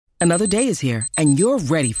Another day is here, and you're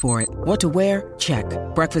ready for it. What to wear? Check.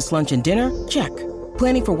 Breakfast, lunch, and dinner? Check.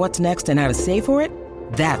 Planning for what's next and how to save for it?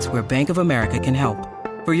 That's where Bank of America can help.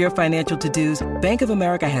 For your financial to-dos, Bank of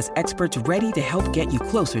America has experts ready to help get you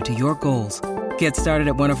closer to your goals. Get started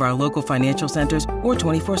at one of our local financial centers or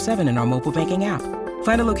 24/7 in our mobile banking app.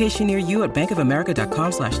 Find a location near you at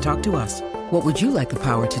bankofamerica.com/talktous. What would you like the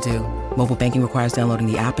power to do? Mobile banking requires downloading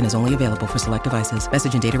the app and is only available for select devices.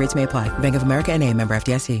 Message and data rates may apply. Bank of America N.A., member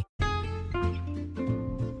FDIC.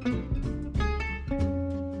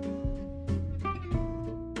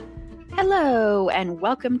 Hello, and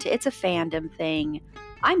welcome to It's a Fandom Thing.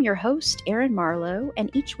 I'm your host, Erin Marlowe,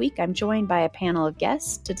 and each week I'm joined by a panel of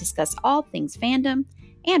guests to discuss all things fandom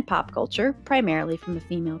and pop culture, primarily from a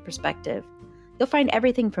female perspective. You'll find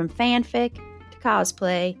everything from fanfic to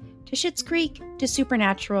cosplay to Schitt's Creek to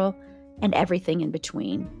Supernatural and everything in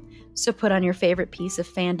between. So put on your favorite piece of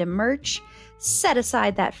fandom merch, set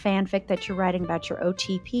aside that fanfic that you're writing about your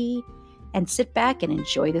OTP, and sit back and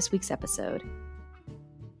enjoy this week's episode.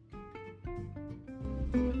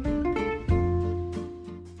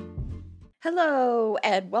 Hello,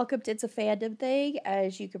 and welcome to It's a Fandom Thing.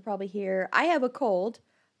 As you can probably hear, I have a cold.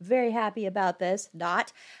 Very happy about this.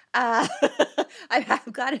 Not. I'm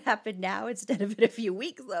glad it happened now instead of in a few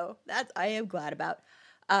weeks, though. That I am glad about.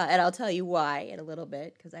 And I'll tell you why in a little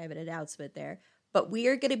bit, because I have an announcement there. But we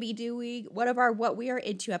are going to be doing one of our What We Are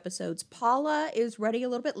Into episodes. Paula is running a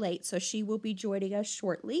little bit late, so she will be joining us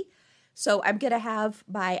shortly. So I'm going to have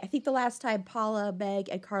I think the last time Paula, Meg,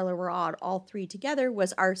 and Carla were on, all three together,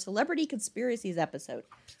 was our Celebrity Conspiracies episode,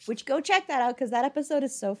 which go check that out because that episode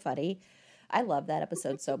is so funny. I love that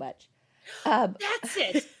episode so much. That's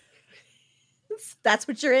it. That's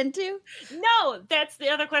what you're into? No, that's the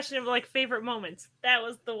other question of like favorite moments. That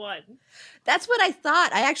was the one. That's what I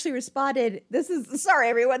thought. I actually responded. Sorry,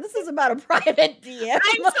 everyone. This is about a private DM.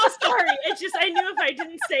 I'm so sorry. It's just I knew if I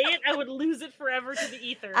didn't say it, I would lose it forever to the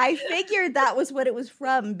ether. I figured that was what it was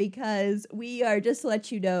from because we are, just to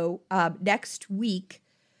let you know, next week,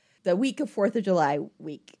 the week of 4th of July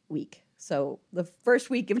week. So the first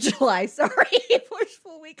week of July, first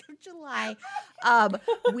full week of July,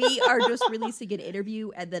 we are just releasing an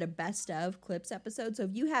interview and then a best of clips episode. So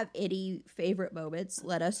if you have any favorite moments,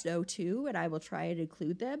 let us know too, and I will try and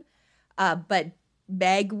include them. But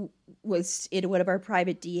Meg was in one of our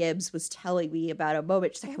private DMs was telling me about a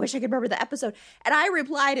moment. She's like, I wish I could remember the episode. And I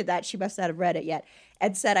replied to that. She must not have read it yet.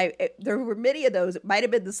 And said there were many of those. It might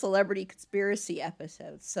have been the Celebrity Conspiracy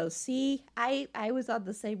episodes. So see, I was on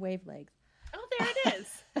the same wavelength. Oh, there it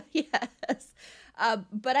is. Yes.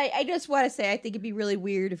 But I just want to say I think it'd be really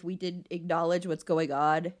weird if we didn't acknowledge what's going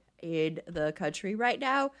on in the country right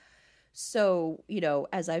now. So,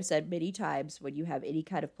 as I've said many times, when you have any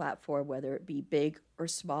kind of platform, whether it be big or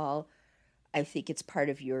small, I think it's part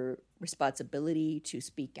of your responsibility to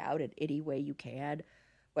speak out in any way you can,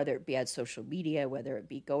 whether it be on social media, whether it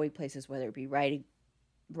be going places, whether it be writing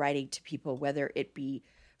to people, whether it be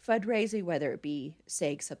fundraising, whether it be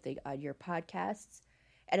saying something on your podcasts.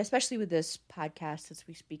 And especially with this podcast, since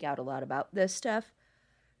we speak out a lot about this stuff.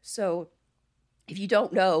 So if you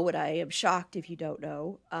don't know, and I am shocked if you don't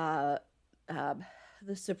know,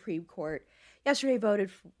 the Supreme Court yesterday voted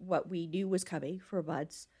for what we knew was coming for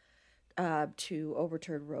months to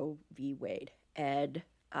overturn Roe v. Wade. And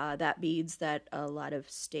that means that a lot of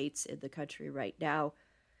states in the country right now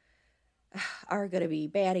are going to be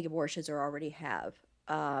banning abortions or already have.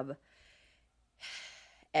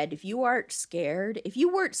 And if you weren't scared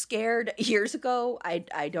years ago,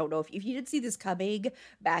 I don't know if you didn't see this coming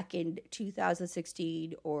back in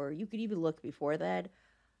 2016, or you could even look before then,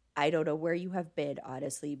 I don't know where you have been,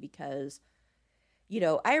 honestly, because,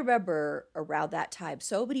 I remember around that time,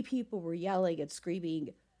 so many people were yelling and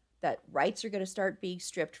screaming that rights are going to start being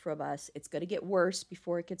stripped from us. It's going to get worse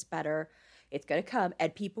before it gets better. It's going to come.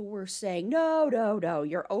 And people were saying, no,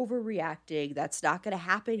 you're overreacting. That's not going to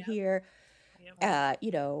happen here.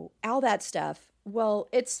 All that stuff. Well,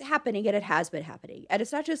 it's happening and it has been happening. And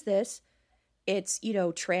it's not just this. It's,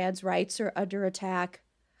 trans rights are under attack.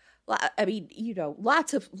 I mean,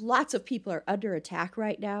 lots of people are under attack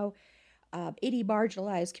right now. Any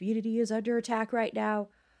marginalized community is under attack right now.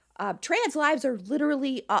 Trans lives are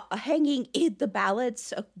literally hanging in the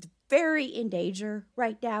balance, very in danger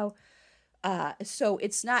right now. So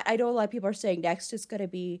it's not, I know a lot of people are saying next it's going to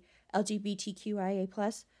be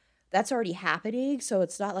LGBTQIA+. That's already happening, so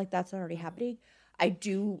it's not like that's not already happening. I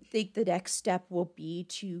do think the next step will be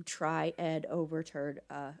to try and overturn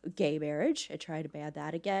gay marriage and try to ban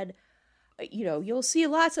that again. You'll see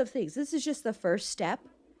lots of things. This is just the first step.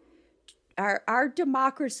 Our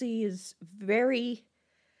democracy is very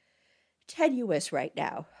tenuous right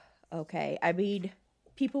now. Okay. I mean,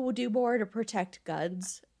 people will do more to protect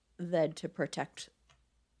guns than to protect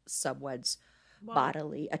someone's Well,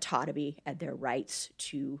 bodily autonomy and their rights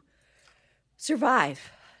to survive,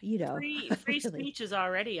 free really. speech is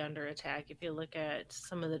already under attack. If you look at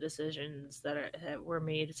some of the decisions that were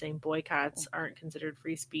made, saying boycotts aren't considered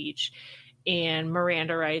free speech, and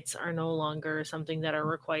Miranda rights are no longer something that are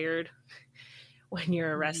required when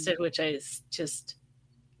you're arrested, which is just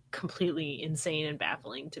completely insane and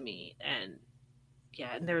baffling to me. And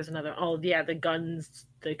yeah, and there was another. Oh yeah, the guns,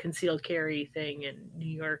 the concealed carry thing in New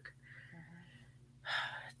York.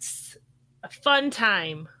 It's a fun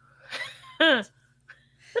time.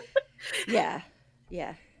 Yeah.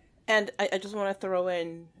 Yeah. And I just want to throw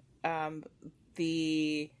in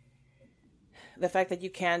the fact that you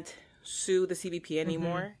can't sue the CBP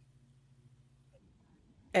anymore,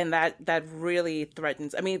 and that really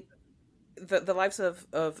threatens. I mean, the lives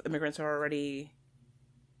of immigrants are already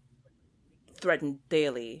threatened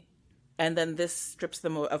daily, and then this strips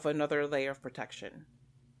them of another layer of protection.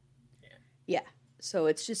 Yeah. So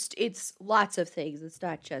it's lots of things. It's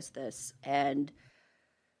not just this. And,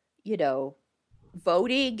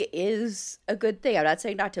 voting is a good thing. I'm not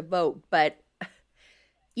saying not to vote, but,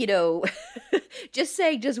 just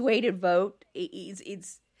saying just wait and vote,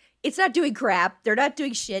 it's not doing crap. They're not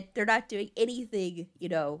doing shit. They're not doing anything,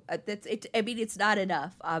 That's it. I mean, it's not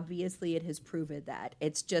enough. Obviously, it has proven that.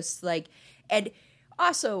 It's just like, and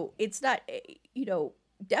also, it's not,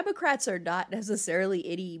 Democrats are not necessarily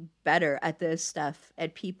any better at this stuff,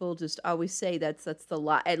 and people just always say that's the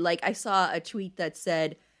lot. And like, I saw a tweet that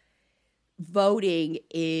said, "Voting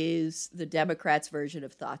is the Democrats' version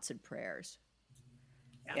of thoughts and prayers."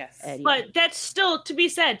 Yes, And, but that's still to be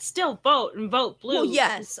said. Still vote and vote blue. Well,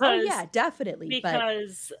 yes, definitely.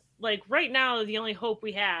 Because like right now, the only hope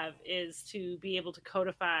we have is to be able to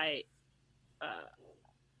codify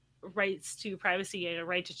rights to privacy and a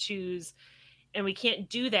right to choose. And we can't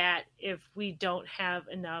do that if we don't have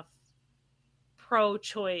enough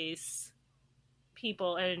pro-choice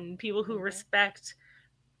people and people who respect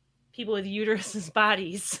people with uteruses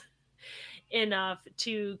bodies enough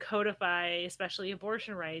to codify, especially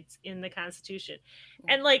abortion rights, in the Constitution.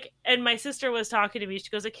 And my sister was talking to me. She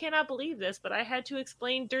goes, "I cannot believe this, but I had to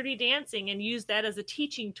explain Dirty Dancing and use that as a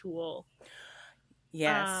teaching tool,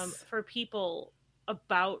 for people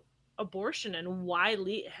about abortion and why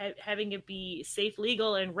having it be safe,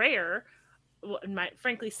 legal, and rare."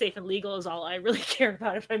 Frankly, safe and legal is all I really care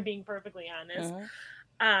about, if I'm being perfectly honest.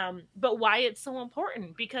 But why it's so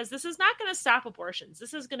important, because this is not going to stop abortions.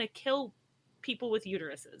 This is going to kill people with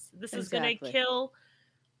uteruses. This is going to kill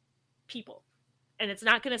people, and it's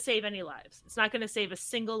not going to save any lives. It's not going to save a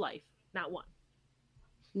single life, not one.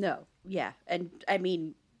 No, yeah, and I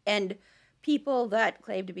mean, and people that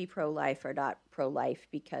claim to be pro-life are not pro-life,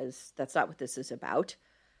 because that's not what this is about.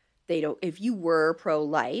 They don't. If you were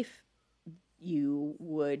pro-life, you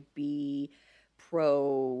would be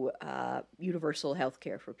pro universal health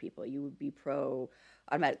care for people. You would be pro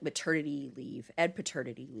automatic maternity leave and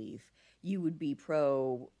paternity leave. You would be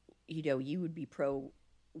pro,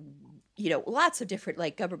 lots of different,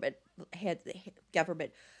 like, government.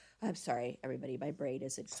 I'm sorry, everybody, my brain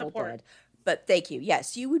isn't cold dead. But thank you.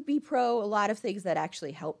 Yes, you would be pro a lot of things that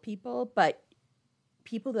actually help people, but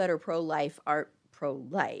people that are pro-life aren't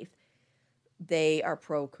pro-life. They are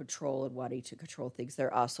pro-control and wanting to control things.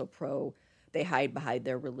 They're also they hide behind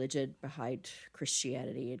their religion, behind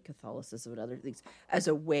Christianity and Catholicism and other things, as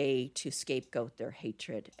a way to scapegoat their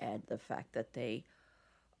hatred and the fact that they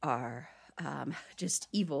are just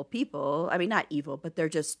evil people. I mean, not evil, but they're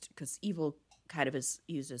just, because evil kind of is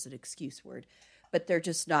used as an excuse word, but they're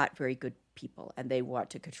just not very good people, and they want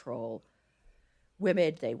to control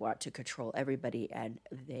women. They want to control everybody, and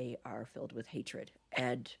they are filled with hatred.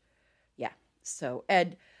 And yeah, so,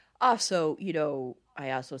 and also,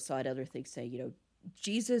 I also saw another thing say,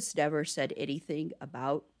 Jesus never said anything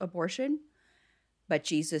about abortion, but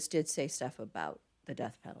Jesus did say stuff about the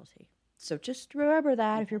death penalty. So just remember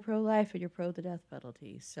that if you're pro-life and you're pro the death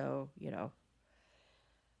penalty. So,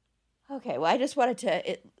 Okay, well, I just wanted to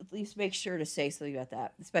at least make sure to say something about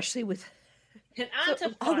that, especially with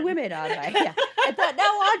all the women on my, yeah. I thought, now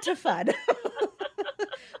on to fun.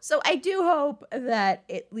 So I do hope that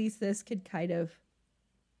at least this could kind of,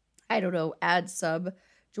 add some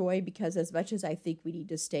joy, because as much as I think we need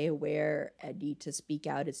to stay aware and need to speak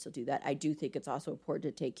out and still do that, I do think it's also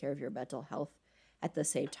important to take care of your mental health at the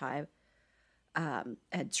same time, and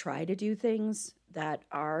try to do things that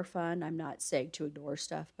are fun. I'm not saying to ignore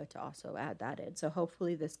stuff, but to also add that in. So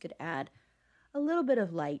hopefully this could add a little bit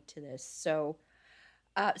of light to this. So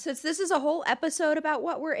since this is a whole episode about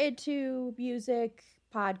what we're into, music,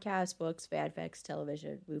 podcasts, books, fanfics,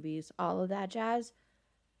 television, movies, all of that jazz.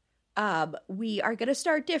 We are going to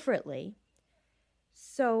start differently.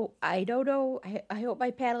 So I don't know. I hope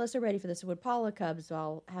my panelists are ready for this. When Paula comes,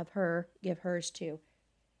 I'll have her give hers too.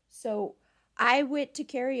 So I went to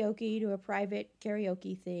karaoke, to a private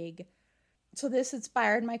karaoke thing. So this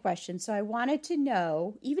inspired my question. So I wanted to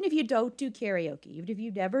know, even if you don't do karaoke, even if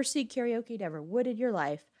you never sing karaoke, never would in your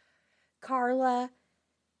life, Carla,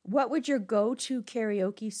 what would your go-to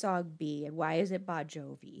karaoke song be, and why is it Bon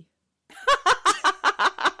Jovi?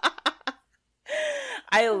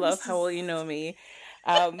 I love how well you know me.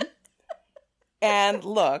 And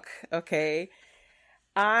look, okay,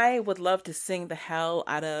 I would love to sing the hell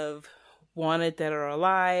out of Wanted Dead or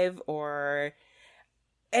Alive or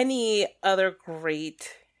any other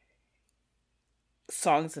great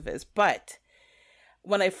songs of his. But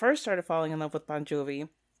when I first started falling in love with Bon Jovi,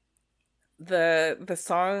 the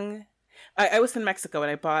song, I was in Mexico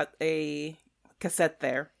and I bought a cassette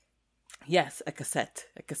there. Yes, a cassette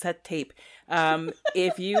tape.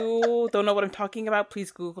 If you don't know what I'm talking about,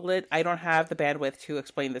 please Google it. I don't have the bandwidth to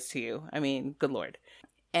explain this to you. I mean, good Lord.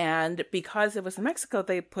 And because it was in Mexico,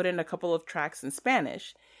 they put in a couple of tracks in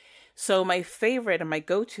Spanish. So my favorite and my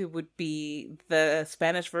go-to would be the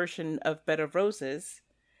Spanish version of Bed of Roses,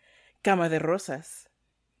 Cama de Rosas,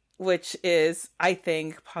 which is, I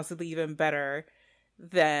think, possibly even better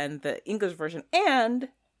than the English version. And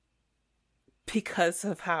because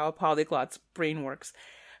of how a polyglot's brain works,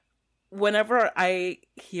 whenever I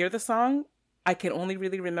hear the song, I can only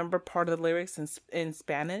really remember part of the lyrics in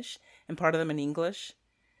Spanish and part of them in English.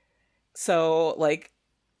 So, like,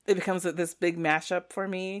 it becomes this big mashup for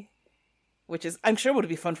me, which is, I'm sure, would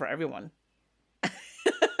be fun for everyone.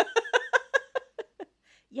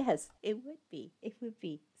 Yes, it would be. It would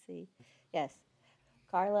be. See, yes,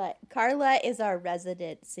 Carla is our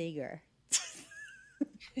resident singer.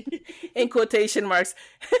 In quotation marks.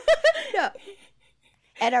 No.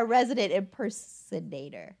 And our resident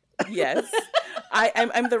impersonator. Yes.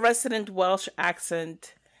 I'm the resident Welsh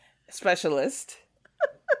accent specialist,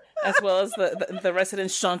 as well as the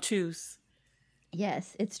resident chanteuse.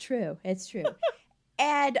 Yes, it's true. It's true.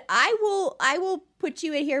 And I will put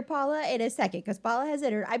you in here, Paula, in a second, because Paula has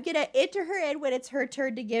entered. I'm going to enter her in when it's her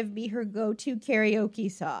turn to give me her go-to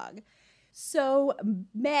karaoke song. So,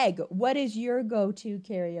 Meg, what is your go-to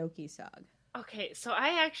karaoke song? Okay, so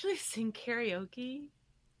I actually sing karaoke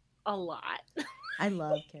a lot. I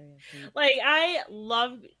love karaoke. Like, I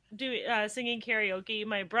love singing karaoke.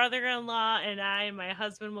 My brother-in-law and I and my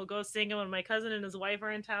husband will go sing, and when my cousin and his wife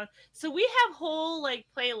are in town. So we have whole, like,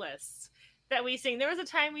 playlists that we sing. There was a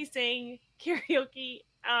time we sang karaoke,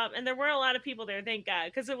 and there weren't a lot of people there, thank God,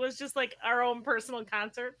 because it was just, like, our own personal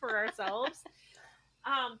concert for ourselves.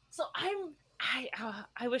 So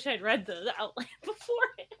I wish I'd read the outline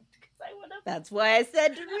beforehand, because I would have. That's why I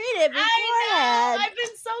said to read it beforehand. I know, I've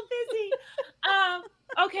been so busy.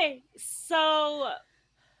 Okay, so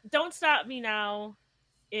Don't Stop Me Now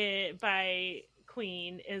by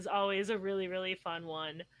Queen is always a really, really fun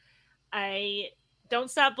one. I don't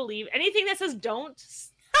stop believe anything that says don't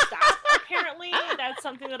stop. Apparently, that's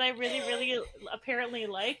something that I really, really apparently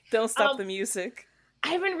like. Don't stop the music.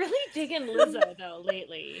 I've been really digging Lizzo though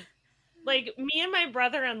lately. Like, me and my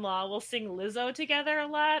brother-in-law will sing Lizzo together a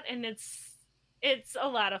lot, and it's a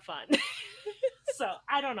lot of fun. So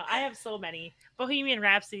I don't know. I have so many. Bohemian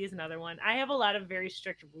Rhapsody is another one. I have a lot of very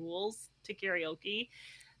strict rules to karaoke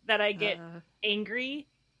that I get angry.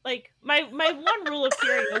 Like, my one rule of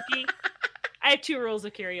karaoke. I have two rules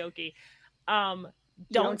of karaoke.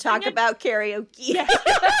 Don't talk about karaoke. Yeah.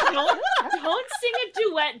 Don't sing a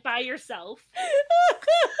duet by yourself.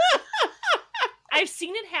 I've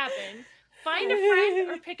seen it happen. Find a friend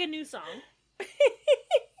or pick a new song.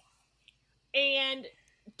 And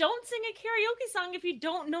don't sing a karaoke song if you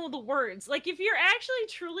don't know the words. Like, if you're actually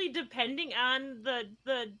truly depending on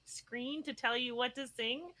the screen to tell you what to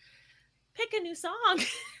sing, pick a new song.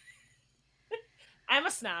 I'm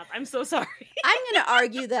a snob. I'm so sorry. I'm going to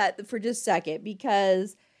argue that for just a second,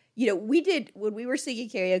 because, you know, we did, when we were singing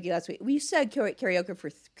karaoke last week, we said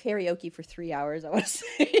karaoke for 3 hours, I want to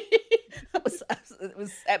say. It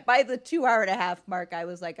was by the 2.5-hour mark, I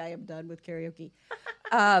was like, I am done with karaoke.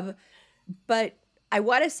 But I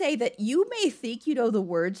want to say that you may think you know the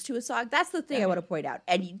words to a song. That's the thing I want to point out.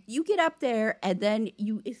 And you get up there, and then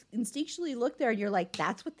you instinctually look there, and you're like,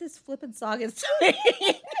 that's what this flippin' song is saying.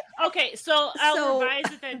 Okay, so I'll So- revise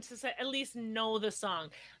it then to at least know the song.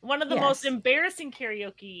 One of the Yes. most embarrassing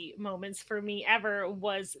karaoke moments for me ever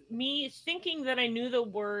was me thinking that I knew the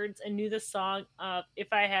words and knew the song of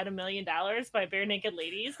If I Had $1 Million by Bare Naked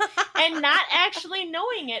Ladies and not actually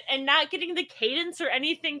knowing it and not getting the cadence or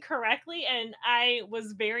anything correctly. And I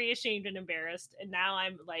was very ashamed and embarrassed. And now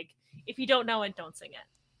I'm like, if you don't know it, don't sing it.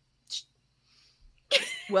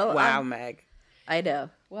 Well, Wow, Meg. I know.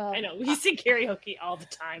 Well, I know we sing karaoke all the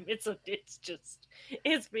time. It's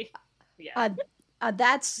me. Yeah. On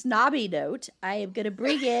that snobby note, I am going to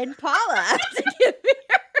bring in Paula to give me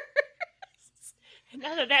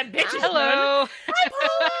None of that bitch is done. Hello. Hi,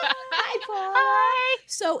 Paula. Hi, Paula. Hi.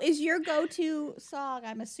 So, is your go-to song?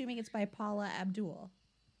 I'm assuming it's by Paula Abdul.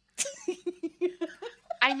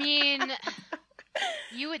 I mean,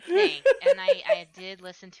 you would think, and I did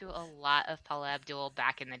listen to a lot of Paula Abdul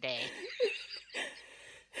back in the day.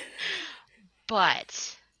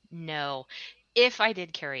 But no, if I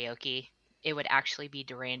did karaoke, it would actually be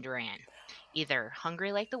Duran Duran, either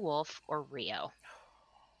Hungry Like the Wolf or Rio.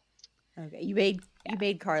 Okay, you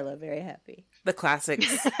made Carla very happy. The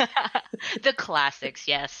classics. The classics,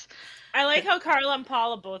 yes. I like how Carla and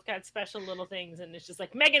Paula both got special little things, and it's just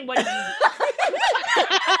like, Megan, what do you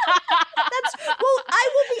Well, I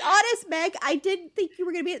will be honest, Meg. I didn't think you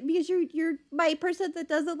were gonna be because you're my person that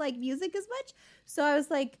doesn't like music as much. So I was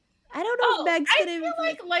like, I don't know if Meg's I gonna. feel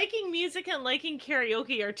like liking music and liking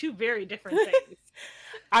karaoke are two very different things.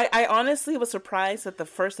 I honestly was surprised that the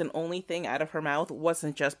first and only thing out of her mouth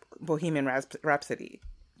wasn't just Bohemian Rhapsody.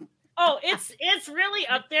 Oh, it's really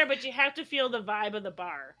up there, but you have to feel the vibe of the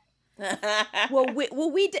bar.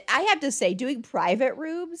 we did, I have to say, doing private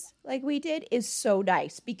rooms like we did is so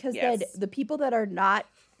nice because Yes. then the people that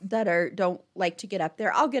don't like to get up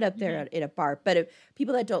there, I'll get up there in a bar, but if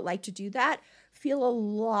people that don't like to do that feel a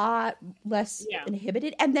lot less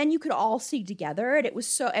inhibited, and then you could all sing together, and it was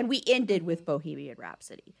so. And we ended with Bohemian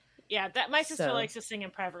Rhapsody. Yeah, that my sister So- likes to sing in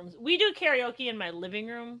private rooms. We do karaoke in my living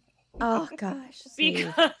room Oh gosh, see.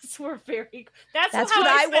 because we're very. That's That's how what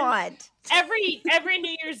I spend want. every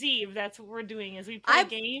New Year's Eve. That's what we're doing is we play I've-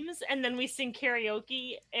 games and then we sing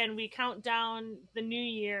karaoke and we count down the new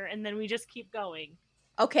year and then we just keep going.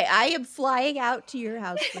 Okay, I am flying out to your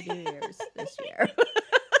house for New Year's this year.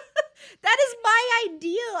 That is my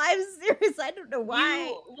ideal. I'm serious. I don't know why.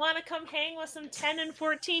 You want to come hang with some 10 and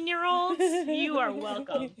 14-year-olds? You are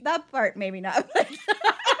welcome. That part, maybe not. But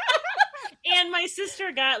And my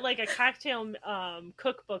sister got like a cocktail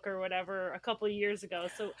cookbook or whatever a couple of years ago.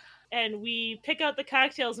 And we pick out the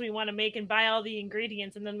cocktails we want to make and buy all the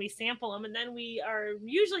ingredients, and then we sample them, and then we are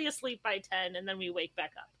usually asleep by 10, and then we wake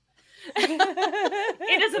back up.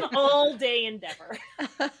 It is an all-day endeavor.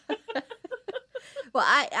 well,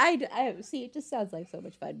 I see. It just sounds like so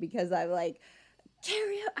much fun because I'm like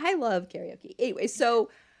karaoke. I love karaoke. Anyway, so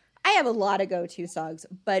I have a lot of go-to songs,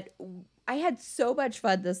 but I had so much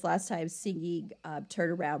fun this last time singing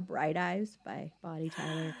 "Turn Around, Bright Eyes" by Bonnie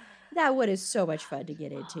Tyler. That one is so much fun to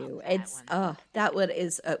get into. That one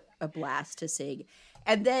is a blast to sing.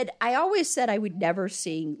 And then I always said I would never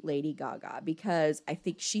sing Lady Gaga because I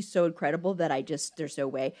think she's so incredible that there's no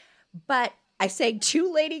way. But I sang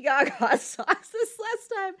 2 Lady Gaga songs this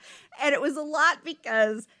last time, and it was a lot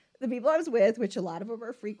because the people I was with, which a lot of them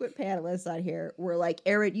are frequent panelists on here, were like,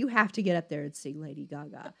 Erin, you have to get up there and sing Lady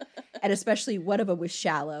Gaga. And especially one of them was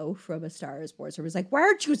Shallow from A Star Is Born. So I was like, why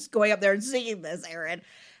aren't you going up there and singing this, Erin?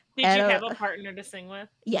 Did And, you have a partner to sing with?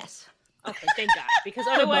 Yes. Okay, thank God, because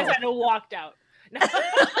otherwise I'd have walked out. No.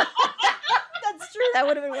 That's true. That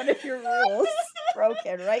would have been one of your rules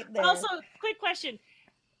broken right there. Also, quick question.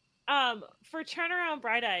 For Turn Around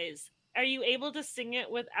Bright Eyes, are you able to sing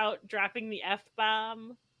it without dropping the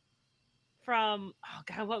F-bomb from, oh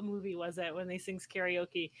God, what movie was it when they sings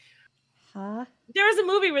karaoke? Huh? There was a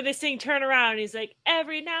movie where they sing Turn Around and he's like,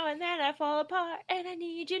 every now and then I fall apart and I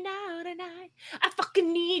need you now tonight. I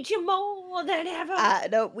fucking need you more than ever.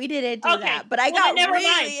 No, we didn't do Okay, that, but I well, got never really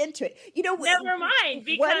mind. into it. You know, Never mind,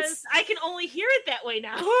 because once- I can only hear it that way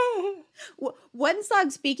now. One song,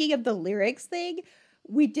 speaking of the lyrics thing,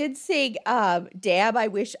 we did sing Damn, I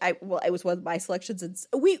Wish I, well, it was one of my selections, and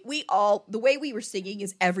we all, the way we were singing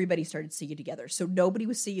is everybody started singing together, so nobody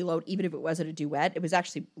was singing alone, even if it wasn't a duet. It was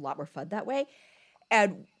actually a lot more fun that way.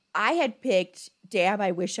 And I had picked Damn,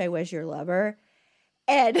 I Wish I Was Your Lover,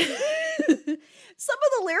 and some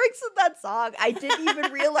of the lyrics in that song, I didn't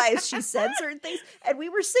even realize she said certain things, and we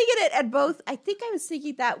were singing it, and both, I think I was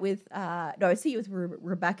singing that with, I was singing it with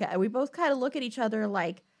Rebecca, and we both kind of look at each other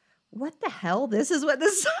like, what the hell? This is what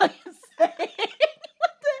this song is saying.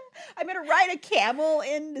 I'm going to ride a camel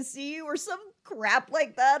in to see you or some crap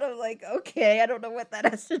like that. I'm like, okay, I don't know what that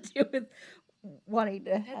has to do with wanting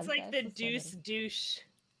to. That's like the deuce douche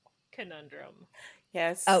conundrum.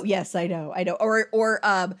 Yes. Oh yes, I know.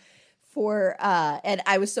 For and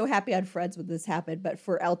I was so happy on Friends when this happened, but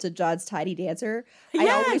for Elton John's Tiny Dancer,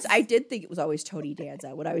 Yes! I did think it was always Tony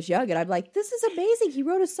Danza when I was young, and I'm like, this is amazing. He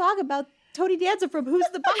wrote a song about Tony Danza from Who's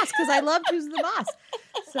the Boss because I loved Who's the Boss.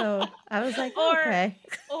 So I was like, okay.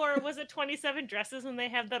 Or was it 27 Dresses when they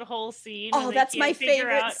have that whole scene? Oh, that's my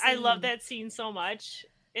favorite I love scene. that scene so much.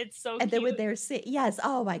 It's so And cute. then when they're yes,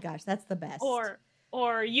 oh my gosh, that's the best.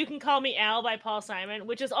 Or You Can Call Me Al by Paul Simon,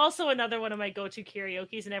 which is also another one of my go-to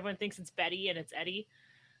karaoke's, and everyone thinks it's Betty and it's Eddie.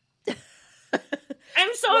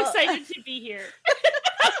 I'm so excited to be here.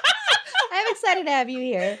 I'm excited to have you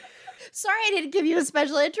here. Sorry I didn't give you a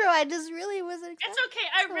special intro. I just really wasn't excited. It's okay.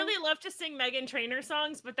 I really love to sing Meghan Trainor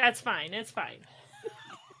songs, but that's fine. It's fine.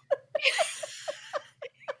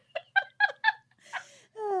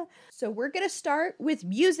 So we're going to start with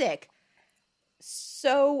music.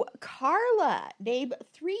 So, Carla, name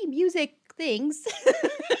 3 music things that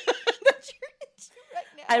you're into right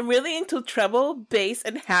now. I'm really into treble, bass,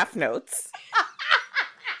 and half notes.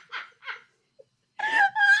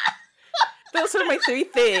 Those are my 3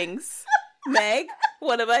 things. Meg,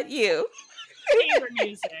 what about you? Chamber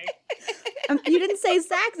music. You didn't say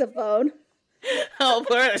saxophone. Oh,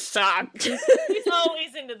 we're shocked. He's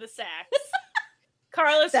always into the sax.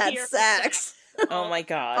 Carla's here. That's sax. Oh my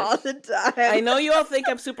god. All the time. I know you all think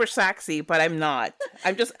I'm super saxy, but I'm not.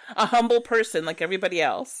 I'm just a humble person like everybody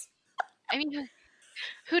else. I mean,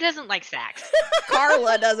 who doesn't like sax?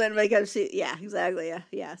 Carla doesn't because yeah, exactly.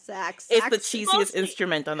 Yeah, sax. It's the Sax. cheesiest Mostly-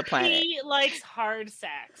 instrument on the planet. He likes hard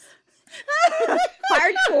sax.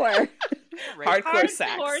 Hardcore. Hardcore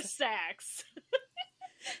sax. Hardcore sax.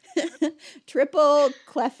 Triple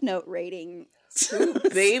clef note rating. Ooh,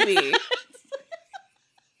 baby.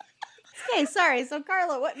 Okay, sorry. So,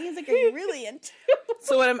 Carla, what music are you really into?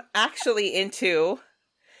 So what I'm actually into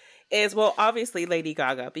is, well, obviously Lady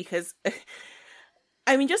Gaga, because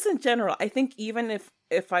I mean, just in general, I think even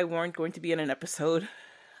if I weren't going to be in an episode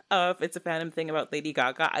of It's a Fandom Thing about Lady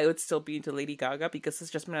Gaga, I would still be into Lady Gaga because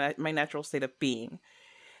it's just my natural state of being.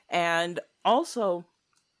 And also,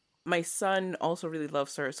 my son also really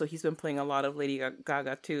loves her, so he's been playing a lot of Lady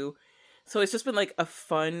Gaga too. So it's just been like a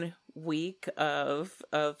fun week of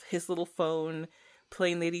his little phone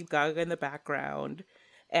playing Lady Gaga in the background,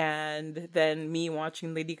 and then me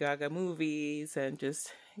watching Lady Gaga movies and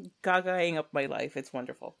just Gagaing up my life. It's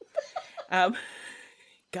wonderful.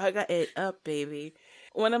 Gaga it up, baby.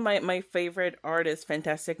 One of my favorite artists,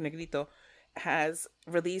 Fantastic Negrito, has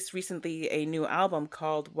released recently a new album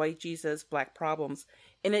called White Jesus, Black Problems,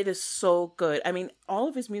 and it is so good. I mean, all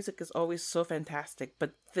of his music is always so fantastic,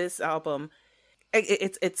 but this album,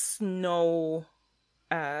 it's no,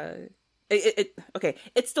 okay,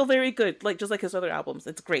 it's still very good, like just like his other albums.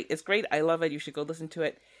 It's great. It's great. I love it. You should go listen to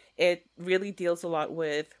it. It really deals a lot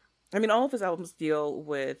with, I mean, all of his albums deal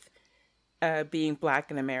with being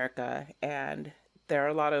Black in America, and there are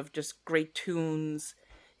a lot of just great tunes.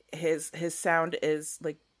 His sound is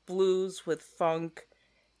like blues with funk,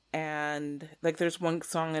 and like there's one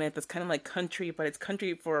song in it that's kind of like country, but it's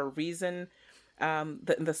country for a reason.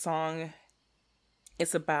 The song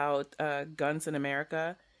is about guns in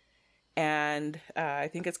America, and I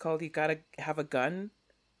think it's called "You Gotta Have a Gun,"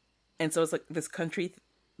 and so it's like this country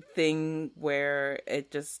thing where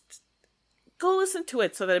it just, go listen to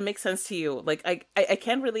it so that it makes sense to you. Like I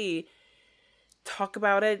can't really talk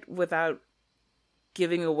about it without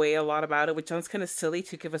giving away a lot about it, which sounds kind of silly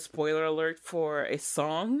to give a spoiler alert for a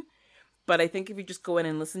song. But I think if you just go in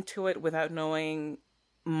and listen to it without knowing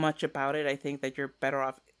much about it, I think that you're better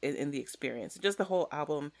off in the experience. Just the whole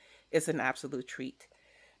album is an absolute treat.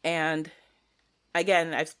 And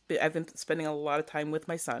again, I've been spending a lot of time with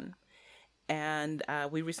my son, and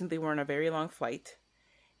we recently were on a very long flight.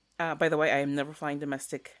 By the way, I am never flying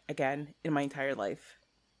domestic again in my entire life,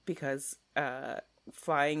 because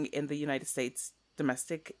flying in the United States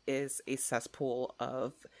domestic is a cesspool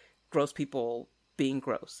of gross people being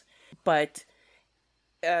gross. But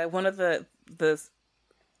one of the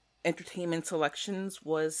entertainment selections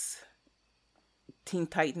was Teen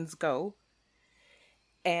Titans Go,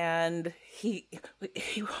 and he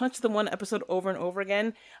watched the one episode over and over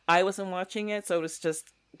again. I wasn't watching it, so I was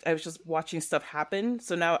just watching stuff happen.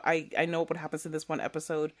 So now I know what happens in this one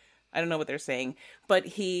episode. I don't know what they're saying, but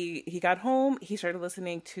he got home. He started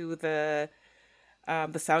listening to the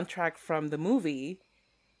soundtrack from the movie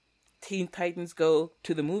Teen Titans Go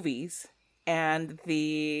to the Movies, and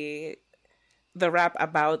the rap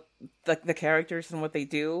about the characters and what they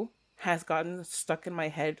do has gotten stuck in my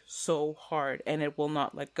head so hard, and it will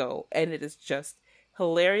not let go. And it is just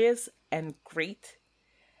hilarious and great.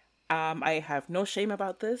 I have no shame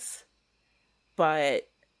about this, but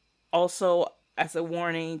also as a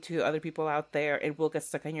warning to other people out there, it will get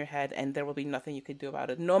stuck in your head and there will be nothing you can do about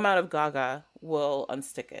it. No amount of Gaga will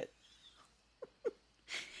unstick it.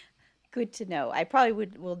 Good to know. I probably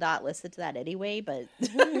will not listen to that anyway, but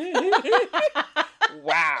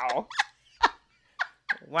Wow.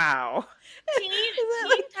 Wow. Teen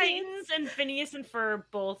Titans and Phineas and Ferb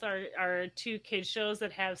both are two kids shows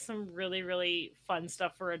that have some really, really fun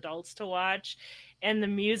stuff for adults to watch. And the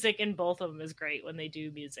music in both of them is great when they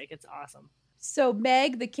do music. It's awesome. So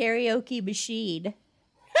Meg, the karaoke machine.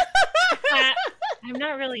 I'm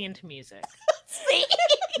not really into music. See?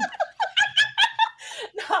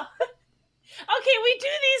 No. Okay, we do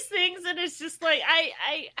these things and it's just like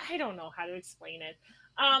I don't know how to explain it.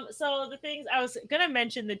 So the things I was gonna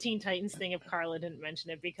mention the Teen Titans thing if Carla didn't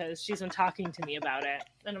mention it because she's been talking to me about it.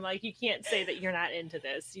 And I'm like, you can't say that you're not into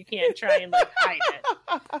this. You can't try and like hide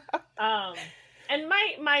it. And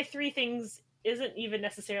my three things isn't even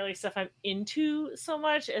necessarily stuff I'm into so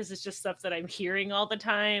much as it's just stuff that I'm hearing all the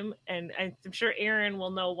time. And I'm sure Aaron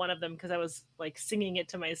will know one of them because I was like singing it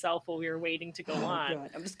to myself while we were waiting to go on.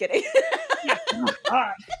 God, I'm just kidding.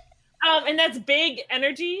 And that's Big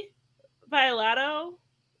Energy by Latto.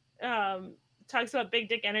 Talks about big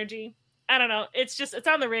dick energy. I don't know. It's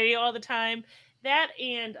on the radio all the time. That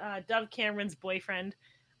and Dove Cameron's Boyfriend.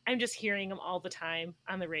 I'm just hearing them all the time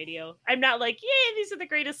on the radio. I'm not like, yay, these are the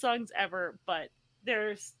greatest songs ever, but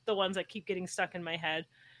there's the ones that keep getting stuck in my head.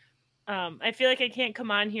 I feel like I can't come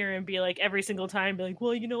on here and be like every single time, be like,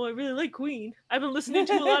 well, you know, I really like Queen. I've been listening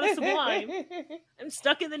to a lot of Sublime. I'm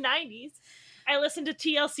stuck in the 90s. I listened to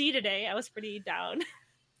TLC today. I was pretty down.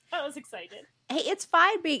 I was excited. Hey, it's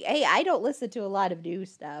fine being. Hey, I don't listen to a lot of new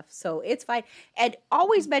stuff, so it's fine. And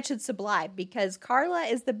always mention Sublime because Carla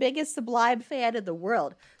is the biggest Sublime fan in the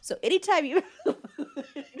world. So anytime you,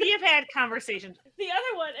 we have had conversations. The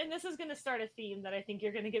other one, and this is going to start a theme that I think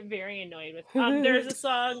you're going to get very annoyed with. There's a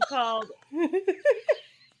song called.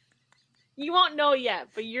 You won't know yet,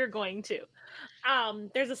 but you're going to.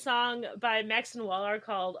 There's a song by Max and Waller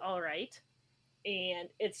called "All Right," and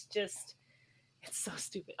it's so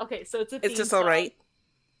stupid. Okay, so it's just song. all right.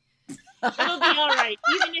 It'll be all right.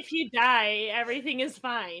 Even if you die, everything is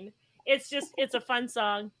fine. It's a fun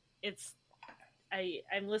song.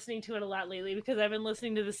 I'm listening to it a lot lately because I've been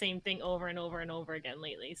listening to the same thing over and over and over again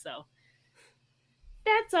lately. So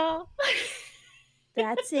that's all.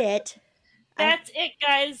 That's it. That's it,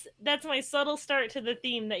 guys. That's my subtle start to the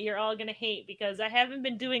theme that you're all going to hate because I haven't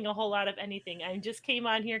been doing a whole lot of anything. I just came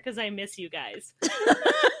on here because I miss you guys.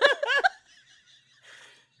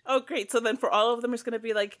 Oh, great. So then for all of them, it's going to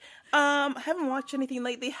be like, I haven't watched anything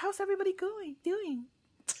lately. How's everybody doing?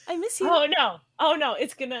 I miss you. Oh, no.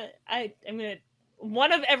 It's going to, I'm going to,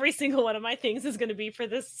 one of every single one of my things is going to be for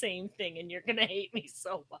this same thing, and you're going to hate me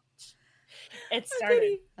so much. It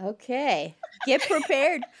started. Okay. Get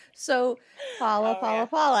prepared. So,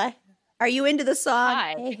 Paula, are you into the song?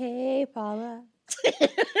 Hi. Hey, Paula.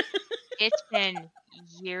 It's been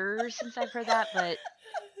years since I've heard that, but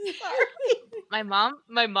my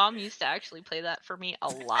mom used to actually play that for me a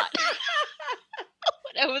lot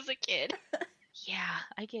when I was a kid. Yeah,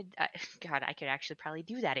 I could actually probably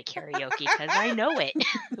do that at karaoke because I know it.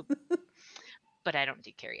 But I don't do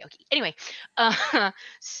karaoke. Anyway,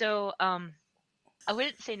 so I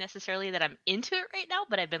wouldn't say necessarily that I'm into it right now,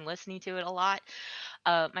 but I've been listening to it a lot.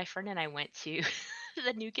 My friend and I went to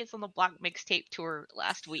the New Kids on the Block mixtape tour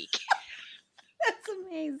last week. That's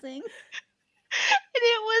amazing. And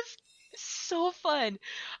it was so fun.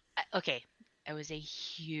 Okay, I was a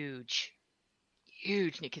huge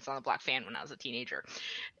New Kids on the Block fan when I was a teenager.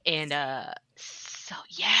 And so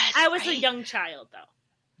yes. I was a young child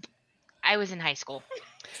though. I was in high school.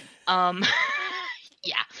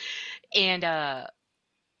 Yeah. And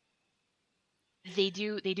they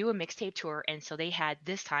do a mixtape tour, and so they had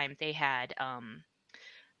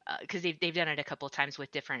because they've done it a couple of times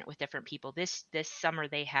with different people. This summer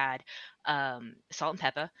they had Salt and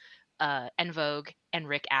Peppa, En Vogue, and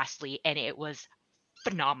Rick Astley, and it was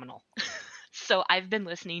phenomenal. So I've been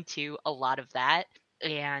listening to a lot of that,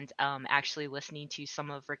 and actually listening to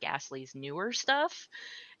some of Rick Astley's newer stuff,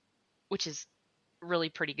 which is really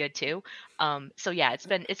pretty good too. So yeah,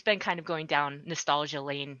 it's been kind of going down nostalgia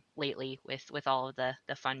lane lately with all of the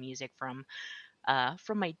fun music from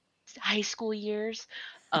my high school years.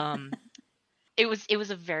 It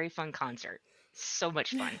was a very fun concert. So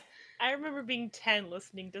much fun. I remember being 10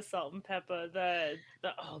 listening to Salt and Pepper. The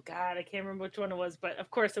oh god, I can't remember which one it was, but of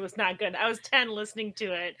course it was not good. I was 10 listening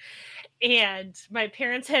to it, and my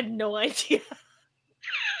parents had no idea.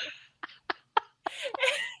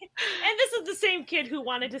 And this is the same kid who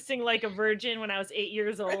wanted to sing Like a Virgin when I was 8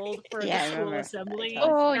 years old for the school assembly.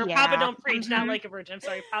 Oh, or yeah. Papa Don't Preach, not Like a Virgin. I'm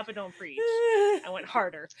sorry, Papa Don't Preach. I went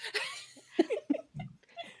harder.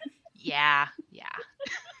 Yeah.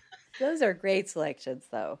 Those are great selections,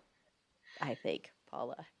 though, I think,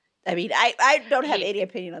 Paula. I mean, I don't have any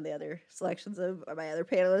opinion on the other selections of my other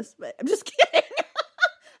panelists, but I'm just kidding.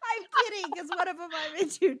 I'm kidding, because one of them I'm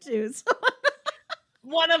into, too. So.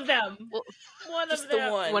 One of them. Well, one of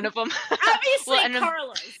them. One of them. Obviously, Well,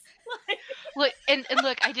 Carla's. Look, and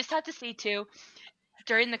look, I just have to say, too,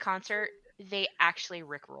 during the concert, they actually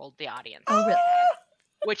rickrolled the audience. Oh, really?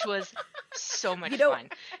 Which was so much fun.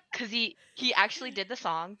 Because he actually did the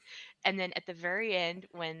song, and then at the very end,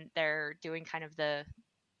 when they're doing kind of the,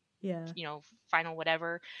 final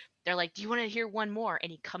whatever, they're like, do you want to hear one more?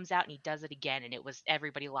 And he comes out and he does it again, and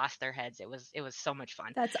everybody lost their heads. It was so much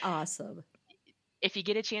fun. That's awesome. If you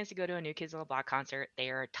get a chance to go to a New Kids on the Block concert,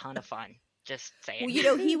 they are a ton of fun. Just saying.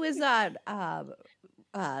 Well, he was on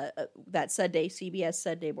that Sunday CBS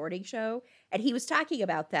Sunday morning show, and he was talking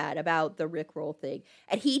about the Rickroll thing,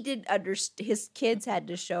 and he didn't understand. His kids had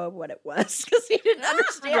to show him what it was because he didn't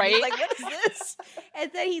understand. Right? He's like, what is this?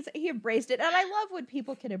 And then he embraced it, and I love when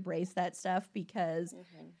people can embrace that stuff because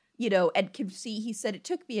and can see. He said it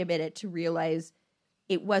took me a minute to realize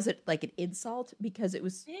it wasn't like an insult because it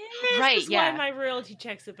was That's why my royalty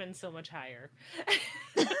checks have been so much higher.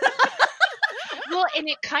 Well, and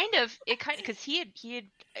it kind of because he had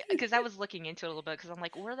because I was looking into it a little bit because I'm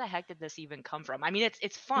like, where the heck did this even come from? I mean,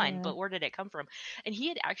 it's fun, but where did it come from? And he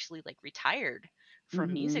had actually retired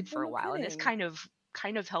from music for a while, and this kind of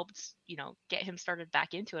helped get him started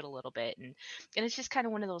back into it a little bit, and it's just kind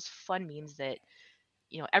of one of those fun memes that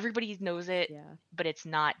everybody knows it, but it's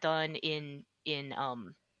not done in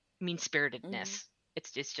mean-spiritedness.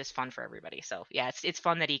 It's just fun for everybody. So yeah, it's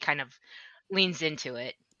fun that he kind of leans into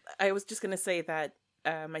it. I was just going to say that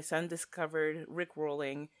my son discovered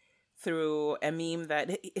Rickrolling through a meme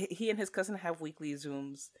that he and his cousin have weekly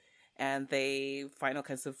Zooms, and they find all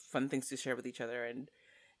kinds of fun things to share with each other.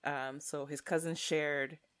 And so his cousin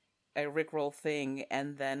shared a Rickroll thing,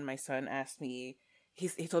 and then my son asked me,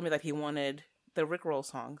 he told me that he wanted the Rickroll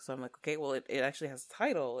song. So I'm like, okay, well, it actually has a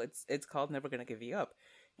title. It's called Never Gonna Give You Up.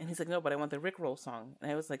 And he's like, no, but I want the Rickroll song.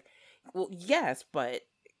 And I was like, well, yes, but...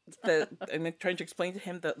 and I'm trying to explain to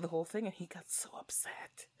him the whole thing, and he got so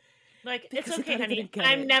upset. Like, it's okay, honey.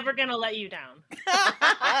 I'm never gonna let you down.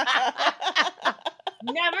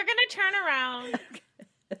 Never gonna turn around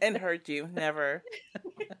and hurt you. Never.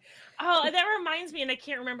 Oh, that reminds me, and I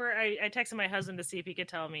can't remember. I texted my husband to see if he could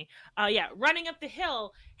tell me. Running Up the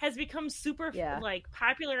Hill has become super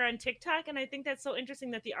popular on TikTok, and I think that's so interesting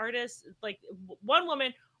that the artist, like one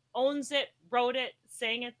woman, owns it, wrote it,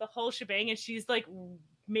 sang it, the whole shebang, and she's like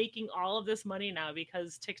making all of this money now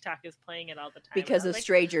because TikTok is playing it all the time. Because of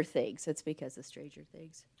Stranger Things. It's because of Stranger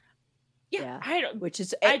Things. Yeah. Which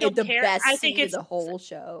is I don't the care. best I think scene it's of the whole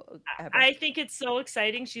show ever. I think it's so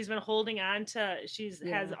exciting. She's been holding on to,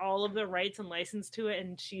 has all of the rights and license to it,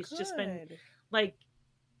 and she's just been like,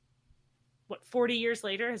 40 years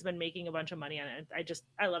later has been making a bunch of money on it.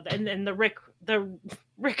 I love that. And then the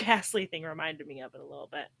Rick Astley thing reminded me of it a little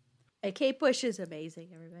bit. And Kate Bush is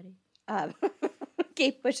amazing, everybody.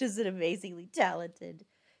 Kate Bush is an amazingly talented,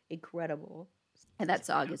 incredible, and that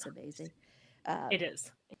song is amazing. It is.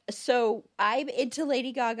 So I'm into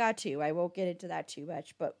Lady Gaga too. I won't get into that too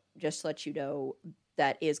much, but just to let you know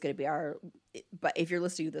that is going to be but if you're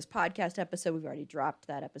listening to this podcast episode, we've already dropped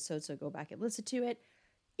that episode, so go back and listen to it.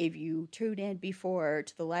 If you tune in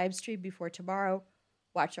to the live stream before tomorrow,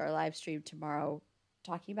 watch our live stream tomorrow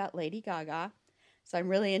talking about Lady Gaga. So I'm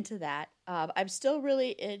really into that. I'm still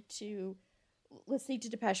really into listening to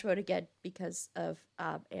Depeche Mode again because of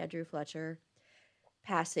Andrew Fletcher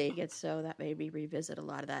passing, and so that made me revisit a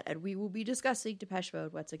lot of that. And we will be discussing Depeche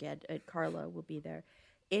Mode once again, and Carla will be there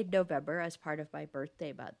in November as part of my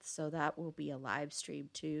birthday month. So that will be a live stream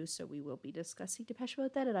too. So we will be discussing Depeche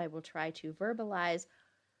Mode then, and I will try to verbalize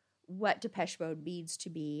what Depeche Mode means to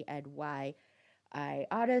me and why I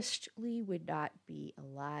honestly would not be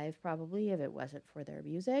alive probably if it wasn't for their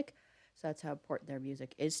music. So that's how important their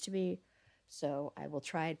music is to me. So I will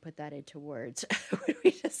try and put that into words when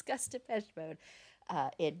we discuss Depeche Mode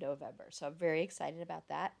in November. So I'm very excited about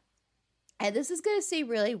that. And this is going to seem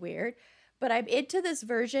really weird, but I'm into this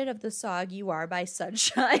version of the song You Are My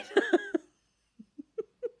Sunshine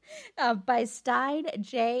by Stein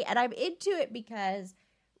J. And I'm into it because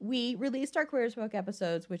we released our Queer as Folk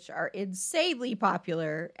episodes, which are insanely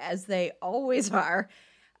popular, as they always are.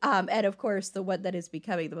 And of course, the one that is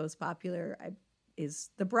becoming the most popular is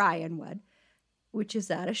the Brian one, which is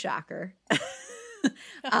not a shocker.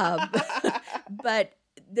 But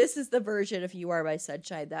this is the version of You Are My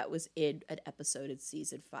Sunshine that was in an episode in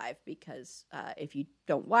season 5, because if you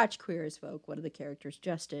don't watch Queer as Folk, one of the characters,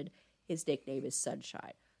 Justin, his nickname is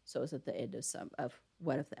Sunshine. So it's at the end of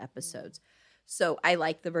one of the episodes. So I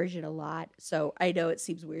like the version a lot. So I know it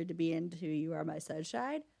seems weird to be into You Are My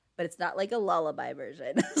Sunshine, but it's not like a lullaby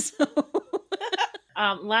version. So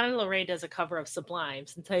Lana Del Rey does a cover of Sublime.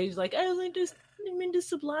 Since I was like, I'm into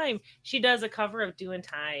Sublime. She does a cover of Doing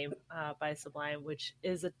Time by Sublime, which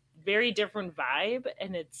is a very different vibe,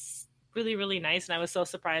 and it's really, really nice. And I was so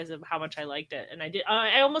surprised of how much I liked it. And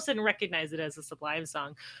I almost didn't recognize it as a Sublime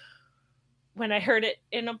song when I heard it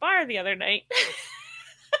in a bar the other night.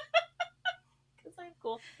 Because I'm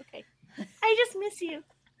cool. Okay. I just miss you.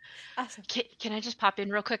 awesome. Can I just pop in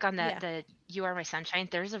real quick on that? Yeah. The You Are My Sunshine.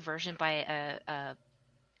 There's a version by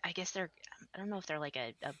I guess I don't know if they're like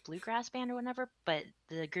a bluegrass band or whatever, but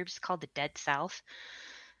the group's called the Dead South.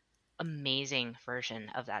 Amazing version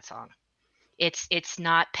of that song. It's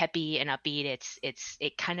not peppy and upbeat.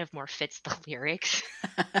 It kind of more fits the lyrics.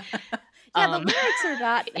 Yeah, the lyrics are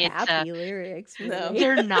not happy lyrics. Really. No.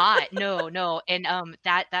 They're not. No. And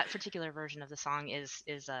that particular version of the song is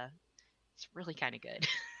it's really kind of good.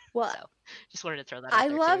 Well, So just wanted to throw that out I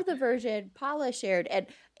there love too. the version Paula shared, and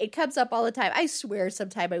it comes up all the time. I swear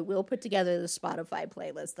sometime I will put together the Spotify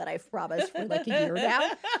playlist that I've promised for like a year now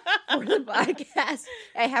for the podcast.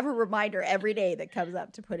 I have a reminder every day that comes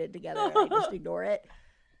up to put it together, and I just ignore it.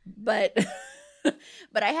 But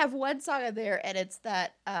but I have one song on there, and it's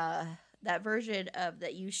that version of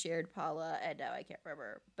that you shared, Paula, and now I can't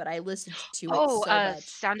remember, but I listened to it so much.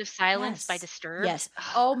 Sound of Silence by Yes. Disturbed. Yes.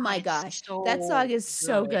 Oh my it's gosh. so That song is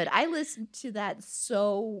so good. I listened to that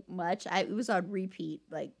so much. It was on repeat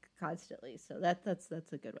like constantly. So that's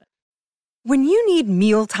a good one. When you need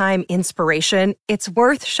mealtime inspiration, it's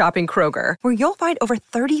worth shopping Kroger, where you'll find over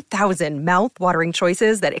 30,000 mouth-watering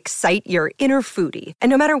choices that excite your inner foodie. And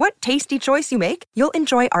no matter what tasty choice you make, you'll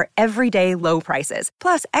enjoy our everyday low prices,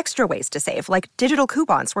 plus extra ways to save, like digital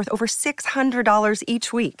coupons worth over $600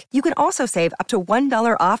 each week. You can also save up to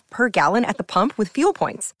 $1 off per gallon at the pump with fuel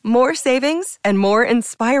points. More savings and more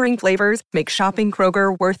inspiring flavors make shopping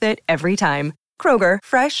Kroger worth it every time. Kroger,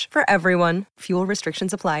 fresh for everyone. Fuel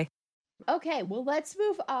restrictions apply. Okay, well, let's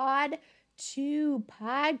move on to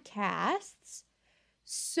podcasts.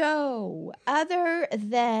 So, other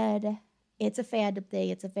than it's a fandom thing,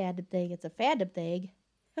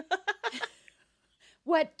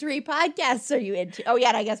 what 3 podcasts are you into? Oh, yeah,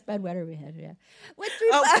 and I guess Bedwetter we had, yeah. What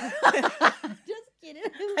 3 Just kidding.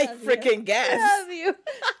 I love you. freaking guess. Love you.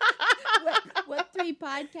 what 3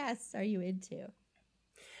 podcasts are you into?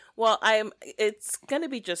 Well, it's gonna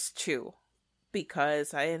be just 2.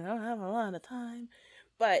 Because I don't have a lot of time,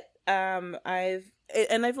 but I've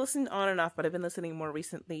listened on and off, but I've been listening more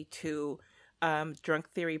recently to Drunk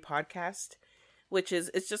Theory podcast, which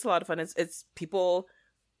it's just a lot of fun. It's people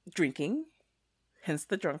drinking, hence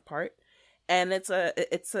the drunk part, and it's a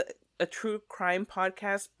true crime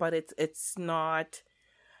podcast, but it's not.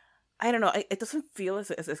 I don't know. It doesn't feel as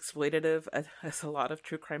exploitative as a lot of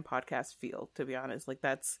true crime podcasts feel. To be honest, like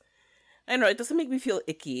that's. I don't know, it doesn't make me feel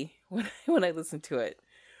icky when I listen to it.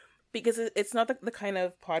 Because it's not the kind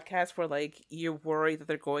of podcast where, like, you're worried that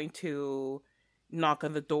they're going to knock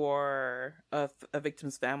on the door of a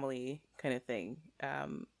victim's family kind of thing.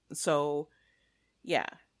 So, yeah.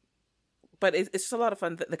 But it's just a lot of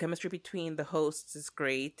fun. The chemistry between the hosts is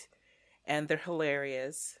great. And they're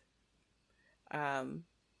hilarious.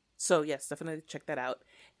 So, yes, definitely check that out.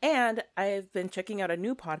 And I've been checking out a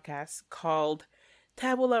new podcast called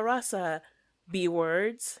Tabula Rasa,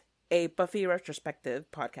 B-Words, a Buffy retrospective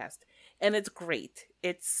podcast. And it's great.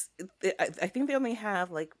 I think they only have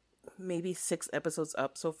like maybe 6 episodes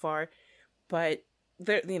up so far, but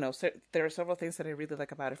there are several things that I really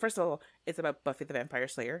like about it. First of all, it's about Buffy the Vampire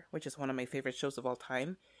Slayer, which is one of my favorite shows of all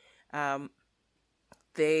time.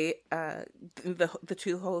 The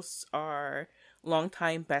 2 hosts are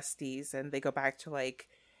longtime besties, and they go back to like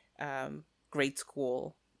grade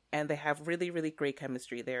school. And they have really, really great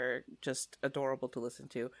chemistry. They're just adorable to listen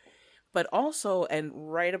to. But also, and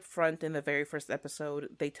right up front in the very first episode,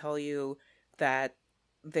 they tell you that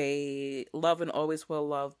they love and always will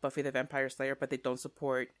love Buffy the Vampire Slayer, but they don't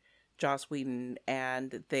support Joss Whedon,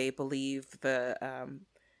 and they believe the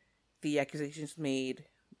accusations made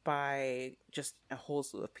by just a whole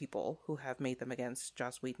slew of people who have made them against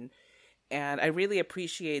Joss Whedon. And I really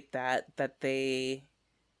appreciate that they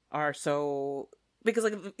are so, because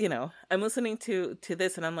like, you know, I'm listening to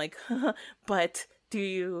this and I'm like, but do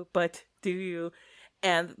you,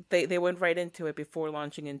 and they went right into it before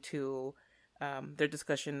launching into their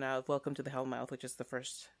discussion of Welcome to the Hellmouth, which is the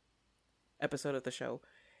first episode of the show.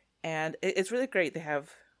 And it's really great. They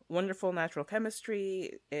have wonderful natural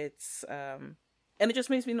chemistry. It's and it just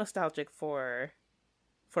makes me nostalgic for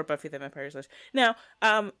Buffy the Vampire Slayer. Now,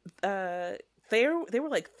 they were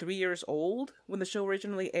like 3 years old when the show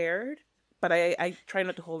originally aired, but I try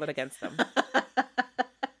not to hold it against them.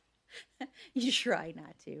 You try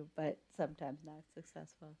not to, but sometimes not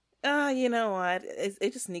successful. You know what?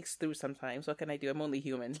 It just sneaks through sometimes. What can I do? I'm only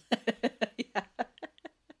human. Yeah.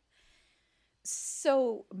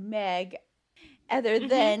 So, Meg, other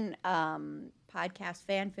than podcast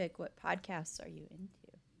fanfic, what podcasts are you into?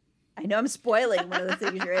 I know I'm spoiling one of the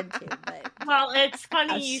things you're into, but well, it's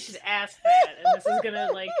funny you should ask that, and this is gonna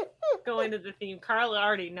like go into the theme. Carla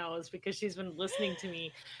already knows because she's been listening to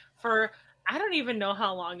me for I don't even know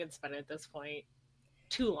how long it's been at this point.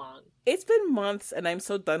 Too long. It's been months, and I'm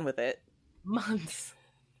so done with it. Months.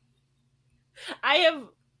 I have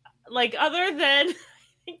like other than I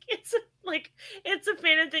think it's a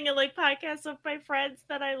fan thing and like podcasts of my friends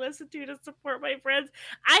that I listen to support my friends.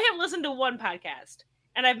 I have listened to one podcast.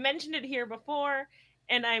 And I've mentioned it here before,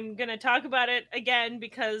 and I'm gonna talk about it again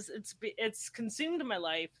because it's consumed my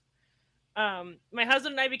life. My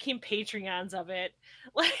husband and I became Patreons of it.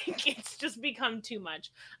 Like it's just become too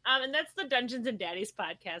much. And that's the Dungeons and Daddies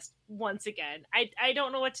podcast. Once again, I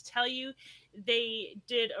don't know what to tell you. They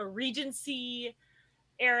did a Regency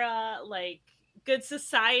era like Good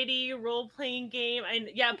Society role playing game, and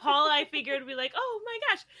yeah, Paula, I figured would be like, oh my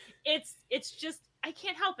gosh, it's just. I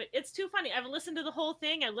can't help it. It's too funny. I've listened to the whole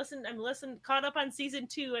thing. I'm caught up on season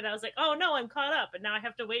 2, and I was like, oh no, I'm caught up, and now I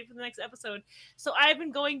have to wait for the next episode. So I've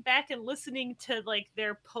been going back and listening to like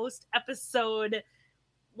their post episode.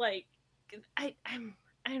 Like,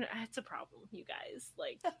 it's a problem, you guys.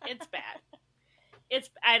 Like, it's bad.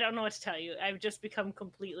 I don't know what to tell you. I've just become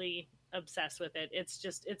completely obsessed with it.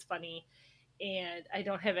 It's funny, and I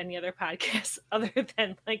don't have any other podcasts other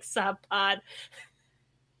than like Sob Pod.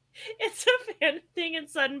 It's a fan thing in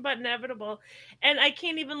Sudden But Inevitable. And I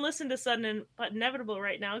can't even listen to Sudden But Inevitable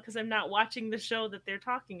right now because I'm not watching the show that they're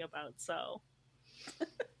talking about. So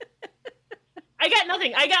I got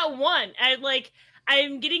nothing. I got one.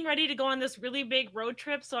 I'm getting ready to go on this really big road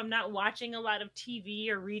trip, so I'm not watching a lot of TV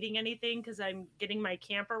or reading anything because I'm getting my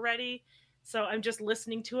camper ready. So I'm just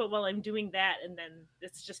listening to it while I'm doing that, and then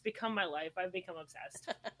it's just become my life. I've become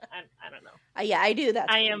obsessed. I don't know. Yeah, I do.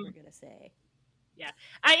 That's what you were gonna say. Yeah,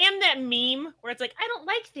 I am that meme where it's like, I don't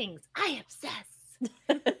like things, I obsess.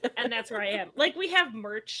 And that's where I am. Like, we have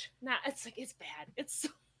merch. It's bad. It's so...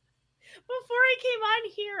 Before I came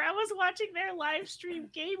on here, I was watching their live stream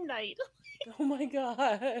game night. Oh my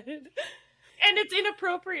god. And it's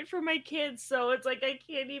inappropriate for my kids, so it's like I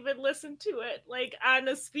can't even listen to it like on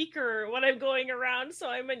a speaker when I'm going around, so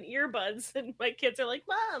I'm in earbuds, and my kids are like,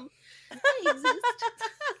 Mom, I exist.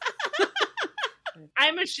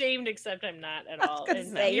 I'm ashamed, except I'm not at all.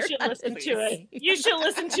 And you should listen to it. You should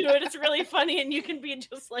listen to it. It's really funny, and you can be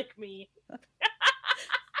just like me.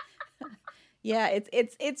 Yeah,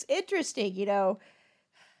 it's interesting. You know,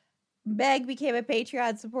 Meg became a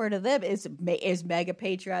Patreon supporter of them. Is Meg a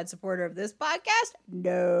Patreon supporter of this podcast?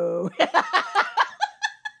 No.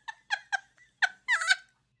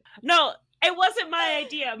 No, it wasn't my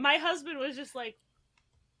idea. My husband was just like,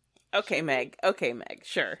 Okay, Meg.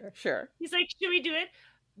 Sure. he's like, should we do it?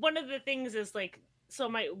 One of the things is like, so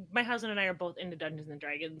my husband and I are both into Dungeons and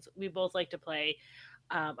Dragons. We both like to play.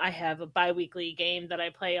 I have a bi-weekly game that I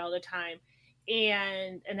play all the time,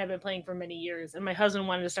 and have been playing for many years. And my husband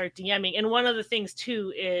wanted to start DMing. And one of the things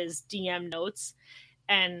too is DM notes,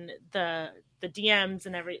 and the DMs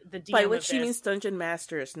and the DM. By which she means Dungeon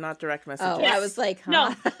Masters, not direct messages. Oh, I was like, huh?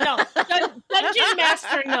 No, Dungeon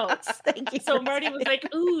Master notes. Thank you. So Marty was like,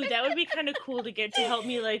 ooh, that would be kind of cool to get to help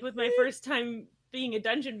me like with my first time being a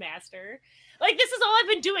Dungeon Master. Like, this is all I've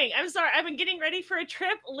been doing. I'm sorry. I've been getting ready for a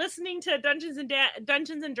trip, listening to Dungeons and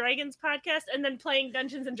Dragons podcast, and then playing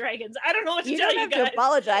Dungeons and Dragons. I don't know what to tell you guys. You don't have to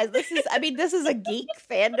apologize. This is a geek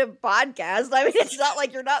fandom podcast. I mean, it's not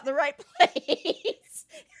like you're not in the right place.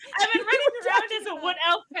 I've been running around as a wood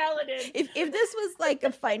elf paladin. If this was like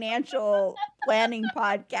a financial planning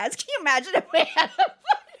podcast, can you imagine if we had a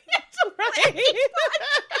financial planning podcast?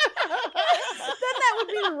 Then that would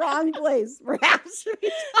be the wrong place, perhaps, to be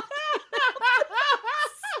talking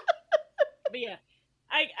But yeah,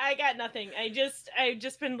 I got nothing. I've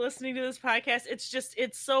just been listening to this podcast.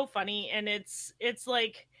 It's so funny, and it's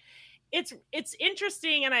like it's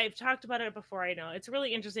interesting, and I've talked about it before. I know it's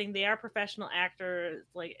really interesting. They are professional actors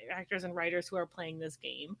and writers who are playing this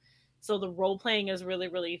game, so the role playing is really,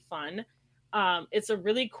 really fun. It's a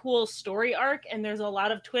really cool story arc, and there's a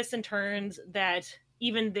lot of twists and turns that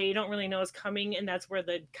even they don't really know is coming, and that's where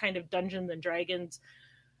the kind of Dungeons and Dragons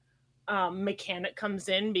mechanic comes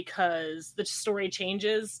in, because the story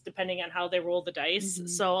changes depending on how they roll the dice. Mm-hmm.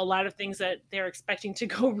 So a lot of things that they're expecting to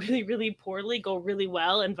go really, really poorly go really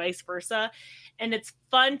well, and vice versa. And it's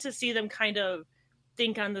fun to see them kind of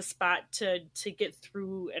think on the spot to get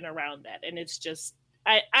through and around that. And it's just,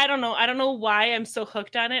 I don't know. I don't know why I'm so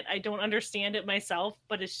hooked on it. I don't understand it myself,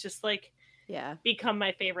 but it's just like, become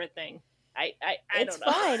my favorite thing. I it's don't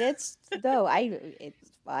know. Fine. It's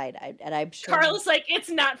fine. And I'm sure Carla's like, it's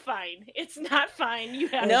not fine. It's not fine. You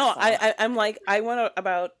have I'm like, I went on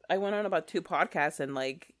about 2 podcasts, and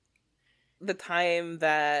like the time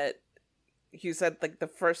that you said, like the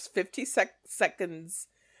first 50 seconds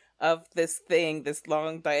of this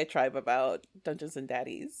long diatribe about Dungeons and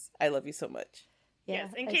Daddies. I love you so much. Yeah,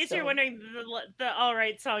 yes, in case you're wondering, the All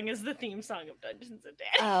Right song is the theme song of Dungeons and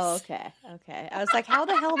Daddies. Oh, okay. I was like, how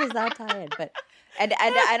the hell does that tie in? But and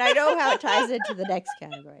I know how it ties into the next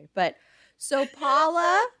category. But so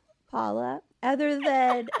Paula, other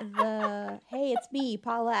than the Hey, It's Me,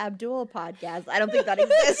 Paula Abdul podcast, I don't think that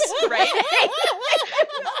exists, right?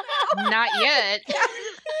 Not yet.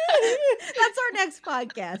 That's our next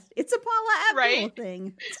podcast. It's a Paula Abdul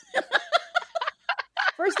thing.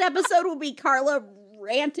 First episode will be Carla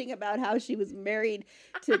ranting about how she was married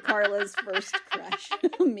to Carla's first crush,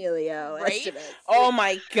 Emilio Estevez. Oh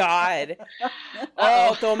my God!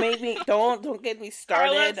 Oh, don't get me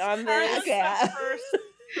started on this.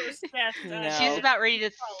 First guest. No. She's about ready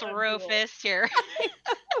to throw fists here.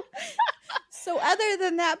 So other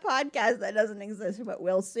than that podcast that doesn't exist but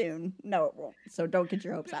will soon. No, it won't. So don't get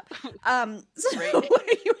your hopes up. What are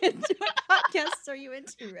you into? What podcasts are you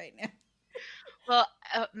into right now? Well,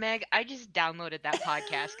 Meg, I just downloaded that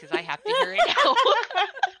podcast because I have to hear it now.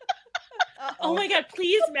 Oh my God,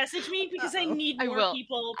 please message me, because I need more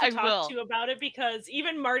people to talk to about it, because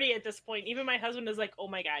even Marty at this point, even my husband is like, oh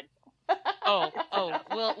my God.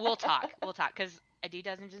 We'll talk. Because I do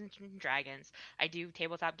Dungeons and Dragons. I do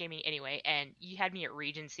tabletop gaming anyway, and you had me at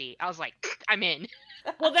Regency. I was like, I'm in.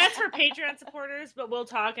 Well, that's for Patreon supporters, but we'll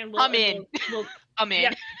talk, and I'm in. I'm in.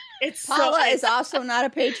 Yeah. Paula is also not a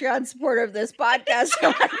Patreon supporter of this podcast.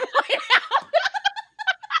 So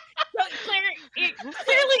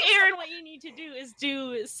clearly, Aaron, what you need to do is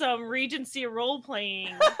do some Regency role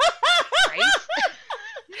playing, right?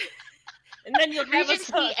 And then you'll have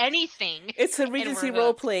Regency anything. It's a Regency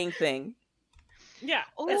role playing thing. Yeah.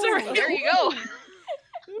 Ooh, there you go.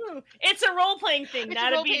 It's a role playing thing,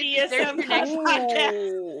 not a BDSM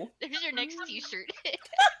podcast. There's your next T-shirt.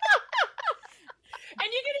 And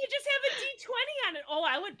you're gonna just have a D20 on it. Oh,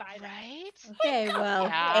 I would buy that. Right? Okay, well,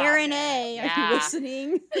 Aaron A, are you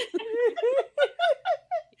listening?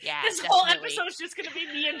 Yeah, this whole episode's just gonna be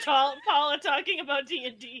me and Paula talking about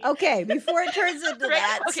D&D. Okay, before it turns into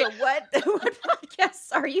that, okay. So what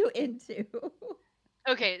podcasts are you into?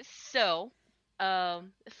 Okay, so the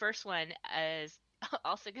first one is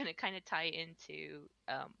also going to kind of tie into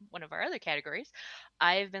one of our other categories.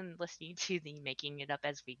 I've been listening to the Making It Up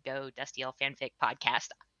As We Go Dusty L Fanfic podcast.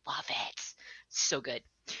 Love it. So good.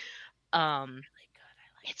 Really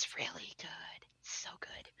good. It's really good. It's so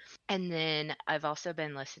good. And then I've also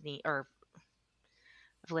been listening to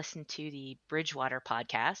the Bridgewater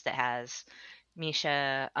podcast that has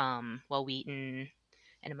Misha, Will Wheaton,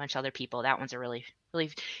 and a bunch of other people. That one's a really,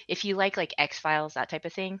 really, if you like X-Files, that type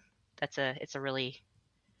of thing, it's a really,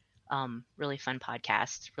 really fun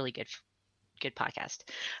podcast. Really good podcast.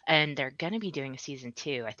 And they're going to be doing a season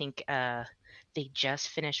 2. I think, they just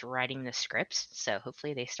finished writing the scripts, so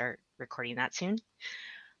hopefully they start recording that soon.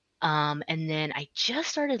 And then I just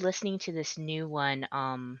started listening to this new one,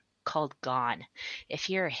 called Gone. If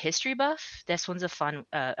you're a history buff, this one's a fun,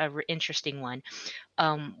 interesting one.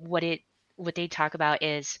 What they talk about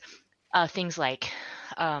is things like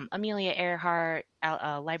Amelia Earhart,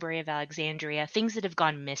 Library of Alexandria, things that have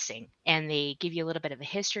gone missing, and they give you a little bit of a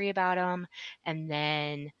history about them, and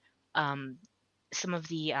then some of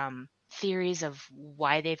the theories of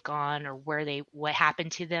why they've gone or what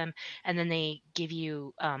happened to them, and then they give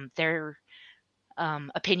you their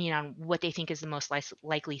opinion on what they think is the most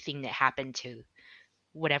likely thing that happened to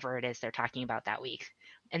whatever it is they're talking about that week.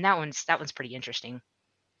 And that one's pretty interesting.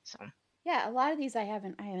 So yeah, a lot of these I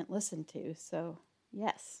haven't listened to. So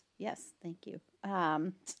yes, thank you. I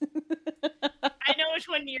know which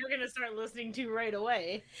one you're gonna start listening to right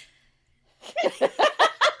away.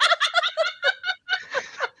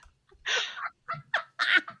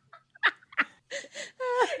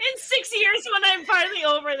 promise when I'm finally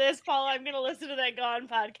over this, Paul, I'm going to listen to that Gone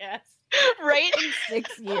podcast. Right? In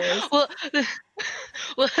 6 years.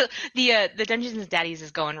 Well, the Dungeons and Daddies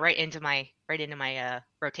is going right into my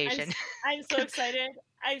rotation. I'm so excited.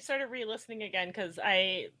 I started re-listening again because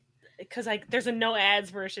there's a no ads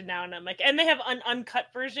version now, and I'm like, and they have an uncut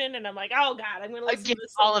version, and I'm like, oh god, I'm gonna listen to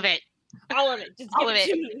this all of it. All of it. Just All give of it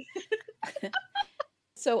it. to me.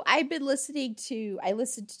 So I've been listening to. I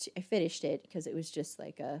finished it because it was just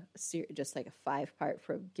like a 5-part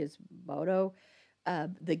from Gizmodo,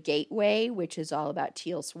 The Gateway, which is all about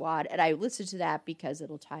Teal Swan, and I listened to that because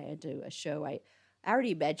it'll tie into a show I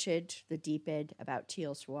already mentioned, The Deep End, about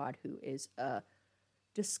Teal Swan, who is a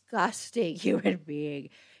disgusting human being.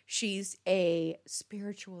 She's a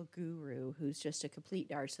spiritual guru who's just a complete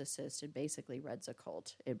narcissist and basically runs a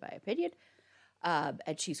cult, in my opinion.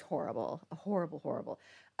 And she's horrible, horrible.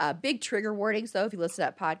 Big trigger warnings, though, if you listen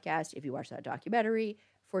to that podcast, if you watch that documentary,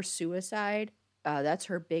 for suicide. That's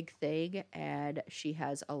her big thing, and she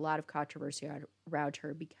has a lot of controversy around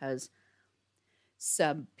her because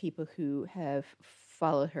some people who have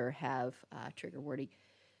followed her have, trigger warning,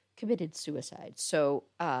 committed suicide. So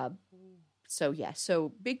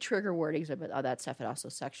big trigger warnings about all that stuff, and also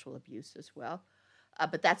sexual abuse as well.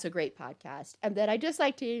 But that's a great podcast. And then I just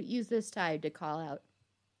like to use this time to call out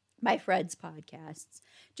my friends' podcasts,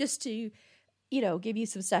 just to, give you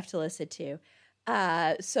some stuff to listen to.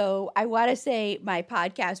 So I want to say my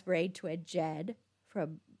podcast brain twin, Jen,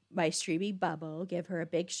 from my streaming bubble, give her a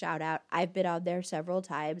big shout out. I've been on there several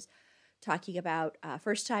times talking about,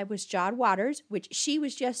 first time was John Waters, which she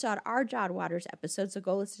was just on our John Waters episode. So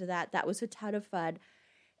go listen to that. That was a ton of fun.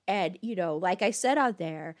 And, like I said on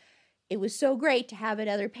there, it was so great to have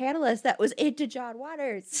another panelist that was into John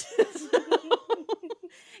Waters.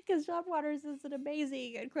 Because John Waters is an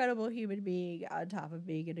amazing, incredible human being on top of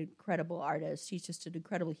being an incredible artist. He's just an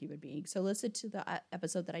incredible human being. So listen to the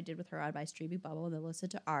episode that I did with her on my streaming bubble, and then listen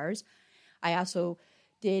to ours. I also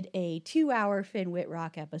did a 2-hour Finn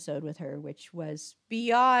Whitrock episode with her, which was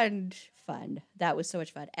beyond fun. That was so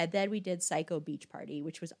much fun. And then we did Psycho Beach Party,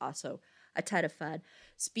 which was also a ton of fun.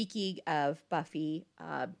 Speaking of Buffy,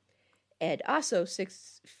 and also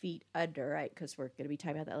 6 Feet Under, right? Because we're going to be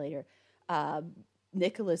talking about that later.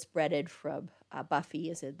 Nicholas Brennan from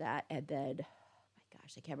Buffy is in that. And then, oh my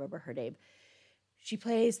gosh, I can't remember her name. She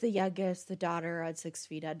plays the youngest, the daughter on 6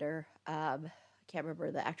 Feet Under. I can't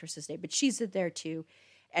remember the actress's name, but she's in there too.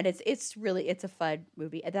 And it's a fun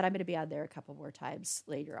movie. And then I'm going to be on there a couple more times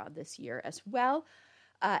later on this year as well.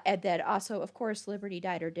 And then also, of course, Liberty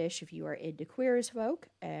Diner Dish, if you are into Queer as Folk.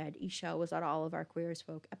 And Isha was on all of our Queer as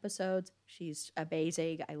Folk episodes. She's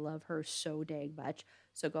amazing. I love her so dang much.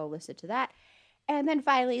 So go listen to that. And then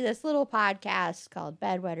finally, this little podcast called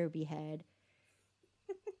Bedwetter Behead,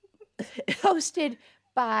 hosted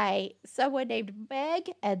by someone named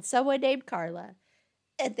Meg and someone named Carla.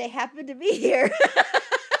 And they happen to be here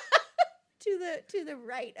to the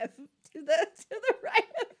right of me.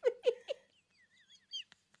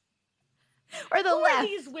 Or the Who left. are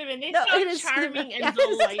these women? They No, it sound is charming yes. and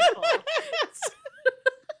delightful.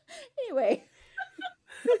 Anyway.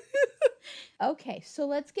 Okay, so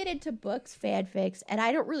let's get into books, fanfics, and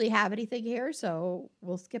I don't really have anything here, so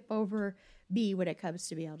we'll skip over me when it comes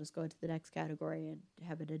to me. I'll just go into the next category and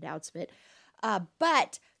have an announcement.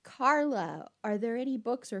 But Carla, are there any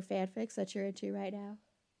books or fanfics that you're into right now?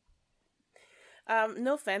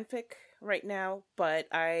 No fanfic right now, but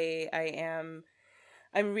I'm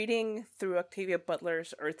reading through Octavia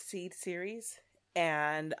Butler's Earthseed series,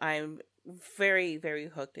 and I'm very, very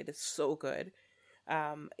hooked. It is so good.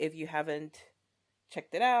 If you haven't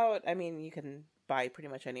checked it out, I mean, you can buy pretty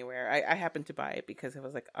much anywhere. I happened to buy it because it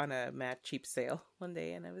was like on a mad cheap sale one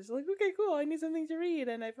day, and I was like, okay, cool, I need something to read,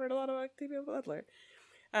 and I've heard a lot of Octavia Butler.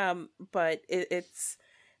 But it's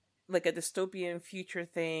like a dystopian future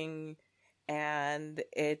thing, and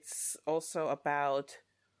it's also about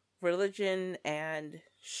religion and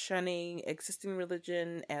shunning existing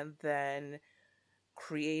religion and then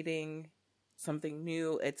creating something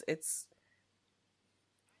new. It's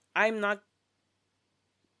I'm not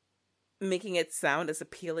making it sound as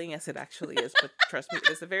appealing as it actually is, but trust me,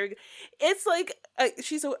 it's like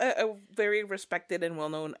she's a very respected and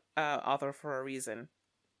well-known author for a reason.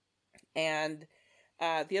 And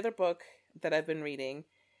the other book that I've been reading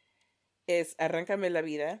is Arráncame la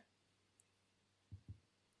Vida,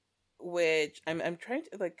 which I'm trying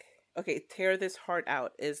to Tear This Heart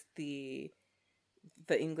Out is the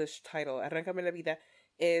English title. Arráncame la Vida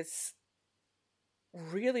is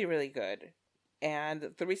really, really good.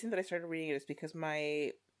 And the reason that I started reading it is because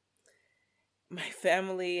my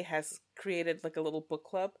family has created like a little book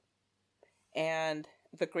club, and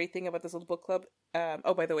the great thing about this little book club,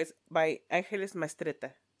 oh, by the way, it's by Angeles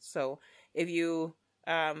Mastreta. So if you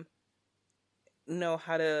know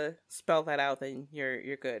how to spell that out, then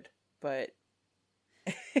you're good. But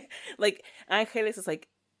like Angeles is like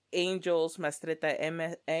Angels Mastreta,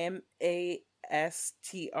 Mastreta.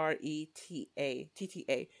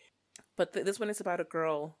 But this one is about a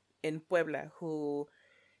girl in Puebla who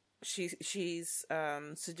she's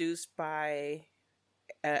seduced by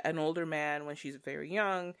an older man when she's very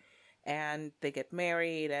young, and they get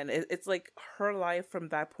married, and it's like her life from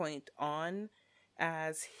that point on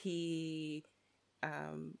as he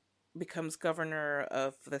becomes governor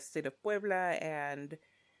of the state of Puebla, and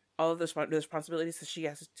all of the responsibilities that she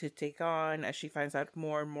has to take on as she finds out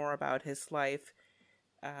more and more about his life,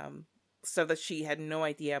 stuff that she had no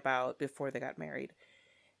idea about before they got married.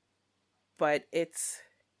 But it's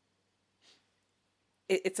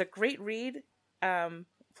a great read.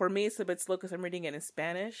 For me, it's a bit slow because I'm reading it in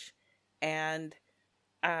Spanish, and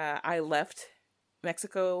I left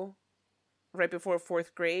Mexico right before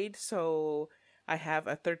 4th grade, so I have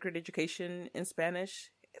a 3rd grade education in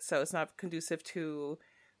Spanish, so it's not conducive to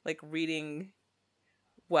like reading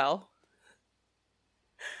well.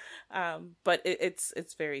 But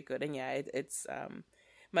it's very good, and yeah, it's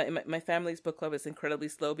my family's book club is incredibly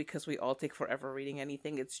slow because we all take forever reading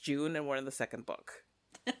anything. It's June, and we're in the 2nd book.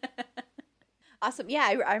 Awesome.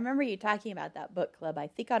 Yeah, I remember you talking about that book club, I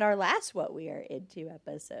think on our last What We Are Into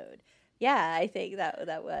episode. Yeah, I think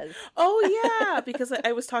that was. Oh, yeah, because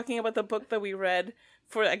I was talking about the book that we read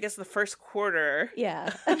for, I guess, the first quarter.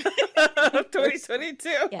 Yeah. Of 2022.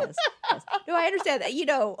 Yes. No, I understand that.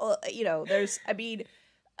 There's,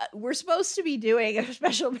 we're supposed to be doing a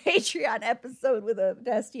special Patreon episode with a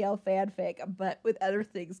STL fanfic, but with other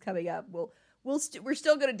things coming up, we're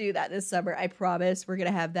still going to do that this summer. I promise. We're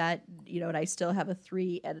going to have that, and I still have a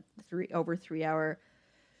 3 hour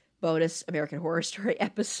bonus American Horror Story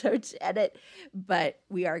episode to edit, but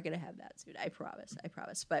we are going to have that soon. I promise.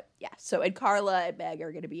 But yeah, so, and Carla and Meg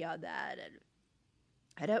are going to be on that. And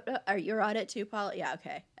I don't know. You're on it too, Paula? Yeah.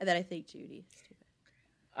 Okay. And then I think Judy.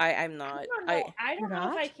 I'm not. I don't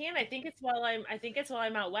know if I can. I think it's while I'm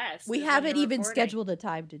out west. We haven't even scheduled a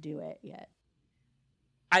time to do it yet.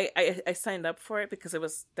 I signed up for it because it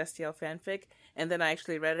was Destiel fanfic, and then I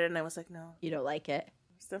actually read it, and I was like, no. You don't like it?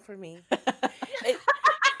 It's not for me.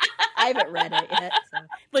 I haven't read it yet. So.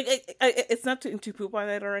 Like, it's not to poop on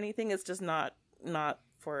it or anything. It's just not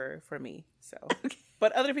for me. So, okay.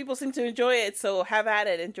 But other people seem to enjoy it, so have at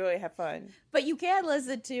it. Enjoy, have fun. But you can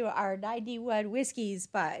listen to our 91 Whiskeys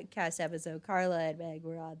podcast episode. Carla and Meg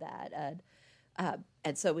were on that,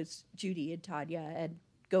 and so was Judy and Tanya. And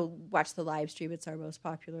go watch the live stream. It's our most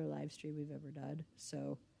popular live stream we've ever done.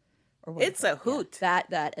 So, it's a hoot. Yeah,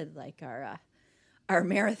 that and like our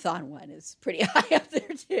marathon one is pretty high up there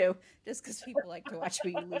too. Just because people like to watch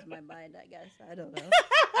me lose my mind, I guess. I don't know.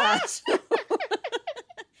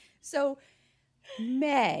 So,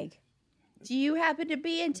 Meg, do you happen to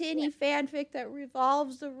be into any fanfic that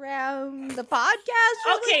revolves around the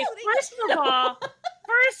podcast? Okay,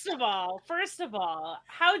 First of all,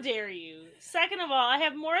 how dare you? Second of all, I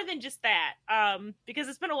have more than just that, because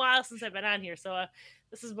it's been a while since I've been on here, so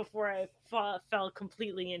this is before I fell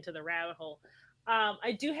completely into the rabbit hole.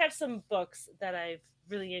 I do have some books that I've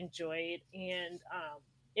really enjoyed, and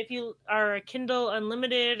if you are a Kindle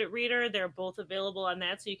Unlimited reader, they're both available on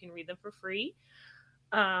that, so you can read them for free,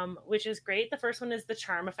 which is great. The first one is The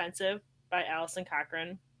Charm Offensive by Alison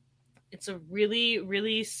Cochrane. It's a really,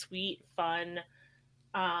 really sweet, fun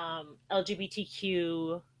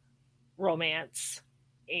LGBTQ romance,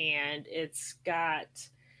 and it's got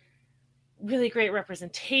really great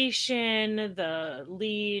representation. The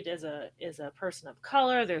lead is a person of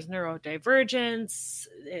color. There's neurodivergence.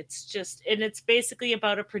 It's basically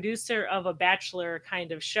about a producer of a Bachelor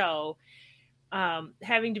kind of show,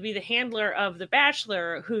 having to be the handler of the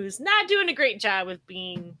Bachelor, who's not doing a great job with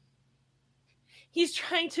being. He's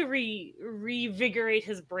trying to revigorate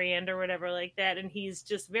his brand or whatever like that, and he's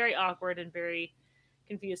just very awkward and very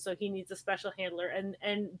confused. So he needs a special handler, and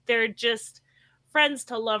they're just friends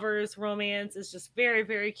to lovers romance. Is just very,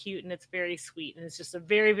 very cute, and it's very sweet, and it's just a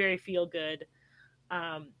very, very feel good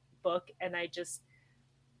book, and I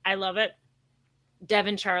love it. Dev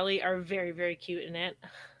and Charlie are very, very cute in it.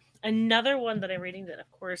 Another one that I'm reading that,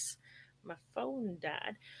 of course, my phone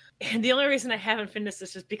died, and the only reason I haven't finished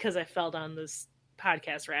this is because I fell down this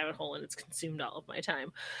podcast rabbit hole and it's consumed all of my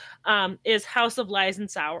time, is House of Lies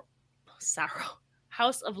and Sorrow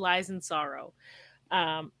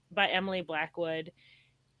by Emily Blackwood.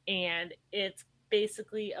 And it's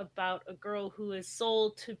basically about a girl who is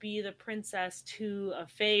sold to be the princess to a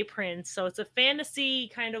fae prince. So it's a fantasy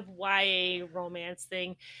kind of YA romance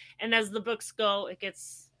thing. And as the books go, it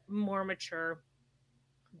gets more mature.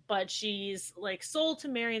 But she's like sold to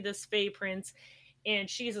marry this fae prince, and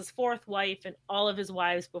she's his fourth wife, and all of his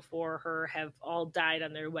wives before her have all died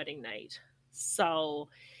on their wedding night. So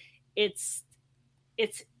it's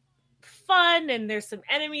fun, and there's some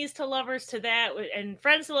enemies to lovers to that, and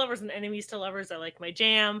friends to lovers and enemies to lovers are like my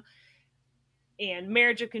jam, and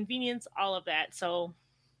Marriage of Convenience, all of that. So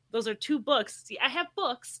those are 2 books. See, I have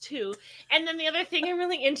books too. And then the other thing I'm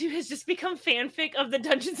really into has just become fanfic of the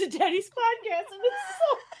Dungeons and Daddies podcast, and it's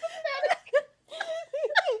so pathetic.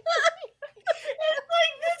 It's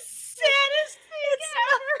like the saddest thing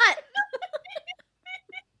ever.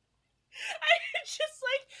 I just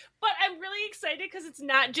like, but I'm really excited because it's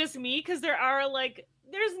not just me, because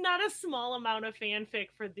there's not a small amount of fanfic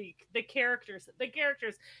for the characters,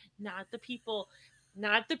 not the people,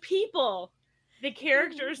 the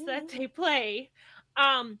characters that they play.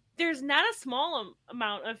 There's not a small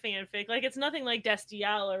amount of fanfic. Like, it's nothing like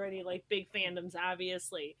Destiel or any like big fandoms,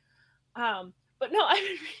 obviously. But no, I've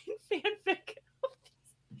been reading fanfic of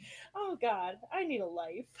these. Oh God, I need a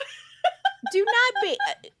life. Do not be.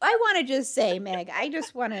 I want to just say, Meg, I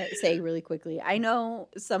just want to say really quickly, I know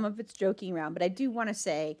some of it's joking around, but I do want to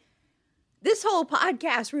say this whole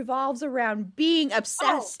podcast revolves around being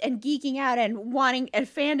obsessed and geeking out and wanting and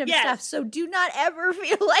fandom stuff. So do not ever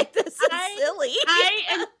feel like this is silly.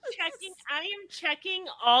 I am checking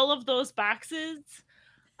all of those boxes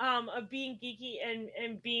of being geeky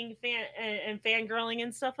and being fangirling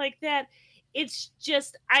and stuff like that. It's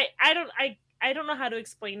just I don't know how to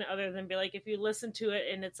explain it other than be like, if you listen to it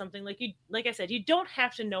and it's something like I said, you don't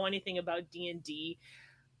have to know anything about D&D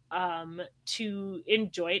to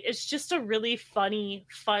enjoy it. It's just a really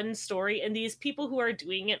fun story, and these people who are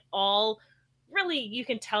doing it all really, you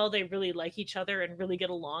can tell they really like each other and really get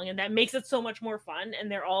along, and that makes it so much more fun.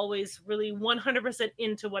 And they're always really 100%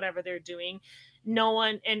 into whatever they're doing.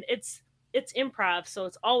 And it's improv, so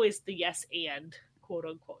it's always the yes and quote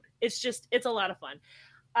unquote. It's a lot of fun.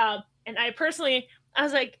 And I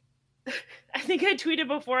was like, I think I tweeted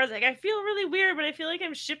before, I was like, I feel really weird, but I feel like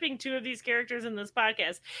I'm shipping 2 of these characters in this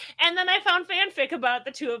podcast. And then I found fanfic about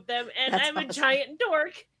the 2 of them, and I'm awesome. A giant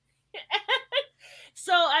dork.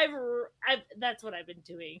 So that's what I've been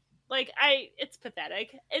doing. Like, it's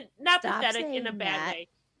pathetic. Not Stop pathetic in a bad way.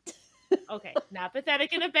 Okay, not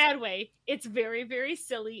pathetic in a bad way. It's very, very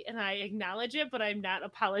silly, and I acknowledge it, but I'm not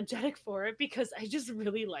apologetic for it because I just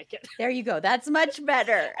really like it. There you go. That's much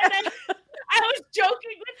better. And I was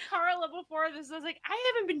joking with Carla before this. I was like,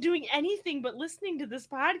 I haven't been doing anything but listening to this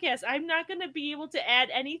podcast. I'm not going to be able to add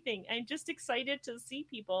anything. I'm just excited to see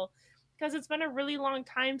people because it's been a really long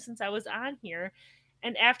time since I was on here.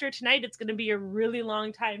 And after tonight, it's going to be a really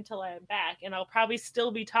long time till I'm back, and I'll probably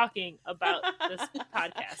still be talking about this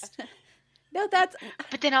podcast. No,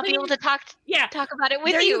 but then I'll be able to talk about it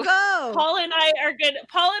with there you. Go. Paul and I are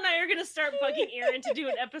gonna start bugging Aaron to do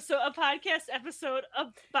a podcast episode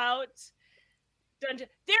about Dungeon.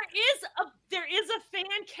 There is a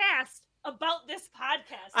fan cast about this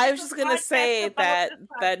podcast. I was just gonna say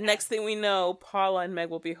that next thing we know, Paula and Meg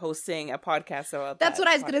will be hosting a podcast about That's what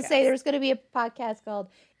I was gonna say. There's gonna be a podcast called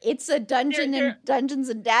 "It's a Dungeons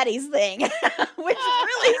and Daddies Thing," which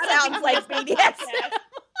really sounds like BDSM.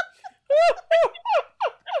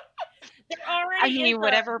 I mean,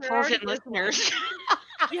 whatever pulls in listeners.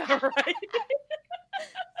 Yeah, right.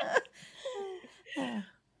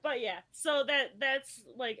 But yeah, so that's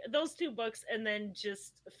like those 2 books, and then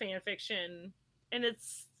just fan fiction, and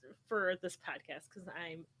it's for this podcast because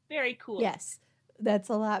I'm very cool. Yes, that's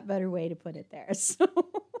a lot better way to put it there. So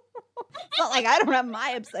it's not like I don't have my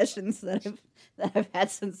obsessions that I've had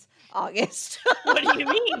since August. What do you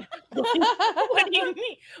mean? What do you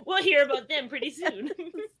mean? We'll hear about them pretty soon.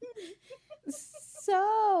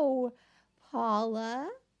 So, Paula,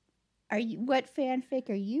 what fanfic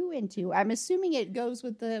are you into? I'm assuming it goes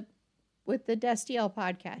with the Destiel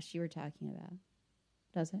podcast you were talking about.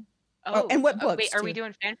 Does it? Oh, and what books? Wait, are we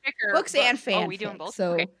doing fanfic or books and fanfic? Oh, are we doing both?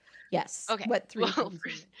 So, okay. Yes. Okay. What 3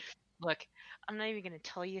 Look, I'm not even going to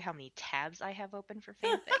tell you how many tabs I have open for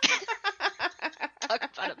fanfic. Talk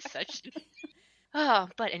about obsession.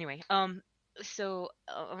 But anyway, so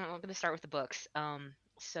I'm going to start with the books.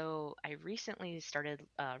 So I recently started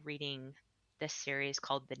reading this series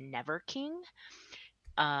called The Never King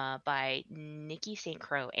by Nikki St.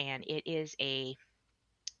 Croix, and it is a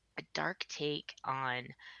dark take on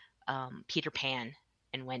Peter Pan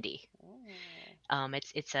and Wendy.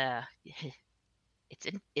 It's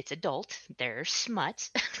adult. There's smut.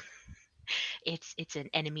 It's an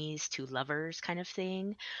enemies to lovers kind of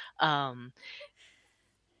thing. Um,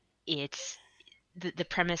 it's the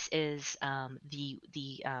premise is the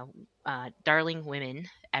darling women,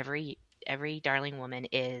 every darling woman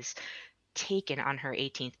is taken on her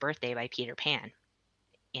 18th birthday by Peter Pan,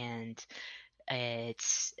 and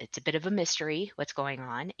it's a bit of a mystery what's going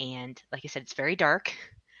on, and like I said, it's very dark,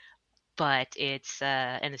 but it's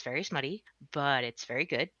very smutty, but it's very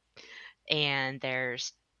good. And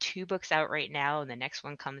there's 2 books out right now, and the next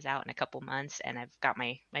one comes out in a couple months, and I've got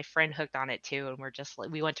my friend hooked on it too, and we're just like,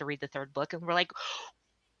 we went to read the 3rd book and we're like,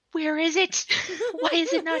 where is it? Why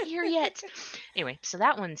is it not here yet? Anyway, so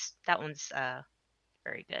that one's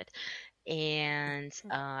very good. And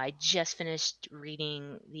I just finished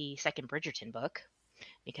reading the 2nd Bridgerton book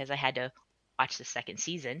because I had to watch the 2nd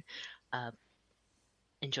season.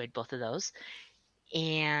 Enjoyed both of those.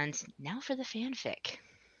 And now for the fanfic.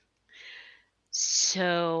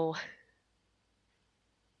 So,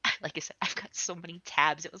 like I said, I've got so many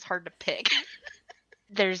tabs, it was hard to pick.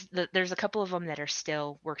 There's a couple of them that are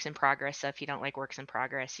still works in progress. So if you don't like works in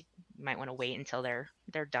progress, you might want to wait until they're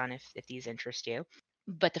done if these interest you.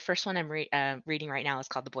 But the first one I'm reading right now is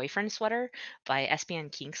called The Boyfriend Sweater by Espion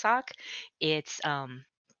Kingsock. It's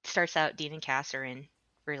starts out Dean and Cass are in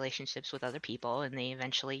relationships with other people, and they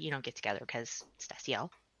eventually get together because it's Destiel.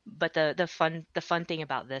 But the fun thing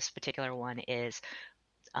about this particular one is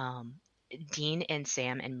Dean and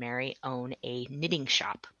Sam and Mary own a knitting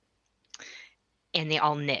shop, and they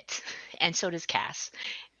all knit, and so does Cass,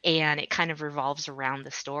 and it kind of revolves around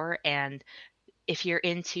the store. And if you're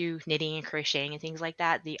into knitting and crocheting and things like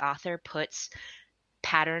that, the author puts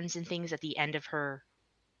patterns and things at the end of her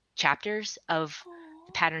chapters of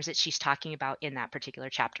the patterns that she's talking about in that particular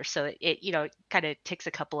chapter. So it kind of ticks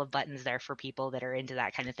a couple of buttons there for people that are into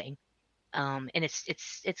that kind of thing. And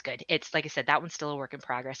it's good. It's like I said, that one's still a work in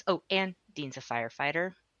progress. Oh, and Dean's a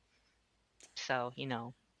firefighter. So,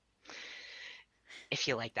 if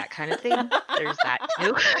you like that kind of thing, there's that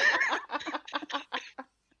too.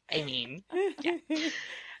 I mean, yeah.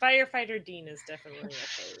 Firefighter Dean is definitely a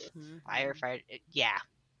favorite. Firefighter, yeah,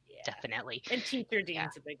 definitely. And Teacher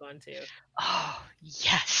Dean's a big one too. Oh,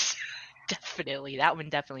 yes, definitely. That one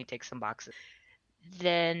definitely ticks some boxes.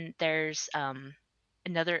 Then there's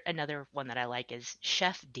another one that I like is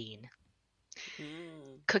Chef Dean.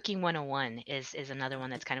 Cooking 101 is another one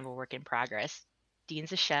that's kind of a work in progress.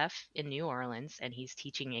 Dean's a chef in New Orleans, and he's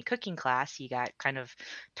teaching a cooking class. He got kind of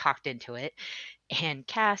talked into it. And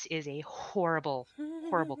Cass is a horrible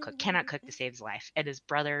cook, cannot cook to save his life. And his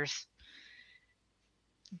brothers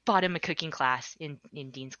bought him a cooking class in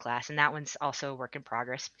Dean's class, and that one's also a work in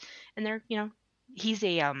progress. And they're, he's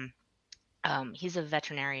a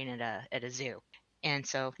veterinarian at a zoo. And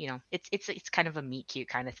so, it's kind of a meet cute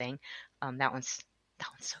kind of thing. That one's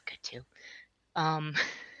so good too. And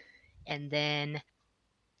then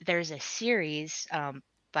there's a series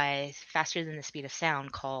by Faster Than the Speed of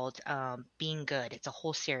Sound called Being Good. It's a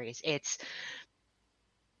whole series. It's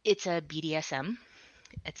a BDSM.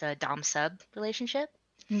 It's a dom sub relationship.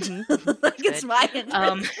 Like it's my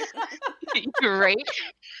interest. Right.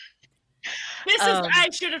 This is. I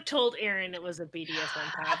should have told Aaron it was a BDSM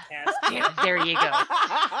podcast. There you go.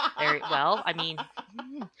 Well, I mean,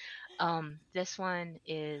 this one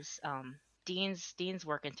is Dean's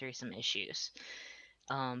working through some issues.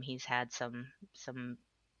 He's had some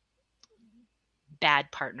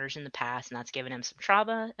bad partners in the past, and that's given him some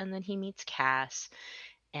trauma. And then he meets Cass,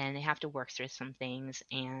 and they have to work through some things.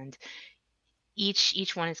 And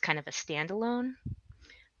each one is kind of a standalone,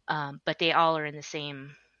 but they all are in the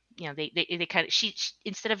same. They kind of she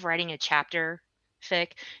instead of writing a chapter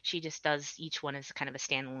fic, she just does each one as kind of a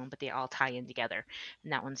standalone, but they all tie in together,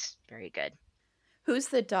 and that one's very good. Who's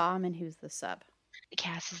the dom and who's the sub?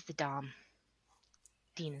 Cass is the dom.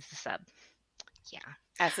 Dean is the sub. Yeah.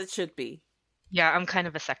 As it should be. Yeah, I'm kind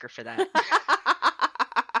of a sucker for that.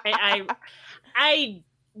 I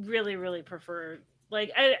really, really prefer,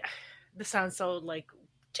 this sounds so,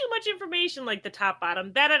 too much information, the top,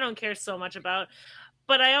 bottom. That I don't care so much about.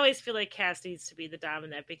 But I always feel like Cass needs to be the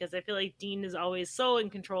dominant, because I feel like Dean is always so in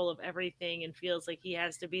control of everything and feels like he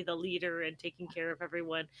has to be the leader and taking care of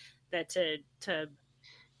everyone, that to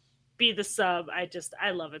be the sub,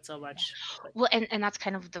 I love it so much. Well, and that's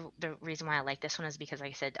kind of the reason why I like this one, is because, like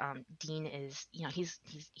I said, Dean is,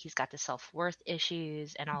 he's got the self-worth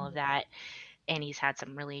issues and all of that, and he's had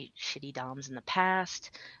some really shitty doms in the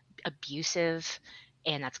past, abusive,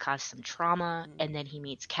 and that's caused some trauma. And then he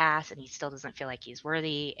meets Cass, and he still doesn't feel like he's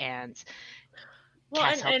worthy, and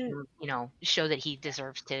Cass helps him, show that he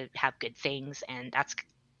deserves to have good things, and that's.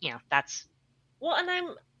 Well, and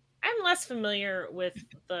I'm less familiar with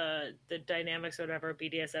the dynamics or whatever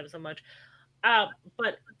BDSM so much.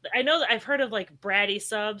 But I know that I've heard of like bratty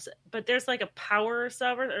subs, but there's like a power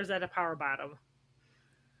sub, or is that a power bottom?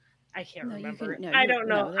 I can't remember. I don't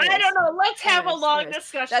know. I don't know. Let's have a long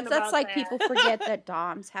discussion. That's like people forget that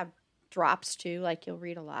DOMs have drops too. Like you'll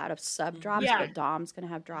read a lot of sub drops, but DOM's gonna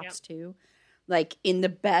have drops too. Like in the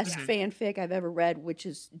best fanfic I've ever read, which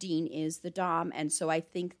is Dean is the Dom, and so I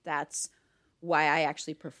think that's why I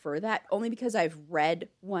actually prefer that. Only because I've read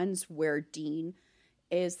ones where Dean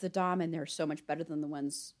is the Dom, and they're so much better than the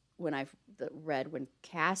ones when I've read when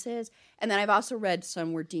Cass is. And then I've also read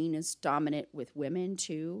some where Dean is dominant with women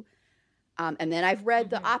too. And then I've read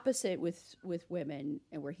the opposite with women,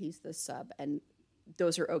 and where he's the sub, and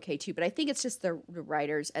those are okay too. But I think it's just the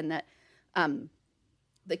writers, and that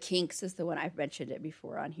the Kinks is the one I've mentioned it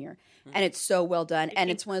before on here, and it's so well done. And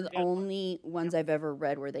it's one of the only ones I've ever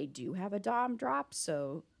read where they do have a Dom drop.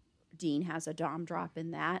 So Dean has a Dom drop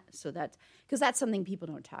in that. So that's because that's something people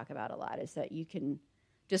don't talk about a lot, is that you can,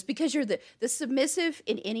 just because you're the submissive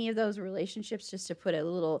in any of those relationships, just to put a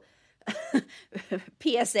little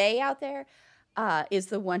PSA out there, is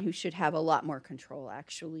the one who should have a lot more control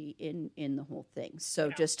actually in the whole thing. So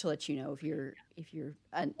just to let you know, if you're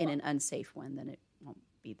in an unsafe one, then it won't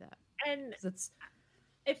be that. And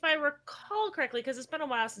if I recall correctly, because it's been a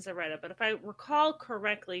while since I read it, but if I recall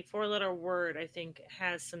correctly, Four Letter Word I think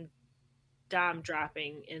has some Dom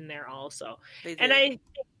dropping in there also. And I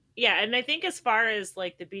think as far as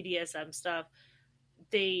like the BDSM stuff,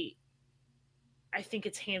 I think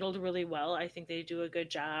it's handled really well. I think they do a good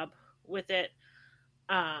job with it,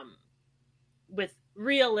 with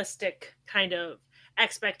realistic kind of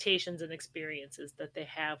expectations and experiences that they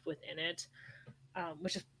have within it,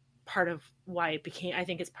 which is part of why it became, I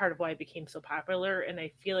think it's part of why it became so popular. And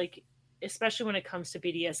I feel like, especially when it comes to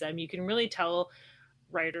BDSM, you can really tell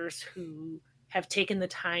writers who have taken the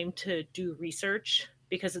time to do research,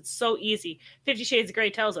 because it's so easy. 50 Shades of Grey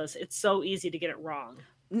tells us it's so easy to get it wrong.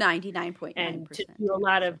 99.9%. And to do a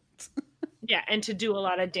lot of and to do a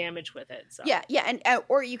lot of damage with it. So and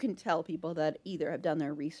or you can tell people that either have done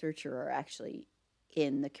their research or are actually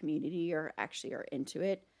in the community or actually are into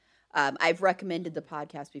it. I've recommended the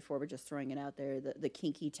podcast before, but just throwing it out there. The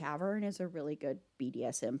Kinky Tavern is a really good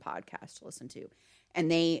BDSM podcast to listen to, and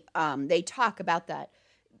they talk about that.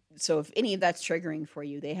 So if any of that's triggering for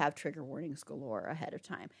you, they have trigger warnings galore ahead of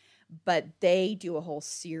time. But they do a whole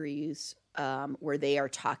series where they are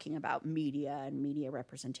talking about media and media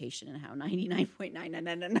representation and how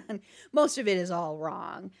 99.999 most of it is all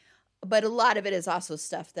wrong. But a lot of it is also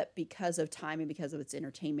stuff that because of time and because of its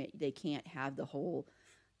entertainment, they can't have the whole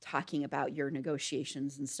talking about your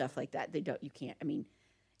negotiations and stuff like that.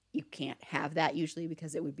 You can't have that usually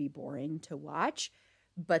because it would be boring to watch.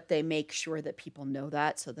 But they make sure that people know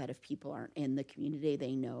that, so that if people aren't in the community,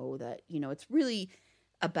 they know that, it's really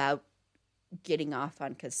about getting off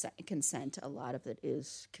on consent. A lot of it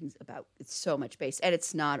is it's so much based, and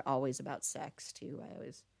it's not always about sex too. I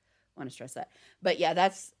always want to stress that. But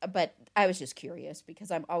but I was just curious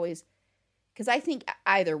because I think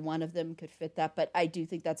either one of them could fit that, but I do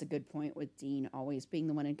think that's a good point with Dean always being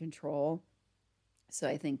the one in control. So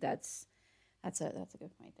I think that's a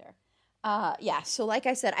good point there. So like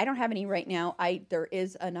I said, I don't have any right now. There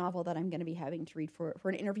is a novel that I'm going to be having to read for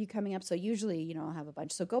an interview coming up. So usually, I'll have a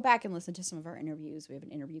bunch. So go back and listen to some of our interviews. We have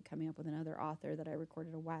an interview coming up with another author that I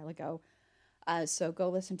recorded a while ago. So go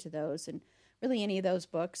listen to those, and really any of those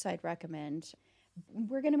books I'd recommend.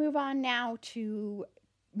 We're going to move on now to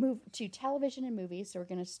television and movies. So we're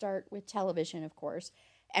going to start with television, of course.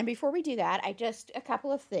 And before we do that, a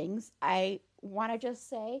couple of things I want to just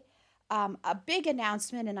say. A big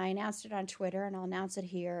announcement, and I announced it on Twitter, and I'll announce it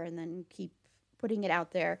here and then keep putting it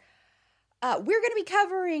out there. We're going to be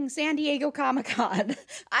covering San Diego Comic-Con.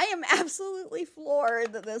 I am absolutely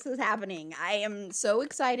floored that this is happening. I am so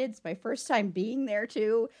excited. It's my first time being there,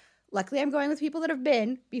 too. Luckily, I'm going with people that have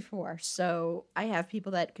been before, so I have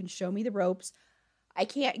people that can show me the ropes. I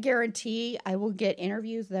can't guarantee I will get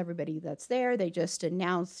interviews with everybody that's there. They just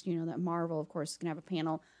announced, that Marvel, of course, is going to have a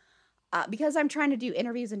panel. Because I'm trying to do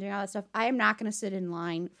interviews and doing all that stuff, I am not going to sit in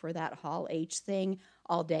line for that Hall H thing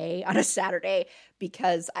all day on a Saturday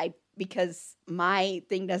because my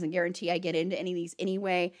thing doesn't guarantee I get into any of these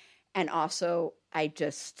anyway. And also, I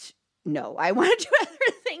just know I want to do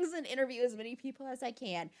other things and interview as many people as I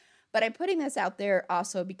can. But I'm putting this out there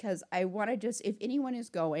also because I want to if anyone is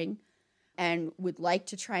going and would like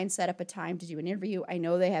to try and set up a time to do an interview, I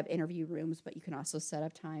know they have interview rooms, but you can also set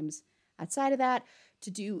up times outside of that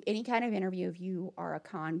to do any kind of interview. If you are a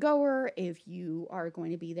con goer, if you are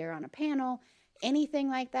going to be there on a panel, anything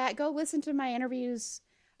like that, go listen to my interviews.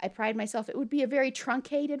 I pride myself. It would be a very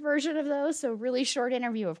truncated version of those, so really short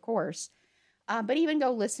interview, of course. But even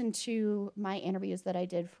go listen to my interviews that I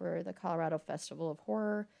did for the Colorado Festival of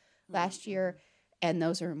Horror last year, and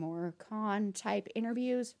those are more con type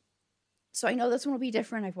interviews. So I know this one will be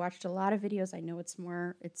different. I've watched a lot of videos. I know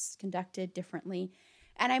it's conducted differently,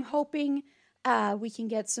 and I'm hoping we can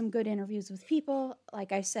get some good interviews with people.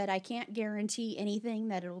 Like I said, I can't guarantee anything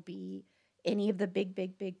that it'll be any of the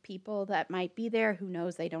big people that might be there. Who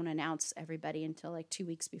knows? They don't announce everybody until like 2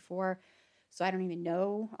 weeks before. So I don't even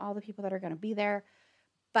know all the people that are going to be there.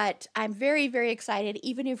 But I'm very, very excited,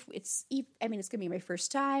 even if it's going to be my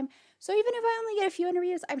first time. So even if I only get a few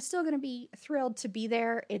interviews, I'm still going to be thrilled to be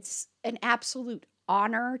there. It's an absolute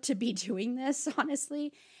honor to be doing this,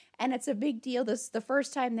 honestly. And it's a big deal. This is the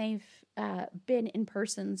first time they've been in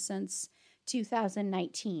person since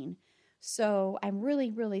 2019. So I'm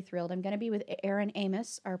really, really thrilled. I'm going to be with Erin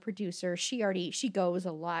Amos, our producer. She goes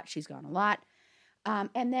a lot. She's gone a lot.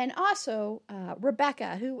 And then also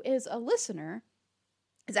Rebecca, who is a listener,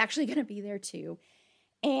 is actually going to be there too.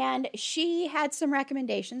 And she had some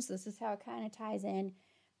recommendations. This is how it kind of ties in,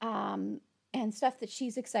 and stuff that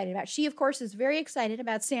she's excited about. She, of course, is very excited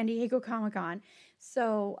about San Diego Comic-Con.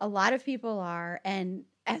 So a lot of people are. And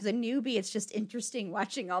as a newbie, it's just interesting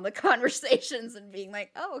watching all the conversations and being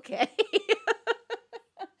like, oh, okay.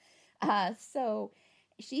 So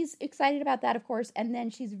she's excited about that, of course. And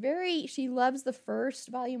then she loves the first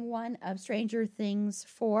volume 1 of Stranger Things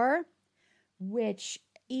 4, which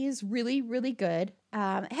is really, really good.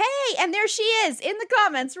 Hey, and there she is in the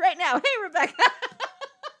comments right now. Hey, Rebecca.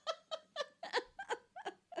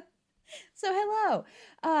 So hello.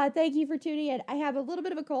 Thank you for tuning in. I have a little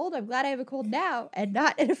bit of a cold. I'm glad I have a cold now and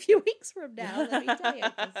not in a few weeks from now. Let me tell you,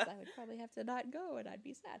 'cause I would probably have to not go and I'd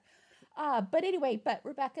be sad. But anyway,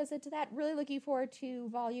 Rebecca's into that. Really looking forward to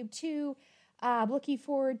volume 2. Looking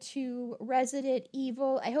forward to Resident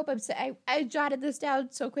Evil. I hope I jotted this down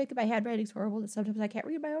so quick. My handwriting's horrible that sometimes I can't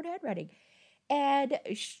read my own handwriting. And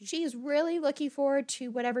she's really looking forward to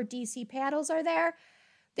whatever DC panels are there.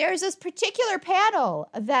 There's this particular panel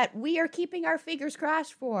that we are keeping our fingers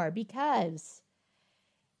crossed for, because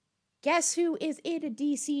guess who is in a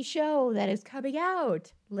DC show that is coming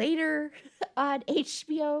out later on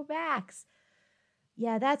HBO Max?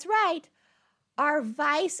 Yeah, that's right. Our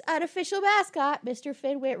Vice unofficial mascot, Mr.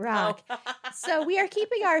 Finn Whitrock. Oh. So we are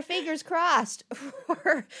keeping our fingers crossed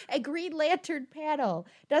for a Green Lantern panel.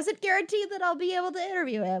 Doesn't guarantee that I'll be able to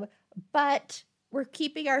interview him, but we're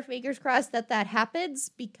keeping our fingers crossed that happens,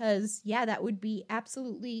 because, yeah, that would be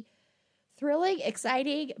absolutely thrilling,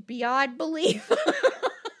 exciting, beyond belief.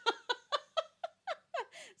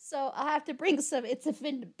 So I'll have to bring some It's a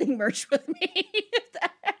Finn thing merch with me if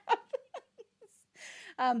that happens.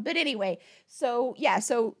 But anyway, so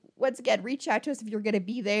once again, reach out to us if you're going to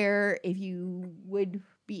be there, if you would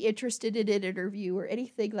be interested in an interview or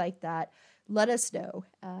anything like that. Let us know.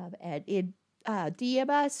 And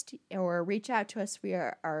DM us or reach out to us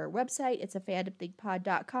via our website. It's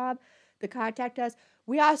afandomthingpod.com to contact us.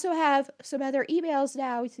 We also have some other emails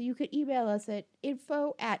now, so you can email us at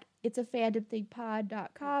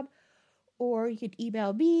info@itsafandomthingpod.com, or you can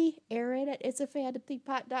email me, Erin, at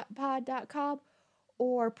itsafandomthingpod.com,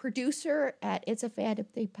 or producer at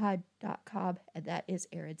itsafandomthingpod.com, and that is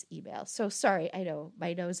Erin's email. So sorry, I know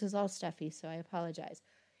my nose is all stuffy, so I apologize.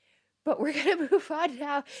 But we're going to move on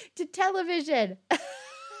now to television.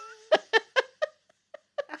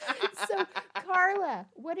 So, Carla,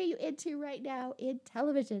 what are you into right now in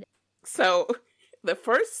television? So, the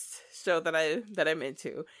first show that I'm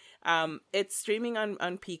into, it's streaming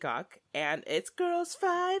on Peacock, and it's Girls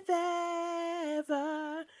 5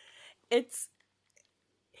 Eva. It's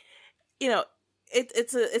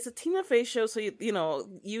it's a Tina Fey show, so you know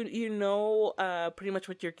pretty much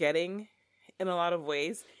what you're getting in a lot of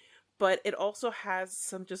ways. But it also has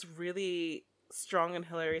some just really strong and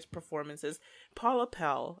hilarious performances. Paula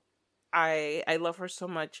Pell, I love her so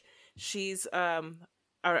much. She's a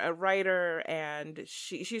writer, and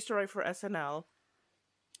she used to write for SNL,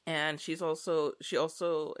 and she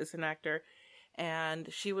also is an actor,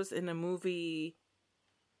 and she was in a movie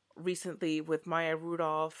recently with Maya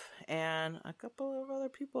Rudolph and a couple of other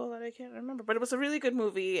people that I can't remember. But it was a really good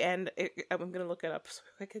movie, and I'm gonna look it up so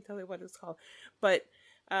I can tell you what it's called. But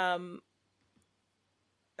Girls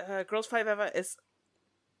 5 Eva is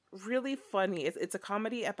really funny. It's a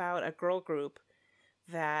comedy about a girl group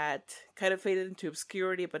that kind of faded into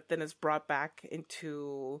obscurity, but then is brought back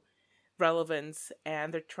into relevance,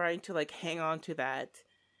 and they're trying to like hang on to that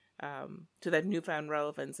newfound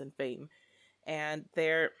relevance and fame. And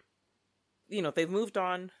they've moved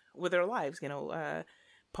on with their lives.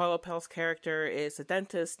 Paula Pell's character is a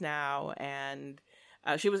dentist now, and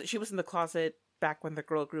she was in the closet back when the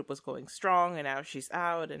girl group was going strong, and now she's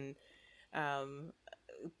out. And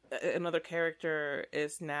another character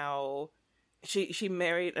is now she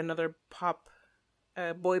married another pop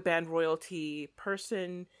boy band royalty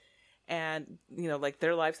person, and like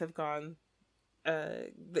their lives have gone.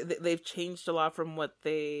 They've changed a lot from what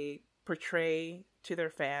they portray to their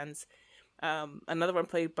fans. Another one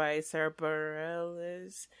played by Sarah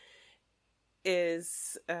Bareilles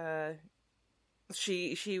is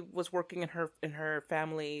she was working in her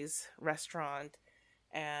family's restaurant,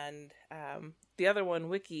 and the other one,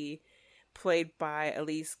 Wiki, played by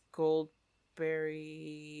Elise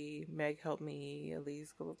Goldberry. Meg, help me,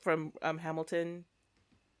 Elise from Hamilton.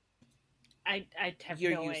 I have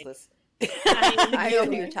You're no useless. I know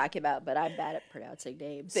who you're talking about, but I'm bad at pronouncing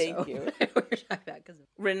names. Thank you.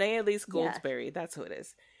 Renee Elise Goldsberry, that's who it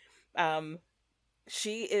is.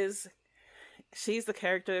 She's the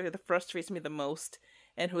character that frustrates me the most,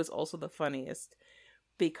 and who is also the funniest,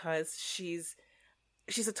 because she's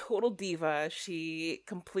a total diva. She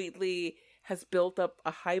completely has built up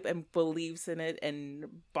a hype and believes in it and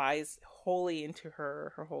buys wholly into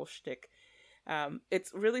her whole shtick.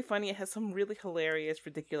 It's really funny. It has some really hilarious,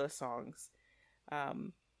 ridiculous songs.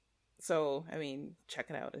 So, I mean, check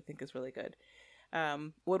it out. I think it's really good.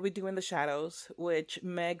 What We Do in the Shadows, which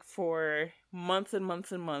Meg for months and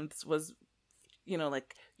months and months was,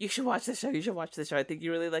 like, you should watch this show. You should watch this show. I think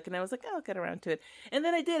you really like it. And I was like, I'll get around to it. And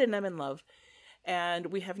then I did, and I'm in love. And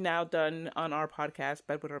we have now done on our podcast,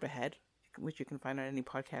 Bedwood Overhead, which you can find on any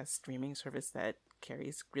podcast streaming service that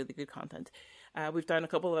carries really good content. We've done a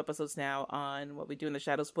couple of episodes now on What We Do in the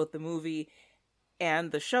Shadows, both the movie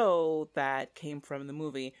and the show that came from the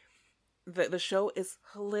movie. The show is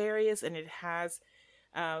hilarious, and it has,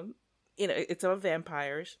 it's about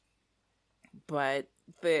vampires, but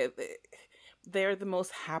they're the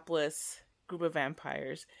most hapless group of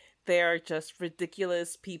vampires. They are just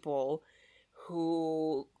ridiculous people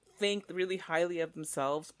who think really highly of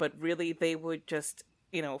themselves, but really they would just,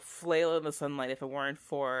 flail in the sunlight if it weren't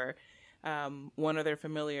for one of their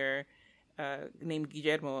familiar named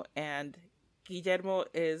Guillermo. And Guillermo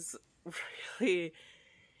is really,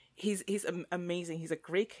 he's amazing. He's a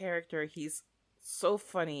great character. He's so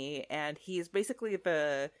funny, and he's basically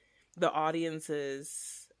the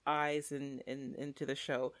audience's eyes into the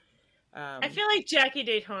show. I feel like Jackie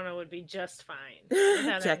Daytona would be just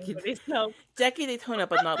fine. Jackie Daytona,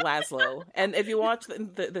 but not Laszlo. And if you watch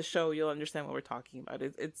the show, you'll understand what we're talking about.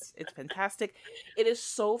 It's fantastic. It is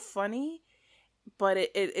so funny, but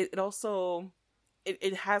it also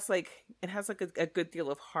it has a good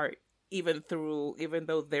deal of heart, even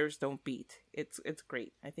though theirs don't beat. It's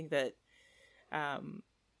great. I think that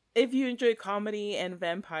if you enjoy comedy and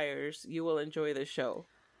vampires, you will enjoy the show.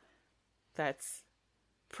 That's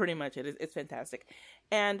pretty much it. It's fantastic.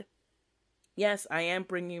 And yes, I am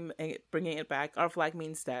bringing it back. Our Flag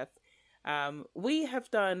Means Death. We have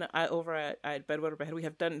done over at Bedwood Overhead, we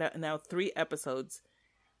have done now 3 episodes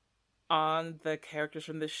on the characters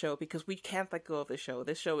from this show, because we can't let go of the show.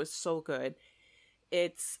 This show is so good.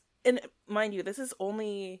 And mind you, this is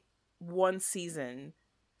only one season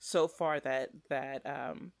so far that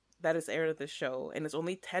is aired of the show, and it's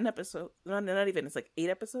only 10 episodes. Not even. It's like 8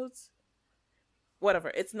 episodes.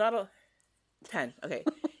 Whatever. It's not 10. Okay.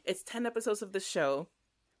 It's 10 episodes of the show.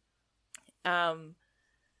 And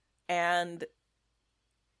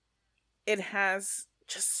it has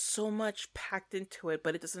just so much packed into it,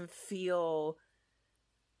 but it doesn't feel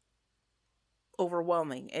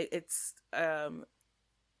overwhelming. It's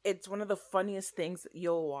one of the funniest things that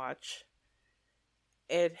you'll watch.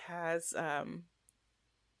 It has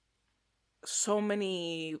so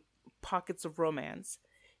many pockets of romance.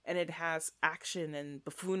 And it has action and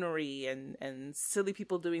buffoonery and silly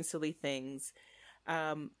people doing silly things.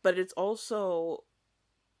 But it's also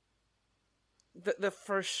the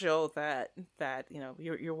first show that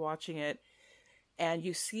you're watching it, and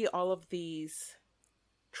you see all of these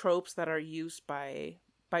tropes that are used by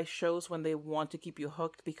shows when they want to keep you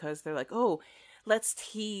hooked, because they're like, oh, let's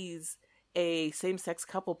tease a same-sex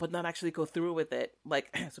couple but not actually go through with it, like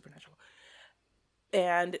Supernatural.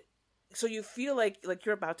 And so you feel like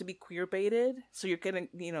you're about to be queer baited, so you're getting,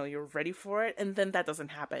 you're ready for it, and then that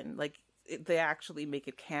doesn't happen. Like, they actually make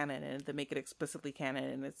it canon, and they make it explicitly canon,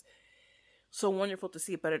 and it's so wonderful to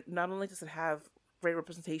see. But not only does it have great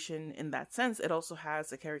representation in that sense, it also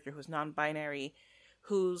has a character who's non-binary,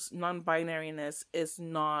 whose non-binariness is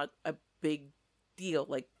not a big deal.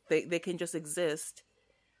 Like, they can just exist.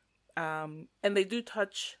 And they do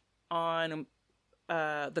touch on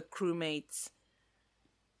the crewmates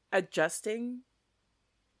adjusting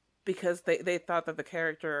because they thought that the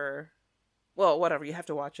character, well, whatever, you have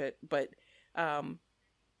to watch it, but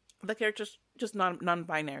the character's just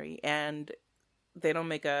non-binary, and they don't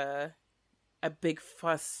make a big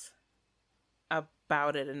fuss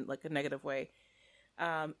about it in like a negative way.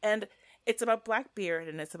 And it's about Blackbeard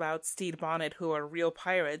and it's about Stede Bonnet, who are real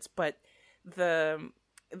pirates, but the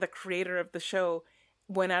creator of the show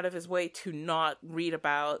went out of his way to not read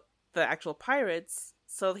about the actual pirates,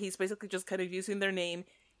 so he's basically just kind of using their name,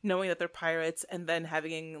 knowing that they're pirates, and then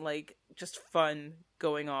having like just fun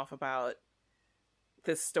going off about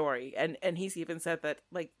this story. And he's even said that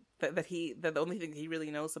like that the only thing he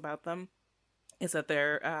really knows about them is that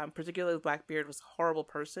their particularly Blackbeard was a horrible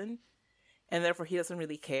person, and therefore he doesn't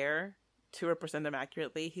really care to represent them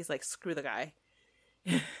accurately. He's like, screw the guy.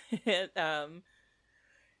 And,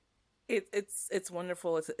 it's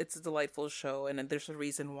wonderful. It's a delightful show, and there's a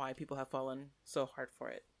reason why people have fallen so hard for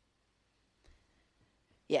it.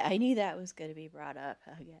 Yeah, I knew that was going to be brought up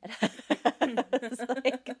again. It's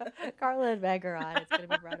like Carla and Meg are on. It's going to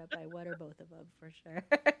be brought up by one or both of them for sure.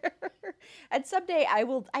 And someday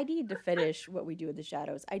I need to finish What We Do in the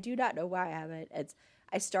Shadows. I do not know why I haven't.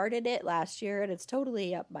 I started it last year, and it's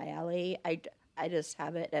totally up my alley. I just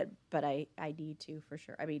haven't, but I need to for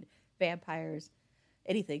sure. I mean, vampires,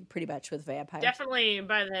 anything pretty much with vampires. Definitely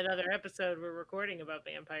by that other episode we're recording about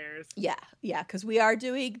vampires. Yeah, because we are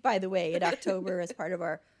doing, by the way, in October as part of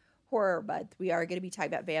our horror month, we are going to be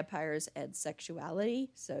talking about vampires and sexuality.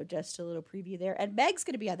 So just a little preview there. And Meg's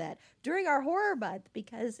going to be on that during our horror month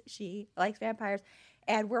because she likes vampires.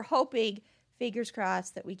 And we're hoping, fingers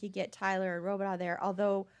crossed, that we could get Tyler and Roman on there.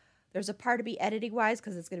 Although there's a part of me editing-wise,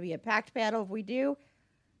 because it's going to be a packed panel if we do,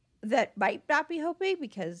 that might not be hoping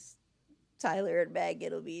because Tyler and Meg,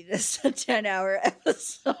 it'll be just a 10-hour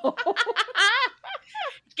episode.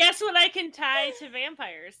 Guess what I can tie to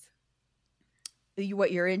vampires?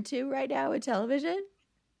 What you're into right now in television?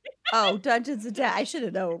 Oh, Dungeons and Dragons. I should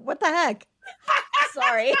have known. What the heck?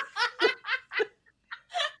 Sorry. I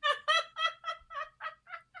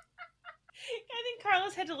think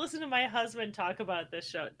Carlos had to listen to my husband talk about this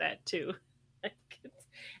show, that too.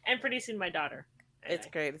 And pretty soon my daughter. It's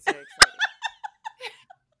great. It's very exciting.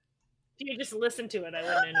 If you just listen to it, I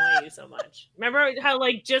wouldn't annoy you so much. Remember how,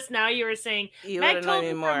 like, just now you were saying, You Meg would told annoy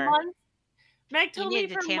me me for more. months. Meg You told me need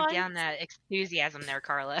to for tamp months. down that enthusiasm there,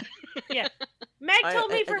 Carla. Yeah. Meg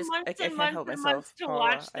told me for just- months I and can't months help and myself, months to Paula.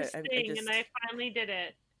 watch this I thing, just- and I finally did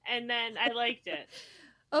it. And then I liked it.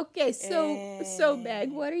 Okay, so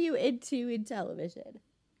Meg, what are you into in television?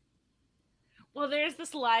 Well, there's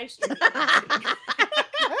this live stream.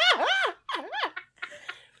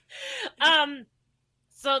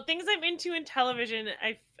 So things I'm into in television,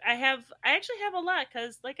 I actually have a lot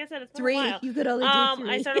because, like I said, it's been 3. a while. You could only do 3.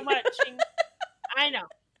 I started watching. I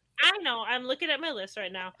know. I'm looking at my list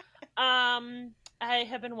right now. I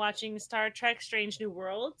have been watching Star Trek: Strange New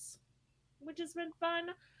Worlds, which has been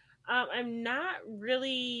fun. I'm not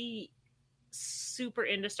really super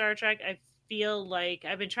into Star Trek. I feel like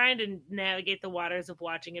I've been trying to navigate the waters of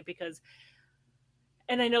watching it because,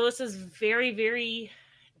 and I know this is very, very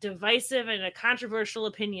divisive and a controversial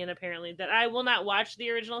opinion, apparently, that I will not watch the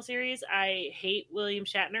original series. I hate William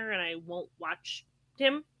Shatner and I won't watch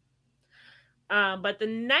him. But the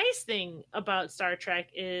nice thing about Star Trek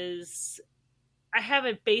is I have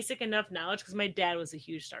a basic enough knowledge because my dad was a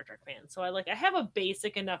huge Star Trek fan. So I have a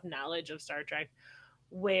basic enough knowledge of Star Trek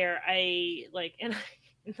where I like, and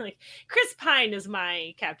like Chris Pine is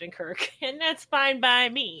my Captain Kirk, and that's fine by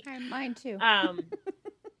me. Mine too.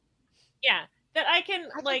 Yeah, that I can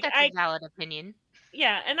I like think that's a valid opinion.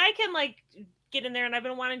 yeah, and I can like get in there, and I've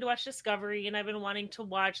been wanting to watch Discovery, and I've been wanting to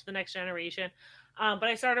watch The Next Generation. But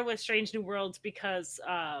I started with Strange New Worlds because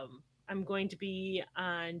I'm going to be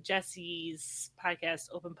on Jesse's podcast,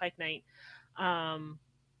 Open Pike Night.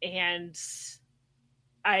 And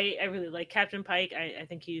I really like Captain Pike. I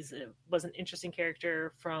think was an interesting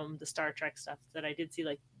character from the Star Trek stuff that I did see,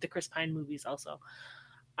 like the Chris Pine movies also.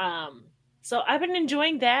 So I've been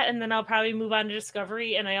enjoying that, and then I'll probably move on to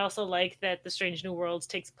Discovery. And I also like that the Strange New Worlds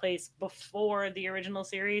takes place before the original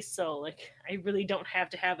series, so like I really don't have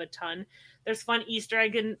to have a ton. There's fun Easter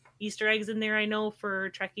eggs in there, I know, for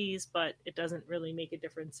Trekkies, but it doesn't really make a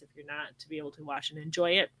difference if you're not to be able to watch and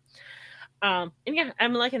enjoy it. And yeah,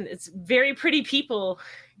 I'm liking it. It's very pretty people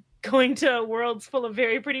going to worlds full of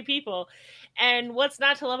very pretty people, and what's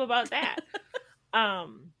not to love about that?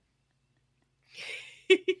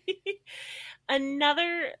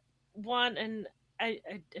 Another one, and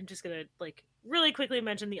I'm just gonna like really quickly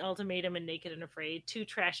mention The Ultimatum and Naked and Afraid, 2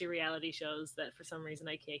 trashy reality shows that for some reason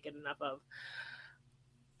I can't get enough of.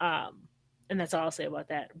 And that's all I'll say about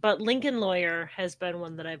that. But Lincoln Lawyer has been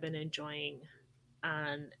one that I've been enjoying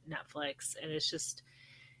on Netflix, and it's just,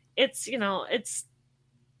 it's, you know, it's,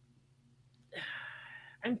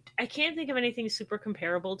 I can't think of anything super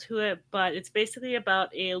comparable to it, but it's basically about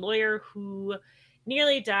a lawyer who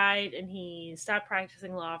nearly died, and he stopped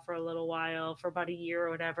practicing law for a little while, for about a year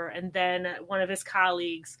or whatever, and then one of his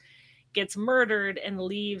colleagues gets murdered and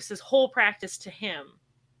leaves his whole practice to him.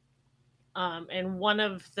 And one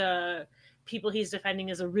of the people he's defending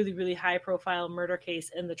is a really, really high profile murder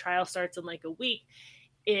case, and the trial starts in like a week.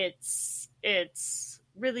 It's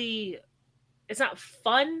really, it's not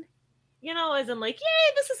fun, you know, as in like,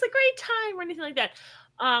 yay, this is a great time or anything like that.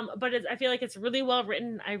 But I feel like it's really well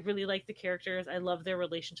written. I really like the characters. I love their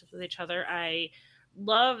relationships with each other. I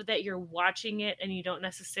love that you're watching it and you don't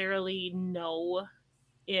necessarily know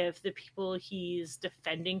if the people he's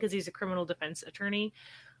defending, because he's a criminal defense attorney,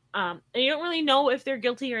 and you don't really know if they're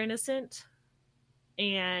guilty or innocent.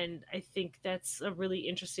 And I think that's a really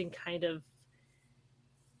interesting kind of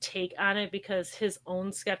take on it, because his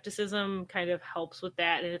own skepticism kind of helps with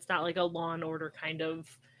that, and it's not like a Law and Order kind of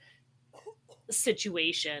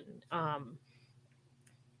situation.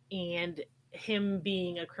 And him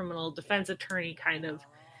being a criminal defense attorney kind of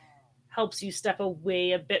helps you step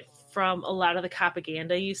away a bit from a lot of the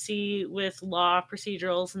propaganda you see with law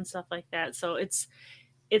procedurals and stuff like that. So it's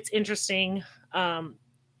interesting.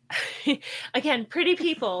 Again, pretty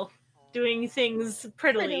people doing things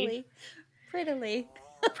prettily.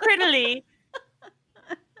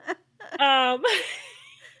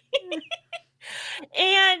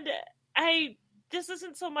 And this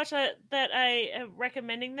isn't so much that I am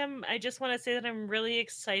recommending them. I just want to say that I'm really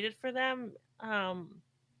excited for them.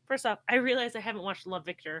 First off, I realize I haven't watched Love,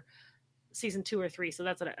 Victor season 2 or 3, so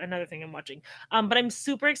that's another thing I'm watching. But I'm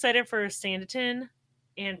super excited for Sanditon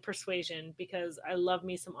and Persuasion, because I love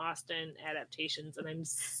me some Austen adaptations, and I'm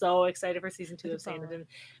so excited for season 2 of Sanditon. I'm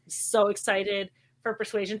so excited for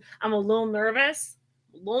Persuasion. I'm a little nervous,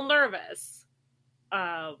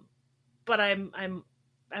 but I'm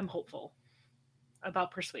hopeful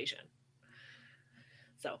about Persuasion.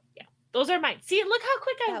 So yeah, those are mine. See, look how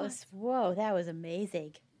quick I was. Whoa, that was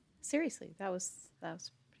amazing. Seriously, that was pretty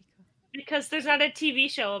cool. Because there's not a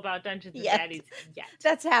TV show about Dungeons and Daddies yet.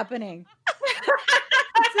 That's happening.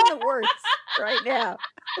 It's in the works right now.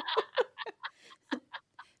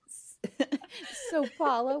 So,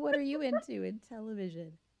 Paula, what are you into in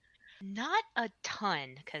television? Not a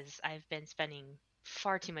ton, because I've been spending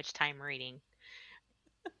far too much time reading.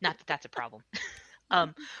 Not that that's a problem.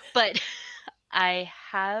 But I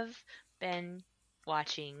have been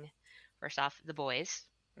watching, first off, The Boys,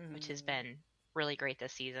 which has been really great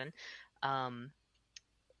this season. A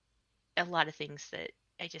lot of things that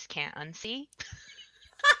I just can't unsee.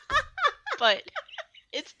 But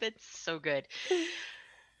it's been so good.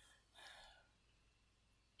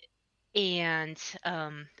 And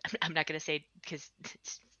I'm not going to say, because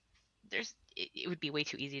it would be way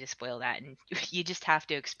too easy to spoil that, and you just have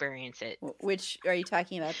to experience it. Which, are you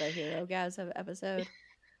talking about the Hero Gaz episode?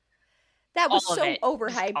 That was so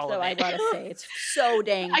overhyped, though. I want to say it's so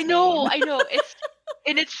dang. I know.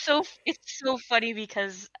 It's so funny,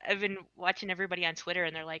 because I've been watching everybody on Twitter,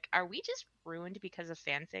 and they're like, "Are we just ruined because of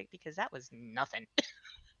fanfic? Because that was nothing."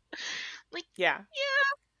 Like, yeah.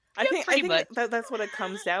 I think that's what it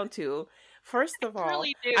comes down to. First of all,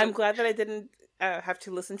 really I'm glad that I didn't have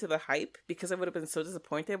to listen to the hype, because I would have been so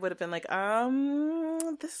disappointed. I would have been like,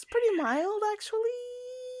 this is pretty mild, actually.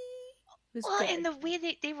 Well, and the way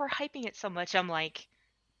they were hyping it so much, I'm like,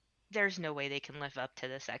 there's no way they can live up to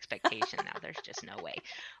this expectation now. There's just no way.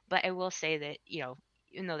 But I will say that, you know,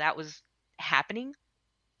 even though that was happening,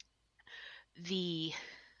 the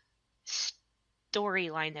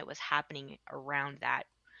storyline that was happening around that,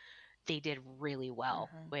 they did really well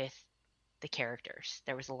with the characters.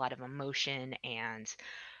 There was a lot of emotion and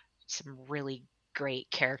some really great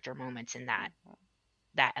character moments in that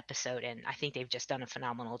episode, and I think they've just done a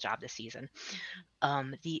phenomenal job this season.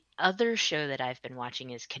 The other show that I've been watching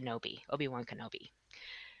is Obi-Wan Kenobi.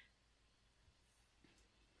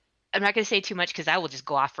 I'm not going to say too much, because I will just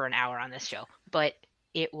go off for an hour on this show, but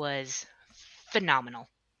it was phenomenal.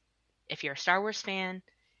 If you're a Star Wars fan,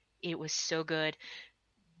 it was so good.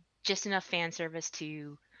 Just enough fan service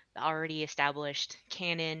to the already established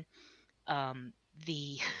canon.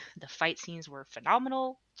 The fight scenes were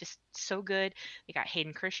phenomenal, just so good. They got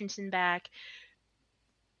Hayden Christensen back.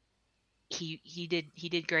 He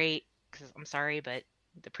did great, because I'm sorry, but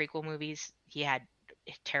the prequel movies, he had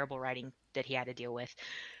terrible writing that he had to deal with.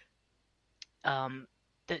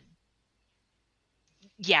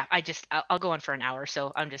 Yeah, I'll go on for an hour,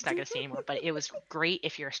 so I'm just not going to say anymore. But it was great.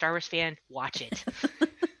 If you're a Star Wars fan, watch it.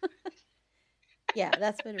 Yeah,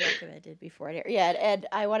 that's been recommended before. Yeah, and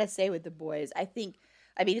I want to say with the boys, I mean,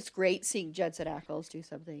 it's great seeing Jensen Ackles do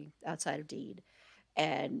something outside of Dean.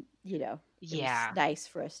 And, it's nice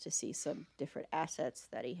for us to see some different assets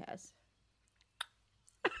that he has.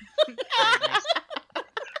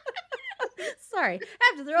 Sorry,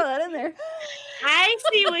 I have to throw that in there. I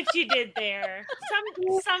see what you did there.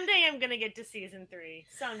 Someday I'm gonna get to season 3.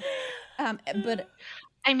 Someday. But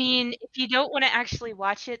I mean, if you don't want to actually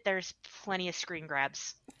watch it, there's plenty of screen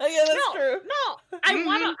grabs. Oh yeah, that's true. No,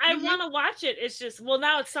 I wanna watch it. It's just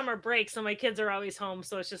now it's summer break, so my kids are always home,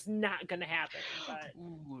 so it's just not gonna happen. But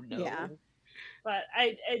Ooh, no. yeah, but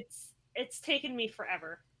it's taken me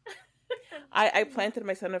forever. I planted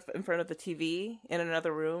my son in front of the TV in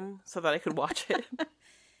another room so that I could watch it.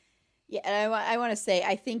 Yeah, and I want to say,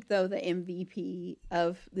 I think, though, the MVP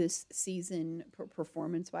of this season,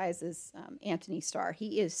 performance-wise, is Anthony Starr.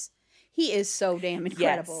 He is so damn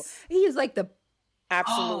incredible. Yes. He is like the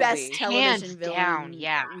Absolutely. best television Hands villain. down,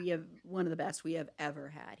 yeah. We have one of the best we have ever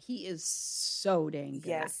had. He is so dang good.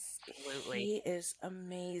 Yes, Absolutely. he is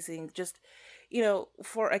amazing. Just,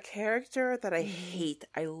 for a character that I hate,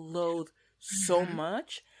 I loathe so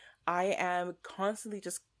much, I am constantly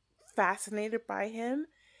just fascinated by him.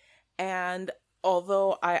 And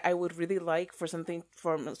although I would really like for some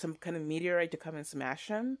kind of meteorite to come and smash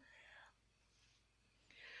him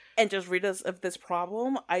and just rid us of this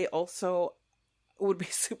problem, I also would be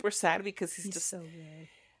super sad because he's just so good.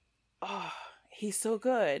 Oh, he's so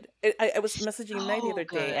good. I was messaging Night the other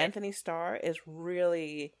day. good. Anthony Starr is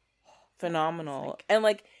really phenomenal. And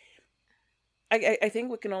I think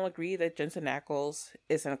we can all agree that Jensen Ackles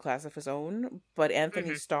is in a class of his own, but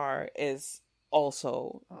Anthony Starr is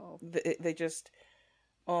also they just,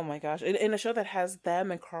 oh my gosh, in a show that has them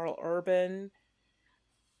and Carl Urban.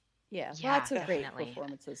 Yeah, Yeah, lots of great definitely.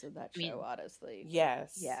 performances in that show, honestly.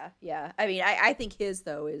 Yes. Yeah. I mean, I think his,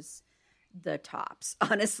 though, is the tops.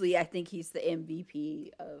 Honestly, I think he's the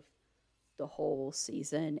MVP of the whole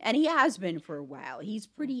season. And he has been for a while. He's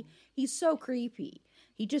so creepy.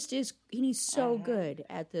 He just is, and he's so good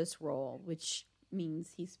at this role, which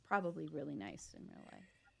means he's probably really nice in real life.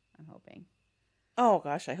 I'm hoping. Oh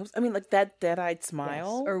gosh, I hope. I mean, that dead-eyed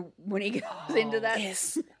smile. Yes. Or when he goes into that.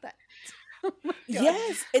 Yes. Oh my God.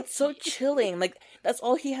 Yes, it's so chilling. That's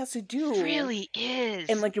all he has to do. It really is.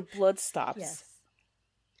 And your blood stops. Yes.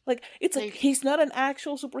 It's like he's not an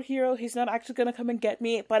actual superhero. He's not actually gonna come and get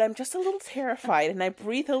me. But I'm just a little terrified, and I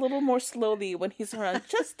breathe a little more slowly when he's around,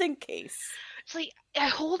 just in case. It's like I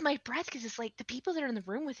hold my breath because it's like the people that are in the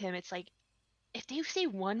room with him. It's like if they say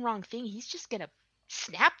one wrong thing, he's just gonna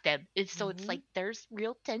snap them. And so it's like there's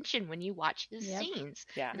real tension when you watch his scenes.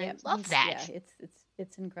 Yeah, and I love that. Yeah,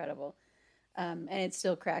 it's incredible. And it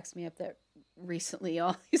still cracks me up that recently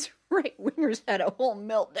all these right wingers had a whole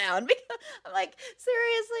meltdown because I'm like,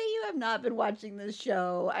 seriously, you have not been watching this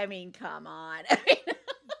show. I mean, come on.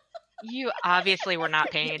 You obviously were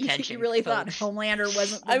not paying attention. You really folks. thought Homelander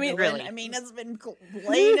wasn't the villain? really. I mean, it's been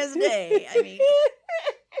plain as day. I mean,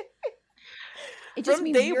 it just From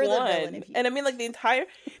means day you're the villain. one, If you... and I mean, the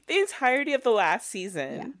entirety of the last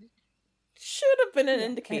season should have been an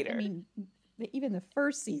indicator. I mean, even the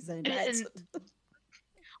first season.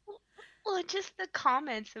 Well, just the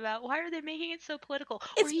comments about why are they making it so political?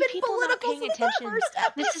 It's Were you been people not political paying from the attention?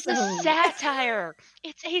 first This is a episode. satire.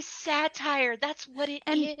 It's a satire. That's what it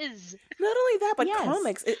is. Not only that, but Yes.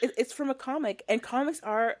 comics. It's from a comic, and comics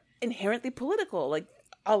are inherently political.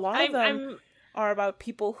 A lot of them are about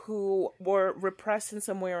people who were repressed in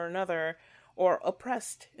some way or another, or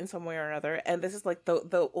oppressed in some way or another, and this is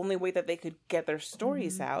the only way that they could get their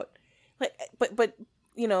stories out. But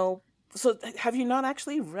so have you not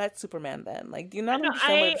actually read Superman then? Do you not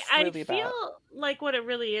understand what it's really about? I feel like what it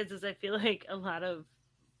really is I feel like a lot of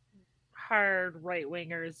hard right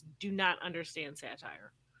wingers do not understand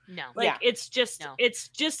satire. No. It's just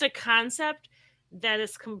a concept that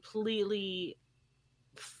is completely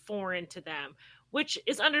foreign to them, which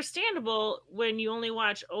is understandable when you only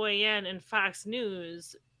watch OAN and Fox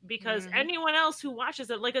News, because anyone else who watches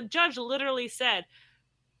it, like a judge literally said,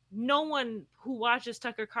 no one who watches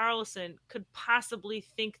Tucker Carlson could possibly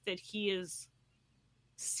think that he is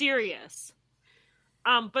serious.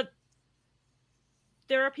 But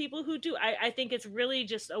there are people who do. I think it's really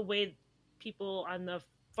just a way people on the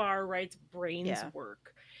far right's brains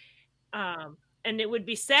work. And it would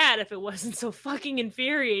be sad if it wasn't so fucking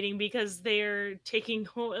infuriating because they're taking,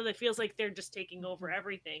 it feels like they're just taking over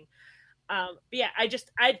everything. But yeah,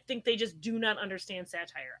 I think they just do not understand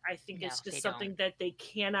satire. I think it's just something that they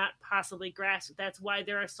cannot possibly grasp. That's why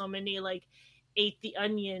there are so many like Ate the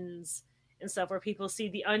Onions and stuff where people see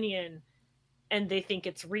the onion and they think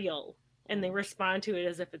it's real and they respond to it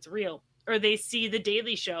as if it's real. Or they see The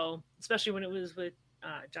Daily Show, especially when it was with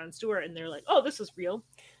Jon Stewart, and they're like, "Oh, this is real."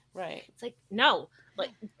 Right. It's like, no.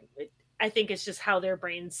 Like, I think it's just how their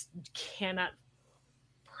brains cannot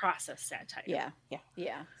process satire.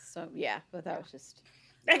 Yeah. So but that was just.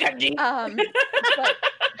 I got deep. But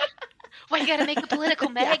Why you gotta make it political,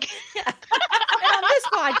 Meg? Yeah. And on this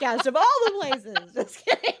podcast of all the places, just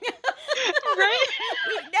kidding. Right?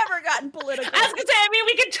 We've never gotten political. I was gonna say, I mean,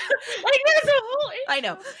 we could like there's a whole. I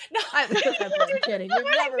know. No, I'm kidding. We've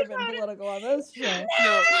never been political on this show.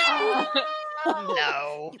 No.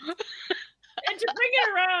 No. And to bring it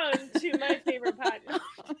around to my favorite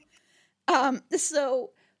podcast.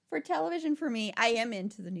 So for television, for me, I am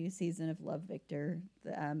into the new season of Love, Victor.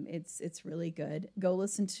 It's really good. Go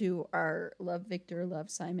listen to our Love, Victor,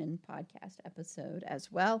 Love, Simon podcast episode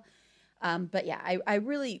as well. But yeah,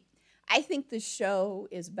 I think the show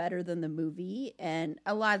is better than the movie. And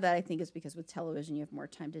a lot of that, I think, is because with television, you have more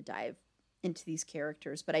time to dive into these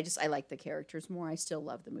characters. But I like the characters more. I still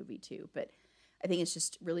love the movie too. But I think it's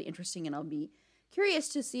just really interesting, and I'll be curious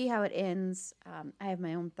to see how it ends. I have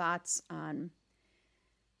my own thoughts on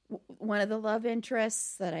one of the love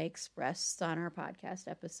interests that I expressed on our podcast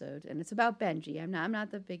episode, and it's about Benji. I'm not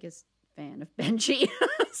the biggest fan of Benji,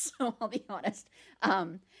 so I'll be honest.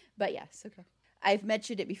 But yes, okay. I've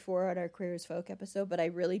mentioned it before on our Queer as Folk episode, but I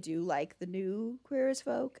really do like the new Queer as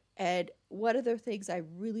Folk. And one of the things I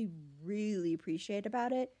really, really appreciate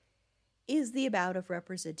about it is the amount of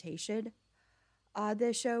representation on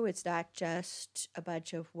this show. It's not just a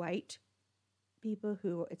bunch of white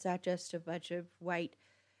people it's not just a bunch of white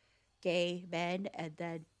gay men and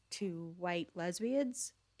then 2 white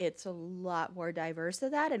lesbians. It's a lot more diverse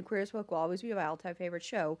than that. And Queer as Folk will always be my all-time favorite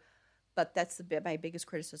show. But that's my biggest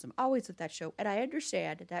criticism always with that show. And I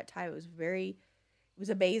understand at that time it was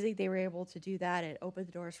amazing they were able to do that and open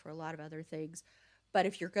the doors for a lot of other things. But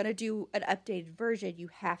if you're going to do an updated version, you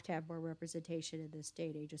have to have more representation in this day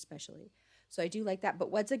and age especially. So I do like that.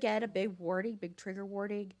 But once again, a big trigger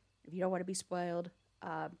warning. If you don't want to be spoiled,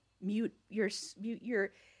 mute your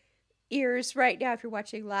ears right now if you're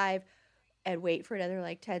watching live. And wait for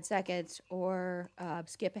another 10 seconds or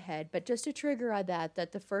skip ahead. But just a trigger on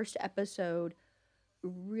that the first episode,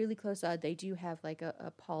 really close on, they do have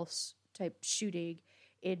a pulse type shooting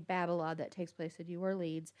in Babylon that takes place in New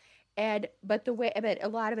Orleans. But a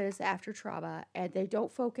lot of it is after trauma, and they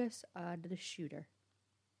don't focus on the shooter.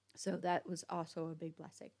 So that was also a big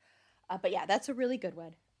blessing. But yeah, that's a really good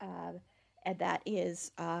one. And that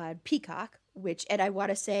is on Peacock, and I want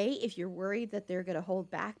to say, if you're worried that they're going to hold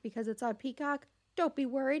back because it's on Peacock, don't be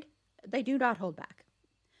worried. They do not hold back.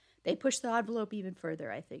 They push the envelope even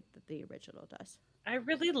further, I think, than the original does. I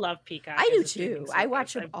really love Peacock. I do too. I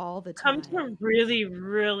watch them all the time. Come to really,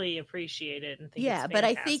 really appreciate it and think it's but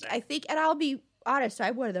I fantastic. think, and I'll be honest,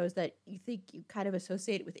 I'm one of those that you think you kind of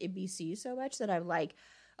associate it with NBC so much that I'm like,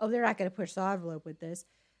 oh, they're not going to push the envelope with this,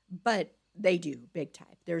 but they do big time.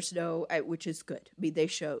 There's no, which is good. I mean, they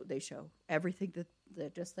show everything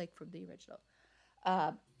that just like from the original,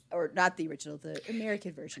 or not the original, the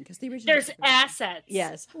American version, because the original. There's assets.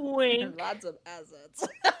 Yes, wink. Lots of assets.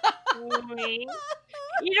 Wink.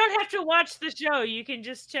 You don't have to watch the show. You can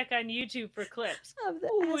just check on YouTube for clips of the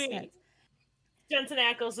wink. Assets. Jensen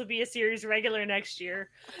Ackles will be a series regular next year.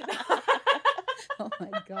 Oh my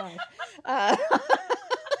god.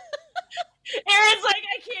 Aaron's like,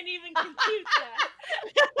 I can't even compute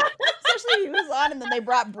that. Especially he was on, and then they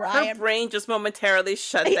brought Brian. Her brain just momentarily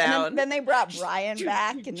shut down. Then they brought Brian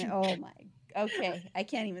back, and oh my. Okay, I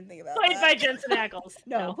can't even think about played that. by Jensen Ackles.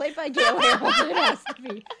 No, played by Gail Hamilton. It has to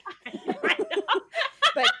be.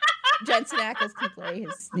 But Jensen Ackles can play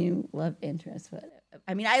his new love interest. But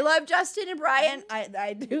I mean, I love Justin and Brian.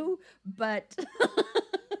 I do, but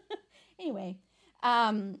anyway.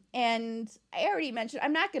 And I already mentioned,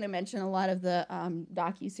 I'm not going to mention a lot of the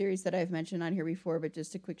docuseries that I've mentioned on here before, but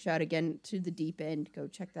just a quick shout again to The Deep End. Go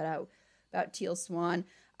check that out about Teal Swan.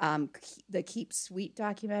 The Keep Sweet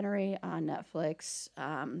documentary on Netflix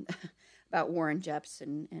about Warren Jeffs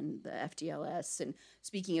and the FDLS. And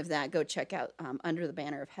speaking of that, go check out Under the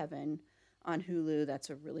Banner of Heaven on Hulu.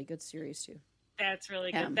 That's a really good series too. That's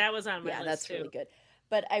really good. That was on my list too. Yeah, that's really good.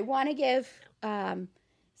 But I want to give...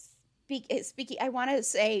 Speaking, I want to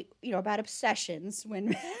say, about obsessions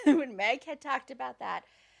when when Meg had talked about that.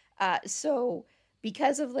 So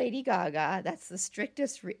because of Lady Gaga. That's the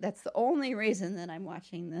strictest, that's the only reason that I'm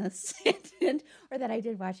watching this, or that I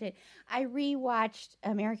did watch it. I rewatched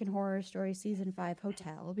American Horror Story Season 5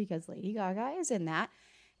 Hotel because Lady Gaga is in that.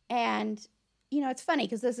 And, you know, it's funny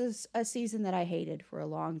because this is a season that I hated for a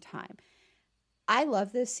long time. I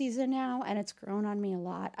love this season now, and it's grown on me a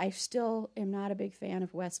lot. I still am not a big fan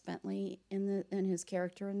of Wes Bentley in his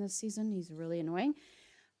character in this season. He's really annoying.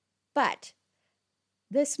 But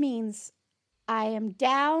this means I am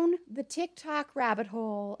down the TikTok rabbit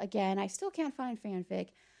hole again. I still can't find fanfic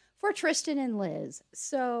for Tristan and Liz.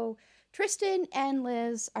 So Tristan and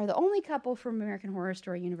Liz are the only couple from American Horror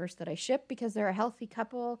Story universe that I ship because they're a healthy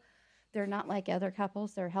couple. They're not like other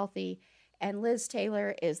couples. They're healthy. And Liz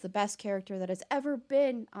Taylor is the best character that has ever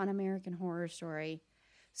been on American Horror Story.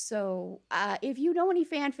 So if you know any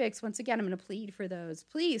fanfics, once again, I'm going to plead for those.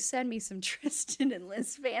 Please send me some Tristan and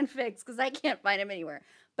Liz fanfics because I can't find them anywhere.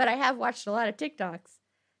 But I have watched a lot of TikToks.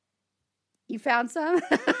 You found some?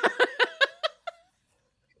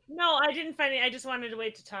 No, I didn't find it. I just wanted to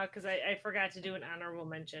wait to talk because I forgot to do an honorable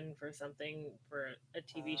mention for something for a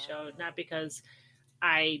TV show. Not because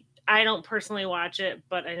I don't personally watch it,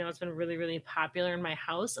 but I know it's been really, really popular in my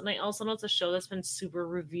house. And I also know it's a show that's been super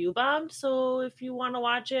review bombed. So if you want to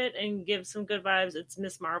watch it and give some good vibes, it's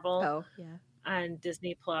Miss Marvel. Oh, yeah. On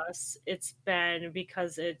Disney Plus. It's been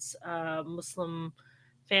because it's a Muslim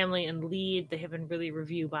family and lead. They have been really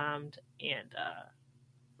review bombed. And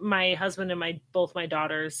my husband and both my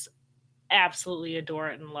daughters absolutely adore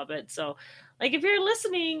it and love it. So like if you're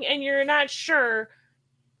listening and you're not sure,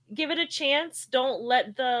 give it a chance. Don't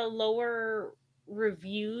let the lower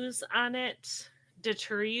reviews on it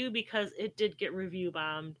deter you because it did get review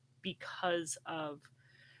bombed because of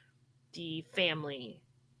the family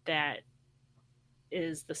that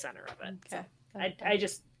is the center of it. Okay.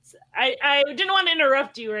 So I didn't want to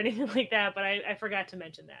interrupt you or anything like that, but I forgot to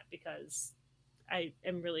mention that because I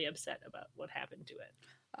am really upset about what happened to it.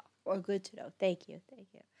 Oh, well, good to know. Thank you.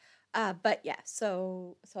 But yeah,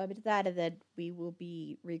 so I did that, and then we will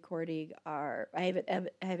be recording our. I haven't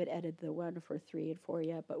edited the one for 3 and 4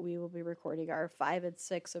 yet, but we will be recording our 5 and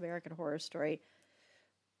 6 American Horror Story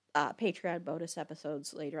Patreon bonus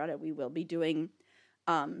episodes later on, and we will be doing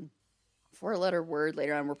 4-letter word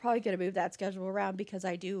later on. We're probably going to move that schedule around because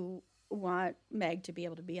I do want Meg to be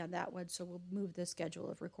able to be on that one, so we'll move the schedule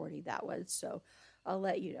of recording that one. So I'll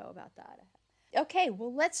let you know about that. Okay,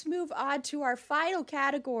 well, let's move on to our final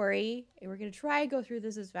category. And we're going to try and go through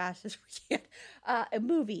this as fast as we can.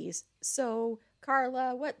 Movies. So,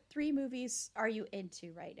 Carla, what 3 movies are you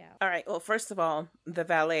into right now? All right. Well, first of all, The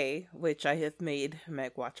Valet, which I have made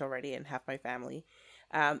Meg watch already and half my family.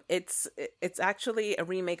 It's actually a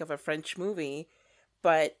remake of a French movie,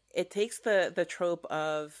 but it takes the trope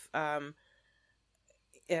of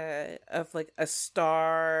like a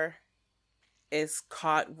star is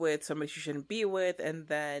caught with somebody she shouldn't be with, and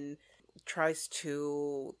then tries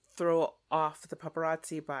to throw off the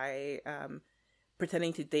paparazzi by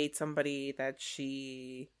pretending to date somebody that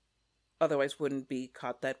she otherwise wouldn't be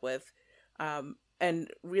caught dead with. And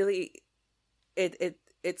really,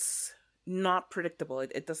 it's not predictable.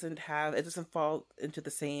 It doesn't fall into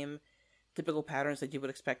the same typical patterns that you would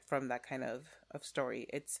expect from that kind of story.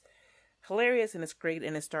 It's hilarious and it's great,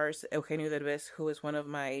 and it stars Eugenio Derbez, who is one of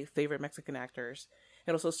my favorite Mexican actors.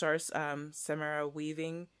 It also stars Samara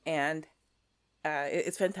Weaving, and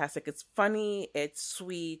it's fantastic. It's funny, it's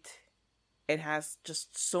sweet, it has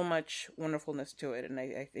just so much wonderfulness to it, and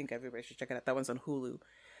I think everybody should check it out. That one's on Hulu.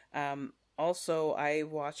 Also, I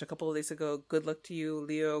watched a couple of days ago Good Luck to You,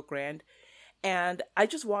 Leo Grande, and I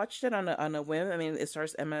just watched it on a whim. I mean, it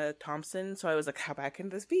stars Emma Thompson, so I was like, how bad can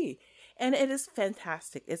this be? And it is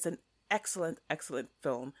fantastic. It's an excellent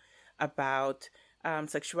film about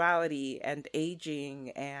sexuality and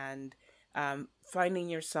aging and finding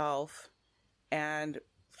yourself and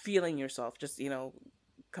feeling yourself, just, you know,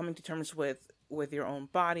 coming to terms with your own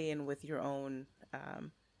body and with your own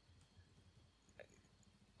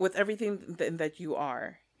with everything that you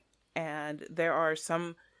are. And there are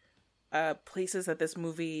some places that this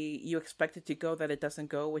movie you expect it to go that it doesn't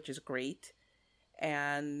go, which is great.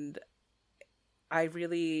 And I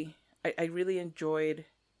really enjoyed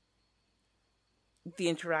the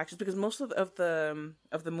interactions, because most of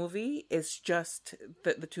the movie is just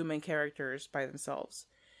the 2 main characters by themselves.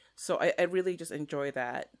 So I really just enjoy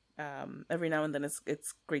that. Every now and then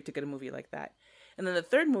it's great to get a movie like that. And then the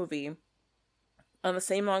third movie, on the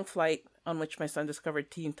same long flight on which my son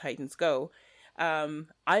discovered Teen Titans Go, so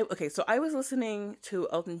I was listening to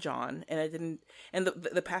Elton John, and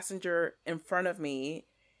the passenger in front of me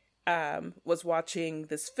was watching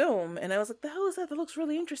this film, and I was like, the hell is that? That looks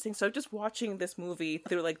really interesting. So just watching this movie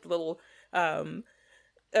through like the little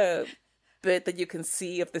bit that you can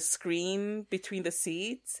see of the screen between the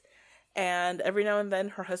seats. And every now and then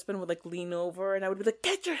her husband would like lean over and I would be like,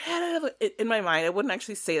 get your head out of it. In my mind, I wouldn't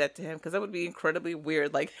actually say that to him because that would be incredibly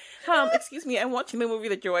weird. Like, excuse me, I'm watching the movie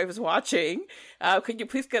that your wife is watching. Could you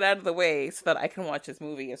please get out of the way so that I can watch this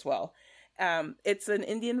movie as well? It's an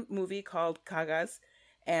Indian movie called Kagas,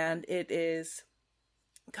 and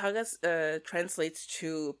Kagas translates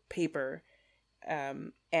to paper.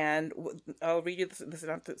 And I'll read you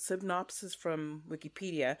the synopsis from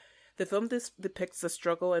Wikipedia. The film depicts the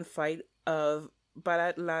struggle and fight of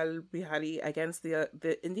Bharat Lal Bihari against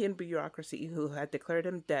the Indian bureaucracy who had declared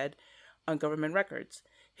him dead on government records.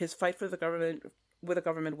 His fight for the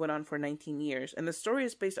government went on for 19 years, and the story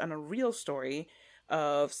is based on a real story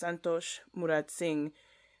of Santosh Murad Singh,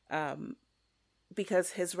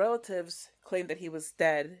 because his relatives claimed that he was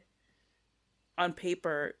dead on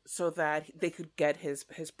paper so that they could get his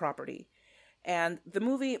property. And the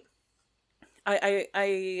movie, I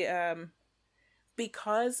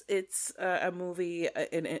because it's a movie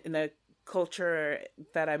in a culture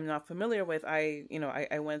that I'm not familiar with, I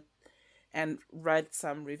went and read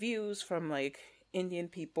some reviews from like Indian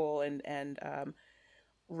people and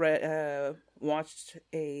watched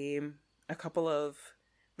a couple of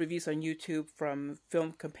reviews on YouTube from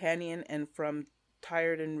Film Companion and from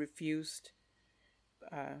Tired and Refused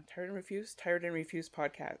podcast,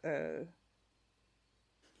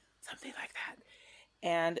 something like that.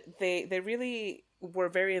 And they really were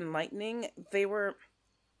very enlightening. They were,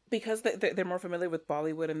 because they're more familiar with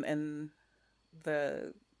Bollywood and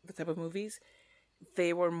the type of movies,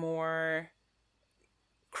 they were more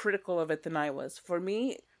critical of it than I was. For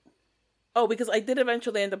me, because I did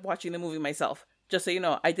eventually end up watching the movie myself. Just so you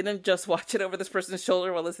know, I didn't just watch it over this person's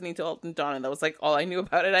shoulder while listening to Elton John, and that was like all I knew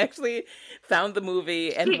about it. I actually found the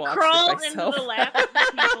movie and watched it myself. Into the lap of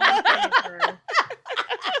the people.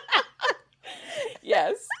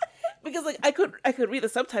 Yes, because like I could read the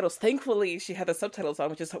subtitles. Thankfully, she had the subtitles on,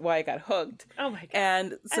 which is why I got hooked. Oh my god!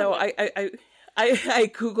 And so I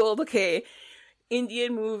googled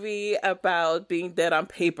Indian movie about being dead on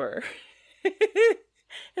paper,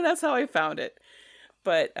 and that's how I found it.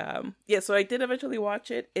 But so I did eventually watch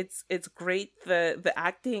it. It's great. The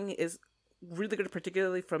acting is really good,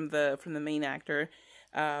 particularly from the main actor.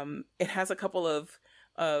 It has a couple of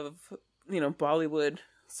Bollywood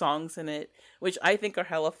songs in it, which I think are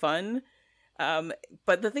hella fun.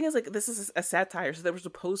 But the thing is, like, this is a satire, so they were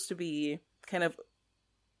supposed to be kind of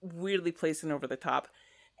weirdly placed and over the top.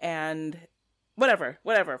 And whatever.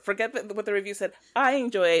 Forget what the review said. I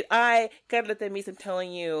enjoyed. Carlita Mis, I'm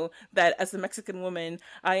telling you that as a Mexican woman,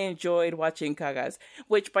 I enjoyed watching Kagas.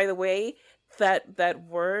 Which, by the way, that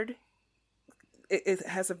word,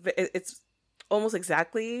 it's almost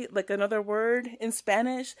exactly like another word in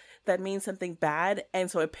Spanish that means something bad, and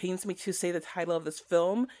so it pains me to say the title of this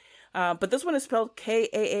film. But this one is spelled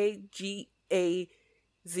Kaagaz,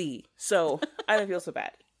 so I don't feel so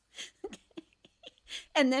bad.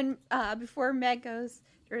 And then before Meg goes,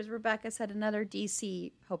 there's Rebecca said another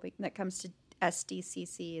DC hoping that comes to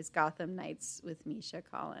SDCC is Gotham Knights with Misha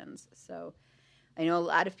Collins. So I know a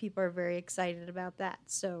lot of people are very excited about that.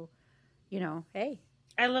 So, hey.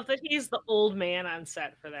 I love that he's the old man on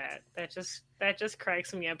set for that. That just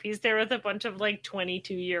cracks me up. He's there with a bunch of like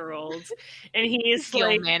 22-year-olds, and he's the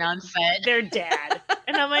like old man on set. Their dad.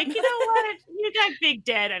 And I'm like, you know what? You got big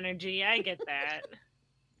dad energy. I get that.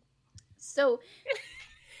 So,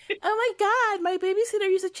 oh my god, my babysitter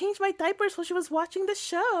used to change my diapers while she was watching the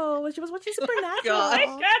show. When she was watching Supernatural. Oh my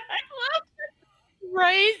god, I love it.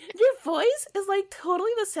 Right? Your voice is like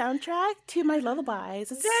totally the soundtrack to my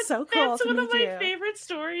lullabies. It's so cool. That's one of my favorite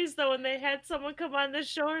stories, though, when they had someone come on the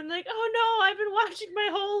show and like, oh no, I've been watching my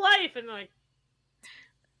whole life, and like.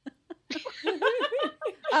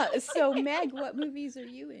 So Meg, what movies are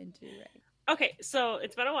you into? Right? Okay, so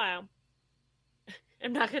it's been a while.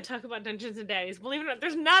 I'm not going to talk about Dungeons and Daddies. Believe it or not,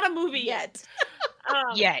 there's not a movie yet.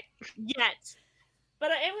 Yet. But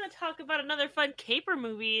I am going to talk about another fun caper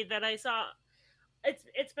movie that I saw.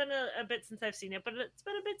 It's been a bit since I've seen it, but it's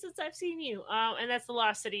been a bit since I've seen you. And that's The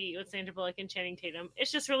Lost City with Sandra Bullock and Channing Tatum.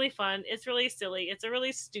 It's just really fun. It's really silly. It's a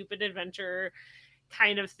really stupid adventure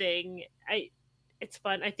kind of thing. It's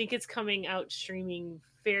fun. I think it's coming out streaming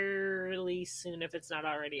fairly soon, if it's not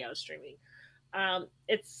already out streaming.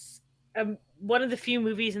 It's one of the few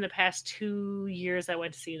movies in the past 2 years I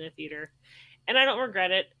went to see in the theater. And I don't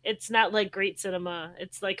regret it. It's not like great cinema.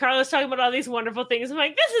 It's like Carla's talking about all these wonderful things. I'm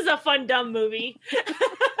like, this is a fun, dumb movie.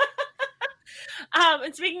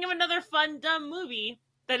 And speaking of another fun, dumb movie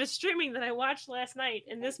that is streaming that I watched last night,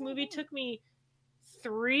 and this movie took me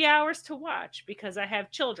 3 hours to watch because I have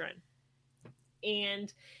children.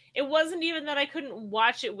 And it wasn't even that I couldn't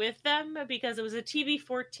watch it with them, because it was a TV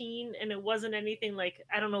 14, and it wasn't anything like,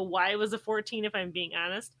 I don't know why it was a 14 if I'm being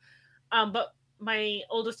honest. But my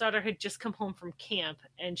oldest daughter had just come home from camp,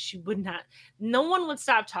 and no one would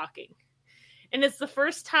stop talking. And it's the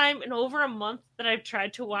first time in over a month that I've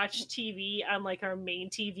tried to watch TV on like our main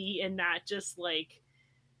TV and not just like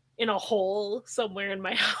in a hole somewhere in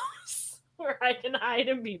my house where I can hide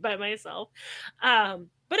and be by myself.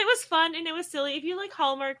 But it was fun and it was silly. If you like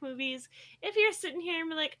Hallmark movies, if you're sitting here and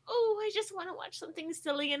be like, oh, I just want to watch something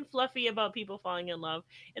silly and fluffy about people falling in love,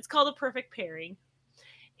 it's called A Perfect Pairing.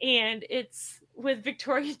 And it's with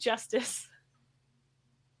Victoria Justice.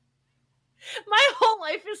 My whole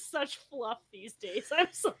life is such fluff these days. I'm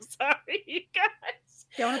so sorry, you guys.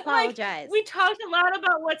 Don't apologize. Like, we talked a lot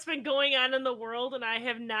about what's been going on in the world, and I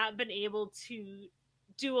have not been able to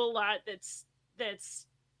do a lot that's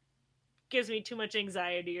gives me too much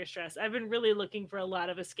anxiety or stress. I've been really looking for a lot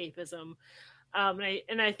of escapism.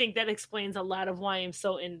 And I think that explains a lot of why I'm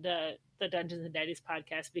so into the Dungeons and Daddies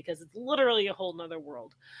podcast, because it's literally a whole nother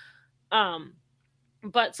world.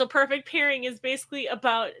 But so Perfect Pairing is basically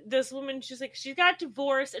about this woman. She's like, she got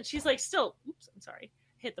divorced and she's like still,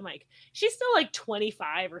 hit the mic. She's still like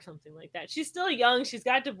 25 or something like that. She's still young. She's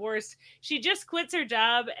got divorced. She just quits her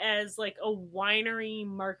job as like a winery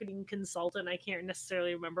marketing consultant. I can't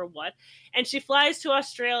necessarily remember what. And she flies to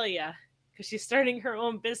Australia because she's starting her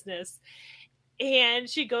own business. And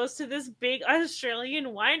she goes to this big Australian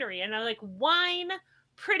winery. And I'm like, wine,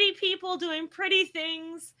 pretty people doing pretty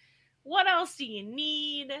things. What else do you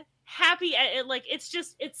need? Happy, like, it's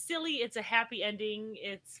silly. It's a happy ending.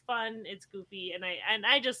 It's fun. It's goofy. And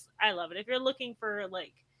I love it. If you're looking for,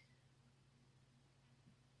 like,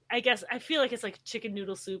 I guess I feel like it's like chicken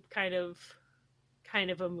noodle soup kind of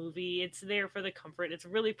a movie. It's there for the comfort. It's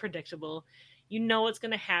really predictable. You know what's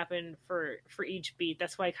going to happen for each beat.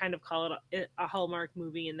 That's why I kind of call it a Hallmark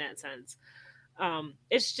movie in that sense.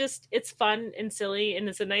 It's fun and silly, and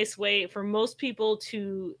it's a nice way for most people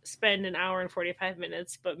to spend an hour and 45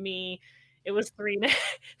 minutes. But me, it was three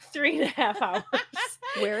and a half hours.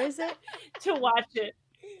 Where is it? To watch it.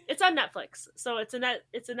 It's on Netflix. So it's a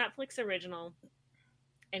Netflix original.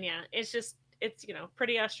 And yeah, it's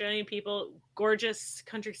pretty Australian people, gorgeous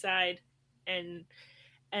countryside, and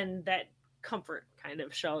that comfort kind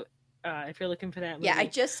of show. If you're looking for that movie. Yeah, I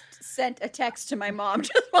just sent a text to my mom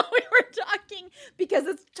just while we were talking because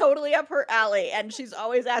it's totally up her alley, and she's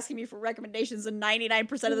always asking me for recommendations, and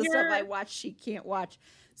 99% of the stuff I watch she can't watch.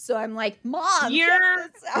 So I'm like, Mom, your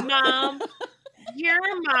mom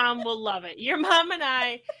will love it. Your mom and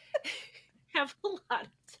I have a lot of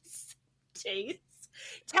taste.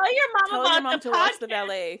 Tell your mom to watch the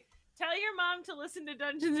ballet. Tell your mom to listen to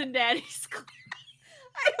Dungeons and Daddies.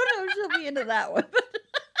 I don't know if she'll be into that one. But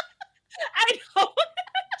I know.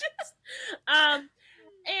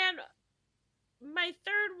 And my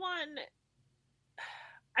third one,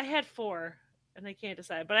 I had 4, and I can't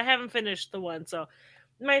decide, but I haven't finished the one. So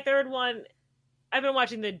my third one, I've been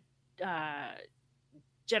watching the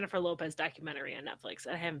Jennifer Lopez documentary on Netflix.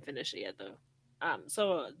 I haven't finished it yet, though.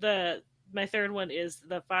 So my third one is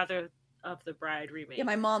the Father of the Bride remake. Yeah,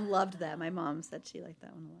 my mom loved that. My mom said she liked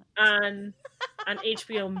that one a lot. On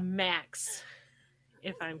HBO Max,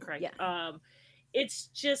 if I'm correct. Yeah. It's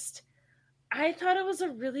just, I thought it was a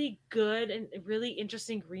really good and really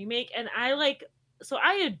interesting remake. And I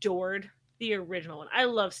adored the original one. I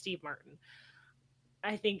love Steve Martin.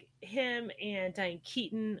 I think him and Diane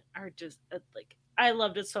Keaton are just I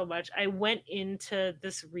loved it so much. I went into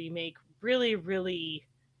this remake really, really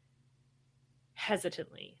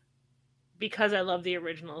hesitantly because I love the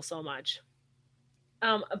original so much.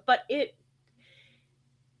 But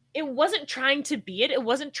it wasn't trying to be it. It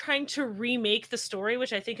wasn't trying to remake the story,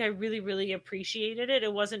 which I think I really, really appreciated it.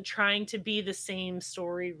 It wasn't trying to be the same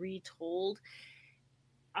story retold.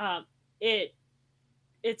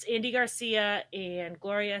 It's Andy Garcia and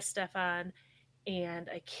Gloria Estefan, and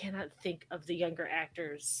I cannot think of the younger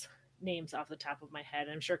actors' names off the top of my head.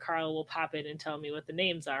 I'm sure Carla will pop in and tell me what the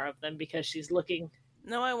names are of them because she's looking.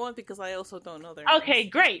 No, I won't, because I also don't know their Okay,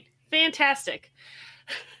 names. Great. Fantastic.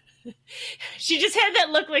 She just had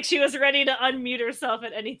that look like she was ready to unmute herself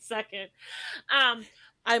at any second.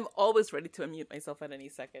 I'm always ready to unmute myself at any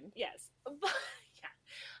second. Yes.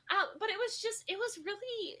 But it was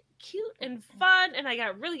really cute and fun, and I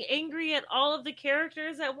got really angry at all of the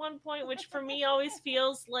characters at one point, which for me always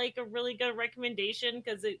feels like a really good recommendation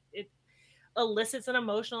because it elicits an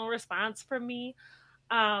emotional response from me.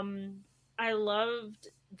 I loved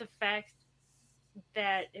the fact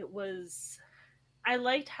that I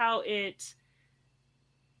liked how it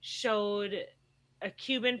showed a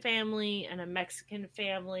Cuban family and a Mexican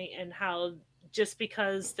family, and how just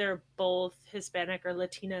because they're both Hispanic or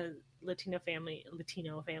Latino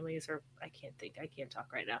families, or I can't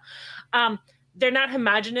talk right now. They're not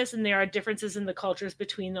homogenous, and there are differences in the cultures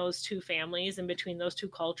between those two families and between those two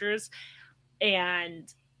cultures. And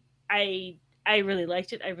I really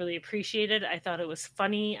liked it. I really appreciated it. I thought it was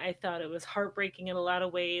funny. I thought it was heartbreaking in a lot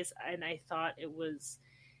of ways. And I thought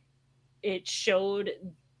it showed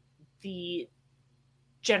the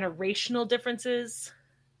generational differences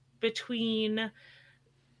between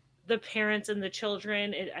the parents and the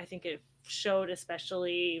children. I think it showed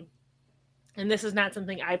especially, and this is not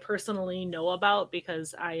something I personally know about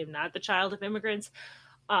because I am not the child of immigrants,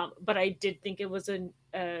 but I did think it was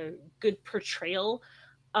a good portrayal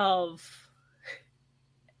of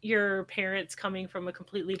your parents coming from a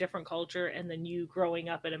completely different culture and then you growing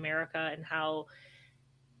up in America, and how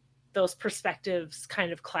those perspectives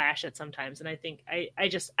kind of clash at sometimes. And I think I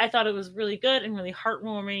thought it was really good and really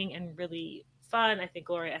heartwarming and really fun. I think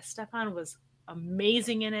Gloria Estefan was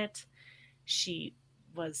amazing in it. She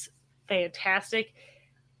was fantastic.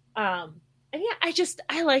 And yeah,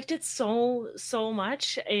 I liked it so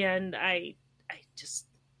much. And I'm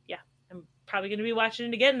probably going to be watching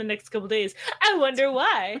it again in the next couple days. I wonder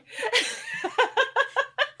why.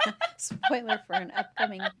 Spoiler for an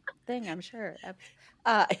upcoming thing, I'm sure.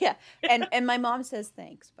 Yeah, and my mom says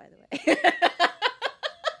thanks, by the way.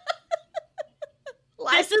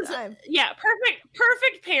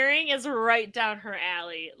 Perfect pairing is right down her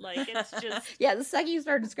alley. Like, it's just yeah. The second you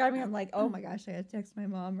start describing, I'm like, oh my gosh, I gotta text my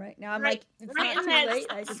mom right now. I'm like, it's right not in too that late.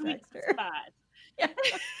 I can sweet text her. spot. Yeah.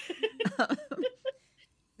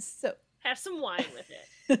 So have some wine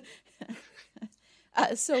with it.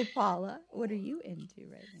 So Paula, what are you into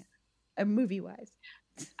right now, movie wise?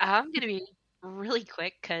 I'm gonna be really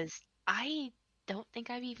quick because I don't think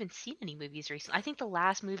I've even seen any movies recently. I think the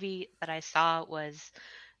last movie that I saw was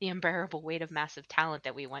The Unbearable Weight of Massive Talent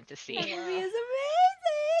that we went to see. That movie is amazing.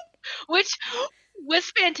 Which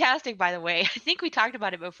was fantastic, by the way. I think we talked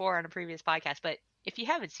about it before on a previous podcast, but if you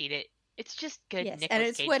haven't seen it, it's just good. Yes, Nicolas and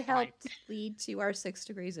it's Cage what fun. helped lead to our 6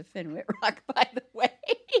 Degrees of Finn Whitrock, by the way.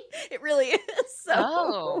 It really is.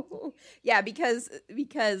 So, yeah, because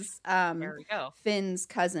There we go. Finn's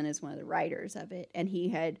cousin is one of the writers of it, and he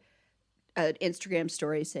had an Instagram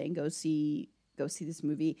story saying, go see this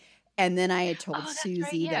movie. And then I had told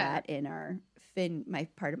Susie that in our Finn, I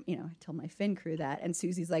told my Finn crew that, and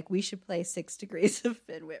Susie's like, we should play 6 Degrees of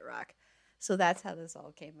Finn Whitrock. So that's how this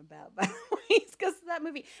all came about, by the way, because of that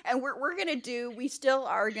movie. And we still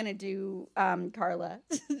are gonna do, Carla,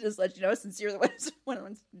 just let you know, since you're the one who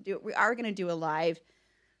wants to do it, we are gonna do a live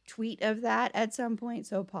tweet of that at some point.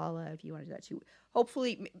 So Paula, if you want to do that too,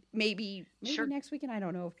 hopefully, maybe Sure. next weekend. I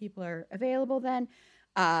don't know if people are available then.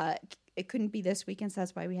 It couldn't be this weekend, so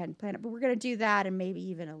that's why we hadn't planned it. But we're gonna do that, and maybe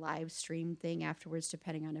even a live stream thing afterwards,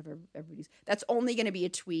 depending on everybody's. That's only gonna be a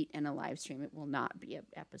tweet and a live stream. It will not be an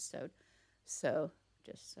episode. So,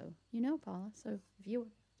 just so you know, Paula. So, if you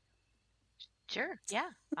Sure. Yeah,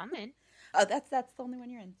 I'm in. oh, that's the only one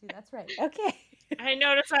you're in too. That's right. Okay. I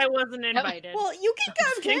noticed I wasn't invited. Well, you can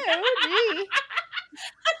come too. Gee. You can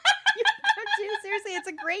come too. Seriously, it's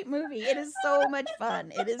a great movie. It is so much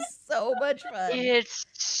fun. It's one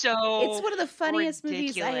of the funniest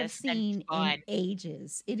movies I have ridiculous and seen fun. in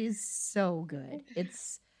ages. It is so good.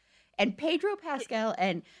 And Pedro Pascal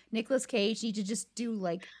and Nicolas Cage need to just do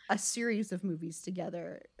like a series of movies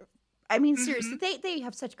together. I mean, seriously, they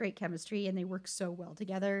have such great chemistry and they work so well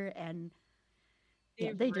together. And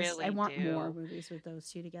I want more movies with those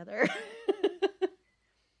two together.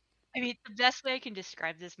 I mean, the best way I can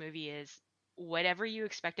describe this movie is whatever you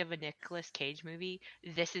expect of a Nicolas Cage movie,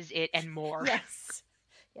 this is it and more. Yes,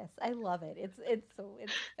 I love it. It's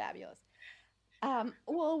fabulous.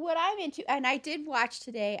 Well, what I'm into, and I did watch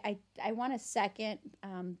today, I want to second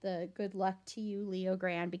the Good Luck to You, Leo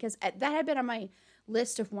Grand, because that had been on my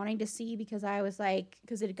list of wanting to see, because I was like,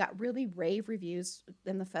 because it got really rave reviews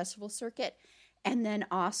in the festival circuit, and then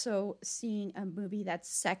also seeing a movie that's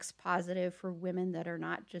sex positive for women that are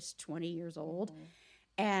not just 20 years old,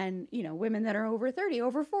 and, women that are over 30,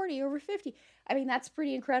 over 40, over 50. I mean, that's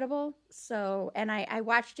pretty incredible. So, and I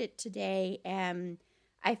watched it today, and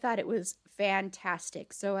I thought it was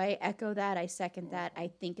fantastic. So I echo that. I second that.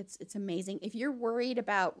 I think it's amazing. If you're worried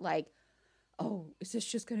about like, oh, is this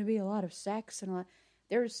just going to be a lot of sex and all that?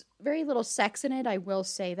 There's very little sex in it. I will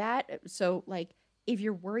say that. So like, if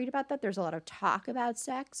you're worried about that, there's a lot of talk about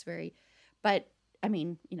sex. But I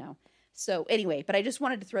mean, So anyway, but I just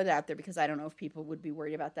wanted to throw that out there because I don't know if people would be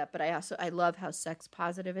worried about that. But I love how sex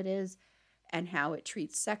positive it is, and how it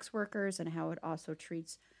treats sex workers, and how it also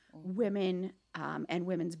treats women and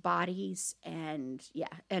women's bodies. And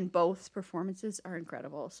and both performances are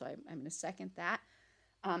incredible. So I'm going to second that.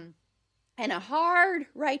 And a hard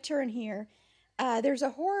right turn here. There's a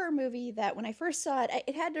horror movie that when I first saw it,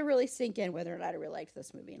 it had to really sink in whether or not I really liked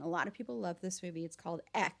this movie. And a lot of people love this movie. It's called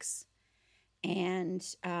X. And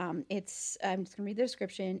I'm just going to read the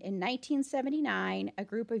description. In 1979, a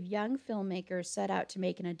group of young filmmakers set out to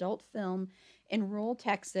make an adult film in rural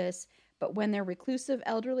Texas, but when their reclusive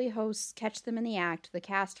elderly hosts catch them in the act, the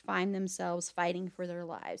cast find themselves fighting for their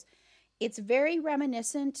lives. It's very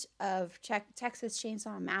reminiscent of Texas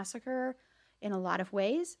Chainsaw Massacre in a lot of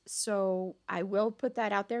ways, so I will put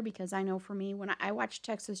that out there because I know for me, when I watched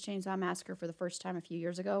Texas Chainsaw Massacre for the first time a few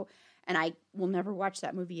years ago, and I will never watch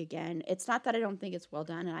that movie again. It's not that I don't think it's well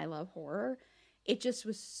done and I love horror. It just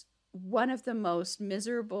was one of the most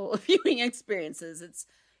miserable viewing experiences.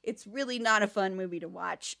 It's really not a fun movie to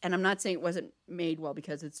watch. And I'm not saying it wasn't made well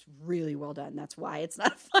because it's really well done. That's why it's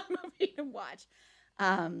not a fun movie to watch.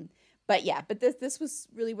 But this was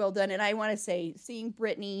really well done. And I want to say seeing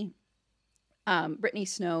Brittany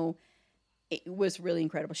Snow, it was really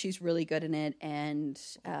incredible. She's really good in it. And,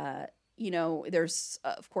 there's,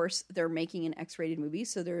 of course, they're making an X-rated movie,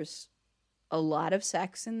 so there's a lot of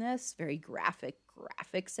sex in this, very graphic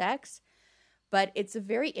sex. But it's a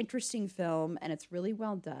very interesting film, and it's really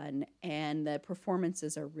well done, and the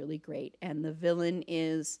performances are really great. And the villain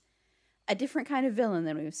is a different kind of villain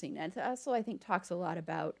than we've seen. And it also, I think, talks a lot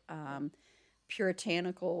about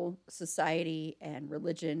puritanical society and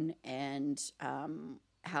religion and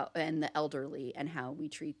the elderly and how we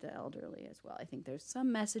treat the elderly as well. I think there's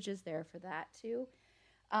some messages there for that too.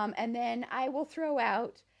 And then I will throw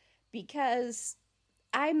out, because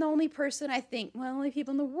I'm the only person, I think, one of the only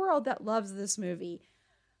people in the world that loves this movie.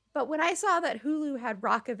 But when I saw that Hulu had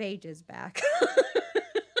Rock of Ages back,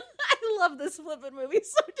 I love this flippin' movie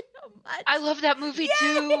so damn much. I love that movie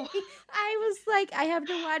too. I was like, I have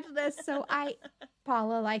to watch this. So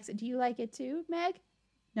Paula likes it. Do you like it too, Meg?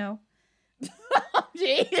 No. Oh,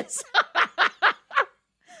 jeez.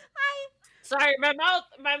 Sorry, my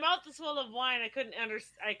mouth is full of wine. I couldn't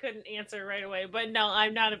answer right away. But no,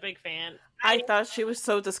 I'm not a big fan. I thought she was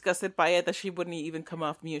so disgusted by it that she wouldn't even come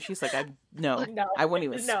off mute. She's like, I wouldn't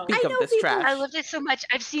even speak of this trash. I loved it so much.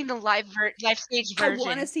 I've seen the live stage version. I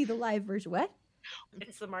want to see the live version. What?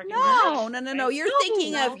 It's the market. No. You're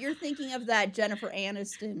thinking of that Jennifer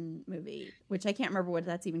Aniston movie, which I can't remember what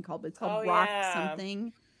that's even called, but it's called Rock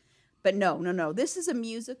something. But no. This is a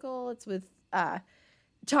musical. It's with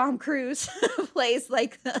Tom Cruise plays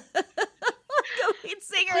like the lead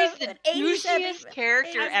singer. Plays the douchiest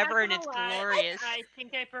character ever, and it's glorious. I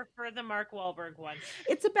think I prefer the Mark Wahlberg one.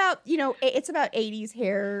 It's about 80s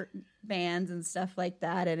hair bands and stuff like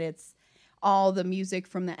that, and it's all the music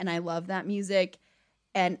from that, and I love that music.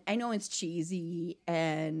 And I know it's cheesy,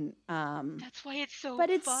 and that's why it's so. But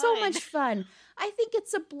it's so much fun. I think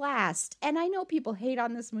it's a blast, and I know people hate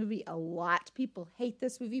on this movie a lot. People hate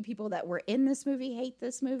this movie. People that were in this movie hate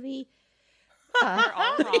this movie. They're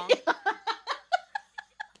all wrong.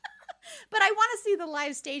 But I want to see the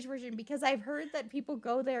live stage version because I've heard that people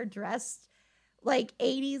go there dressed like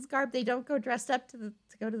 80s garb. They don't go dressed up to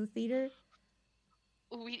go to the theater.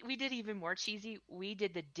 We did even more cheesy. We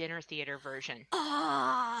did the dinner theater version.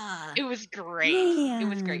 Ah, it was great. Man. It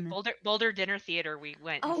was great. Boulder Dinner Theater. We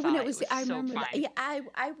went. And saw when it was I so remember fun. that. Yeah,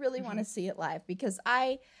 I really want to see it live because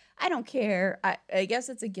I don't care. I guess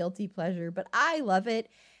it's a guilty pleasure, but I love it,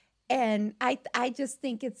 and I just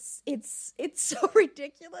think it's so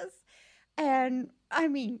ridiculous, and I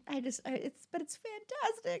mean it's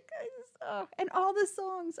fantastic. And all the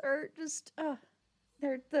songs are just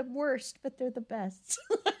they're the worst, but they're the best.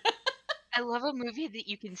 I love a movie that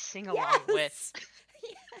you can sing along with.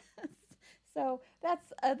 Yes. So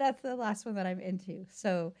that's the last one that I'm into.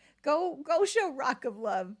 So go show Rock of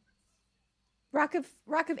Love. Rock of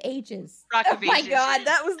Ages. Rock of Ages. My God,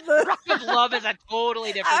 that was the Rock of Love is a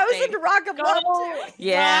totally different I was thing. into Rock of Love too.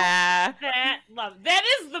 Yeah. That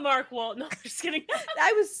is the Mark Wahlberg. No, I'm just kidding.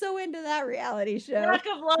 I was so into that reality show. Rock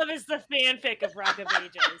of Love is the fanfic of Rock of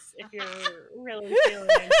Ages, if you're really feeling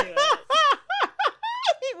into it.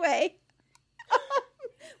 Anyway,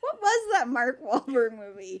 what was that Mark Wahlberg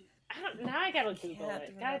movie? Now I gotta Google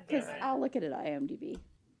it. God damn it. I'll look at it. IMDb.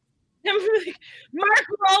 Like, Mark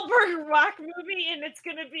Wahlberg rock movie, and it's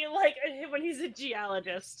gonna be like when he's a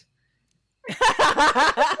geologist.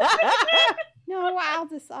 No, I'll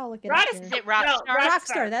look it Rock- up. Is Here. it Rockstar?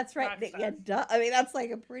 Rockstar, that's right. Rockstar. Yeah, duh. I mean, that's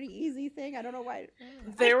like a pretty easy thing. I don't know why.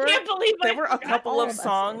 There I can't believe I were a forgot couple all of of us.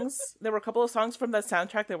 songs. There were a couple of songs from that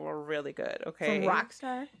soundtrack that were really good. Okay. From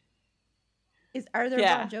Rockstar? Are there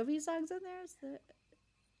Yeah. Bon Jovi songs in there? Is that...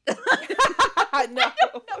 No. I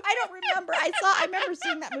don't remember. I remember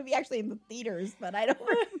seeing that movie actually in the theaters, but I don't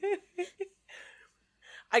remember.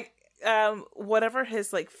 Whatever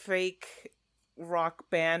his like fake rock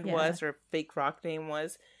band Yeah. was or fake rock name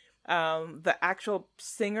was, the actual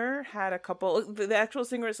singer had a couple. The actual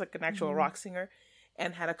singer is like an actual rock singer,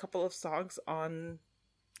 and had a couple of songs on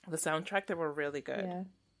the soundtrack that were really good Yeah.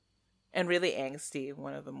 and really angsty.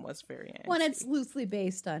 One of them was very angsty. When it's loosely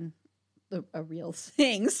based on a real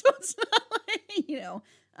thing, so it's not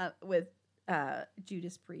like, with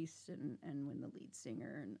Judas Priest and when the lead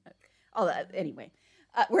singer and all that. Anyway,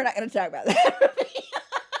 we're not going to talk about that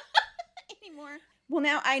anymore. Well,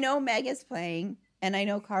 now I know Meg is playing, and I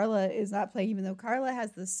know Carla is not playing, even though Carla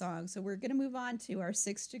has this song. So we're going to move on to our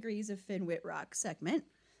 6 Degrees of Finn Whitrock segment.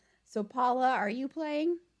 So Paula, are you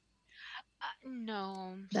playing?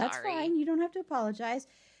 No, That's sorry. fine. You don't have to apologize.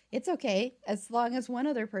 It's okay. As long as one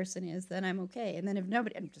other person is, then I'm okay. And then if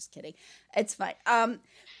nobody, I'm just kidding. It's fine.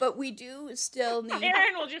 But we do still need.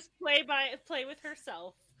 Erin will just play with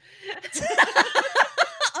herself.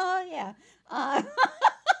 Oh yeah.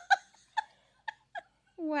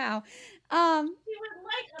 Wow. She would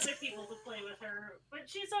like other people to play with her, but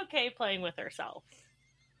she's okay playing with herself.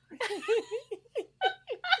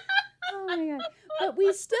 Oh my god. But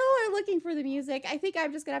we still are looking for the music. I think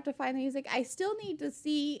I'm just gonna have to find the music. I still need to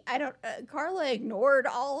see. Carla ignored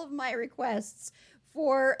all of my requests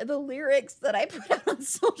for the lyrics that I put out on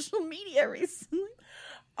social media recently.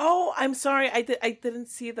 Oh, I'm sorry. I didn't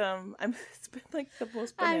see them. It's been like the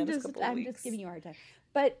most bananas couple of I'm weeks. just giving you a hard time.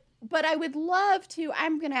 But I would love to.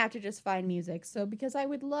 I'm gonna have to just find music. So because I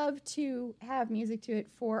would love to have music to it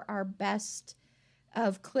for our best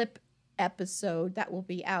of clip episode that will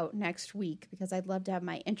be out next week, because I'd love to have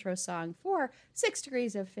my intro song for 6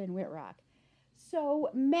 Degrees of Finn Whitrock.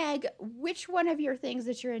 So Meg, which one of your things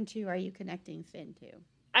that you're into are you connecting Finn to?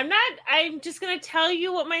 I'm just going to tell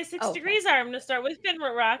you what my 6 Okay. degrees are. I'm going to start with Finn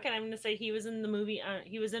Whitrock, and I'm going to say he was in the movie,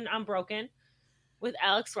 he was in Unbroken with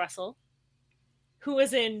Alex Russell, who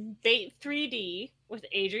was in Bait 3D with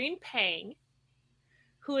Adrian Pang,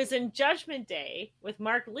 who is in Judgment Day with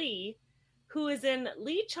Mark Lee, who is in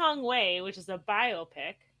Lee Chong Wei, which is a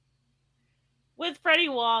biopic, with Freddie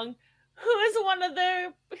Wong, who's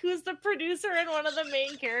the producer and one of the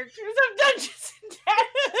main characters of Dungeons and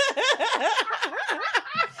Dragons.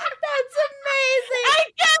 That's amazing. I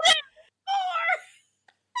get it more.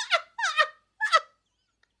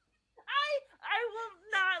 I will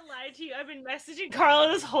not lie to you. I've been messaging Carla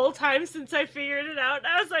this whole time since I figured it out. And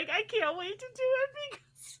I was like, I can't wait to do it because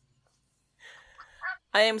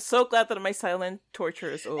I am so glad that my silent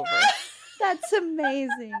torture is over. That's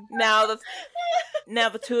amazing. Now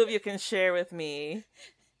the two of you can share with me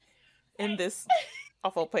in this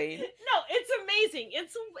awful pain. no, it's amazing.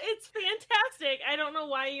 It's fantastic. I don't know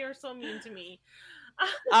why you're so mean to me.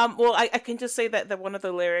 Well, I can just say that one of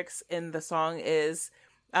the lyrics in the song is,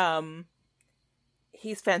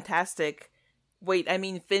 he's fantastic. Wait, I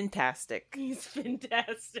mean fantastic. He's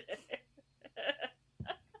fantastic.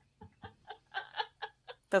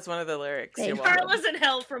 That's one of the lyrics. Thank You're you. welcome. Carla's in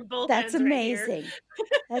hell from both That's ends right here. amazing.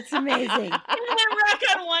 That's amazing. And then Rock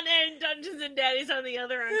on one end, Dungeons and Daddies on the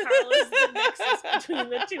other, and Carla's the nexus between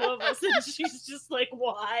the two of us, and she's just like,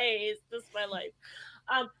 why is this my life?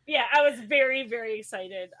 Yeah, I was very, very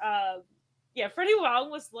excited. Yeah, Freddie Wong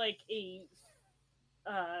was like a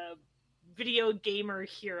video gamer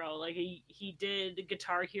hero. Like he did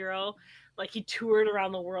Guitar Hero, like he toured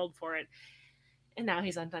around the world for it, and now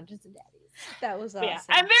he's on Dungeons and Daddies. That was awesome. Yeah,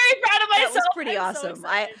 I'm very proud of myself. That was pretty I'm so awesome.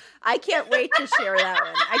 excited. I can't wait to share that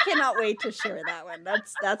one. I cannot wait to share that one.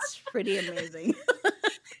 That's pretty amazing.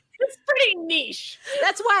 It's pretty niche.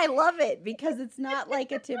 That's why I love it, because it's not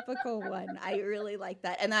like a typical one. I really like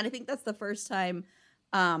that, and I think that's the first time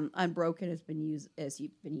Unbroken has been used as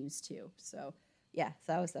you've been used to. So yeah,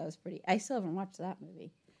 so that was pretty. I still haven't watched that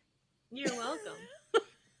movie. You're welcome.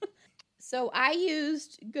 So I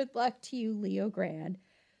used Good Luck to You, Leo Grand.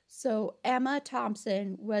 So Emma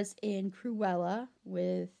Thompson was in Cruella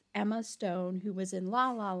with Emma Stone, who was in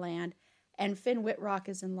La La Land, and Finn Whitrock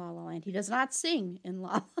is in La La Land. He does not sing in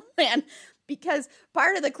La La Land, because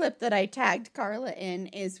part of the clip that I tagged Carla in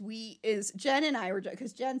is Jen and I were,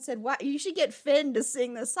 because Jen said, "What, you should get Finn to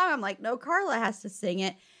sing this song." I'm like, no, Carla has to sing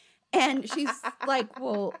it. And she's like,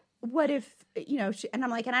 well, what if, and I'm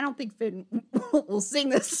like, and I don't think Finn will sing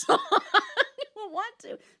this song. didn't want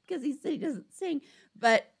to because he said he doesn't sing.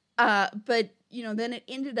 But you know, then it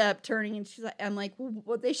ended up turning, and I'm like,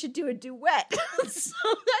 well, they should do a duet. So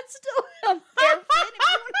that's still a fair Finn if you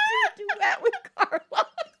want to do a duet with Carla.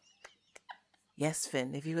 Yes,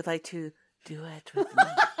 Finn, if you would like to duet with me.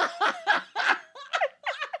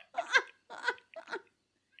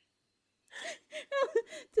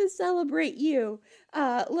 To celebrate you,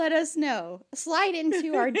 let us know. Slide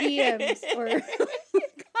into our DMs or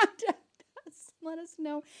contact us. Let us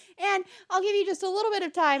know. And I'll give you just a little bit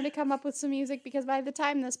of time to come up with some music, because by the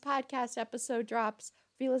time this podcast episode drops,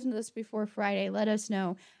 if you listen to this before Friday, let us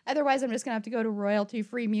know. Otherwise, I'm just going to have to go to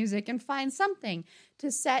royalty-free music and find something to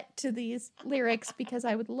set to these lyrics, because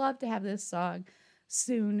I would love to have this song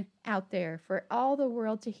soon out there for all the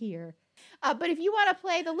world to hear. But if you want to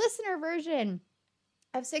play the listener version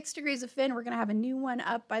of 6 Degrees of Finn, we're going to have a new one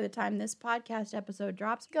up by the time this podcast episode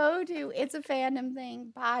drops. Go to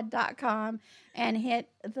itsafandomthingpod.com and hit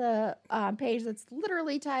the page that's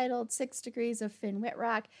literally titled 6 Degrees of Finn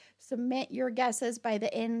Whitrock. Submit your guesses by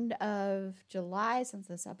the end of July, since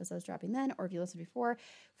this episode's dropping then, or if you listen before,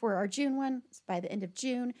 for our June one, by the end of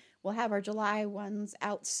June. We'll have our July ones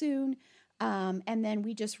out soon. And then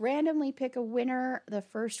we just randomly pick a winner the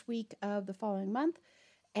first week of the following month.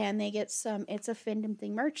 And they get some It's a Fandom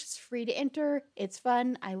Thing merch. It's free to enter. It's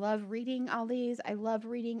fun. I love reading all these. I love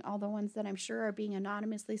reading all the ones that I'm sure are being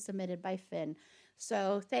anonymously submitted by Finn.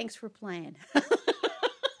 So thanks for playing.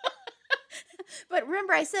 But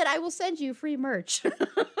remember, I said I will send you free merch.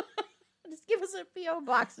 Just give us a P.O.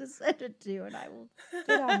 box to send it to, and I will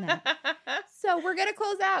get on that. So we're going to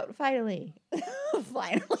close out, finally.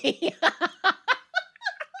 Finally.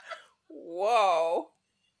 Whoa.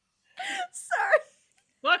 Sorry.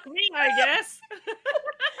 Fuck me, I guess.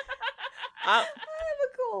 I have a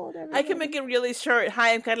cold. I can make it really short.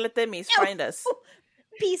 Hi, I'm Carla Temis. Find us.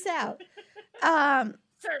 Peace out.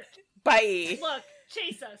 Search. Bye. Look,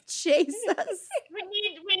 chase us. Chase us. We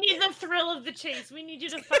need the thrill of the chase. We need you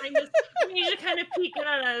to find us. We need you to kind of peek in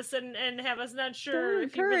on us and have us not sure Don't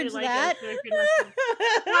if you really encourage like that. us or if you're not.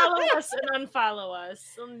 Follow us and unfollow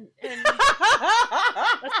us. And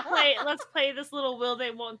let's play this little will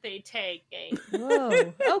they won't they tag game.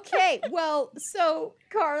 Whoa. Okay. Well, so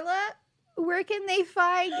Carla, where can they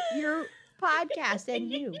find your podcast and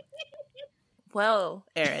you? Well,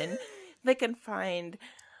 Erin, they can find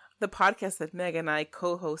the podcast that Meg and I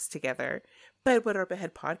co-host together, Bedwood or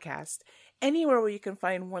Behead Podcast, anywhere where you can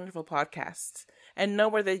find wonderful podcasts, and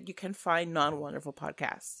nowhere that you can find non-wonderful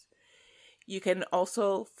podcasts. You can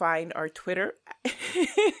also find our Twitter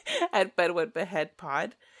at Bedwood Behead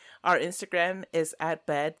Pod. Our Instagram is at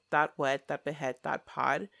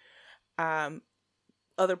bed.wed.behead.pod.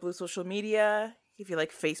 Other blue social media, if you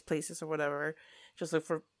like face places or whatever, just look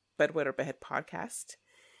for Bedwood or Behead Podcast.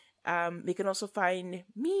 You can also find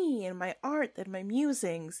me and my art and my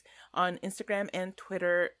musings on Instagram and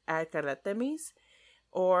Twitter at Carla Temis,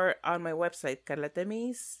 or on my website,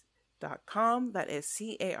 carlatemis.com. That is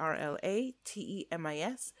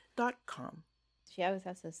CarlaTemis.com. She always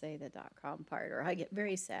has to say the .com part, or I get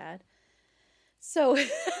very sad. So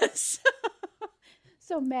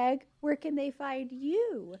Meg, where can they find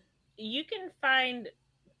you? You can find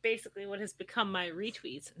basically what has become my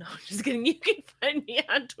retweets. No, I'm just kidding. You can find me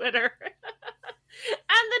on Twitter and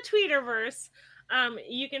the Tweeterverse.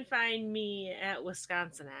 You can find me at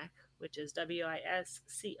Wisconsinach, which is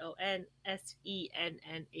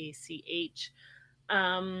WISCONSENNACH.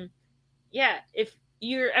 Yeah, if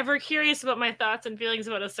you're ever curious about my thoughts and feelings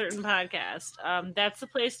about a certain podcast, that's the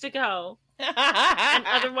place to go. And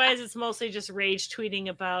otherwise, it's mostly just rage tweeting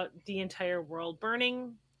about the entire world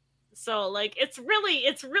burning. So, like, it's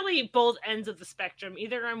really both ends of the spectrum.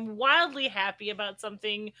 Either I'm wildly happy about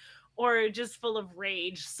something or just full of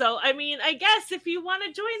rage. So, I mean, I guess if you want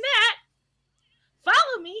to join that,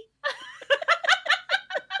 follow me.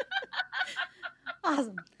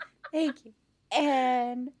 Awesome. Thank you.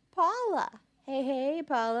 And Paula. Hey,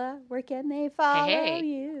 Paula. Where can they follow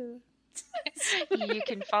you? You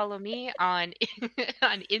can follow me on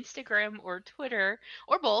Instagram or Twitter,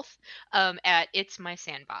 or both, at It's My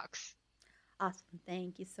Sandbox. Awesome.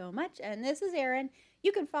 Thank you so much. And this is Erin.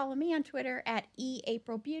 You can follow me on Twitter at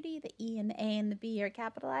eAprilBeauty. The E and the A and the B are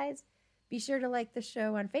capitalized. Be sure to like the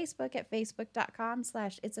show on Facebook at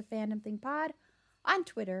facebook.com/itsafandomthingpod. On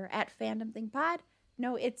Twitter at fandomthingpod.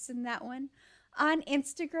 No it's in that one. On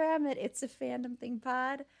Instagram at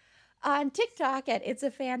itsafandomthingpod. On TikTok at It's a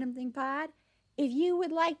Fandom Thing Pod. If you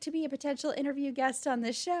would like to be a potential interview guest on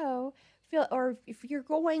the show, or if you're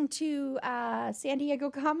going to San Diego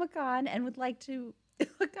Comic-Con and would like to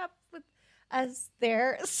hook up with us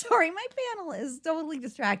there. Sorry, my panel is totally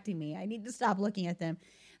distracting me. I need to stop looking at them.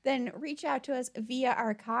 Then reach out to us via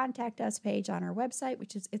our Contact Us page on our website,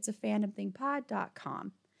 which is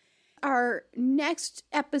it'safandomthingpod.com. Our next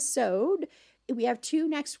episode, we have 2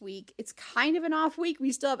 next week. It's kind of an off week.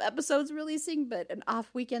 We still have episodes releasing, but an off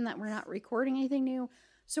weekend that we're not recording anything new.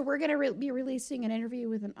 So we're going to be releasing an interview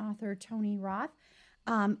with an author, Tony Roth,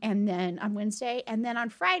 and then on Wednesday. And then on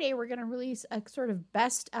Friday, we're going to release a sort of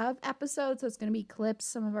best of episode. So it's going to be clips,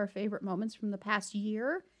 some of our favorite moments from the past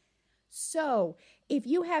year. So if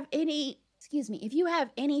you have any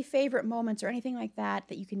favorite moments or anything like that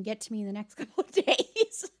you can get to me in the next couple of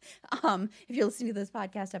days, if you're listening to this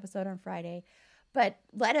podcast episode on Friday, but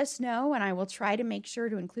let us know and I will try to make sure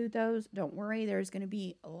to include those. Don't worry, there's going to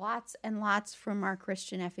be lots and lots from our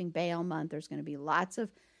Christian effing Bale month. There's going to be lots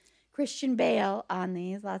of Christian Bale on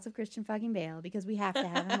these, lots of Christian fucking Bale, because we have to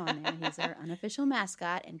have him on there. He's our unofficial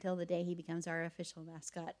mascot until the day he becomes our official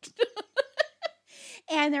mascot.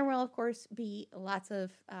 And there will, of course, be lots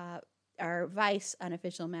of our Vice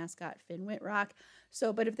unofficial mascot, Finn Whitrock.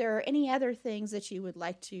 So, but if there are any other things that you would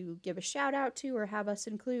like to give a shout out to or have us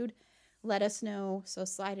include, let us know. So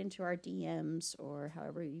slide into our DMs or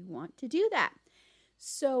however you want to do that.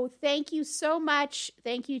 So thank you so much.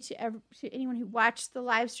 Thank you to anyone who watched the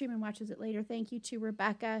live stream and watches it later. Thank you to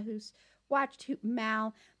Rebecca who's watched,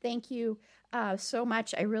 Mal. Thank you so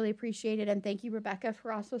much. I really appreciate it. And thank you, Rebecca,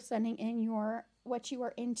 for also sending in what you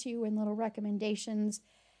are into and little recommendations.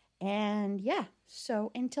 And yeah,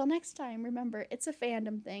 so until next time, remember, it's a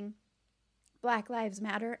fandom thing. Black Lives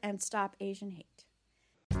Matter and stop Asian hate.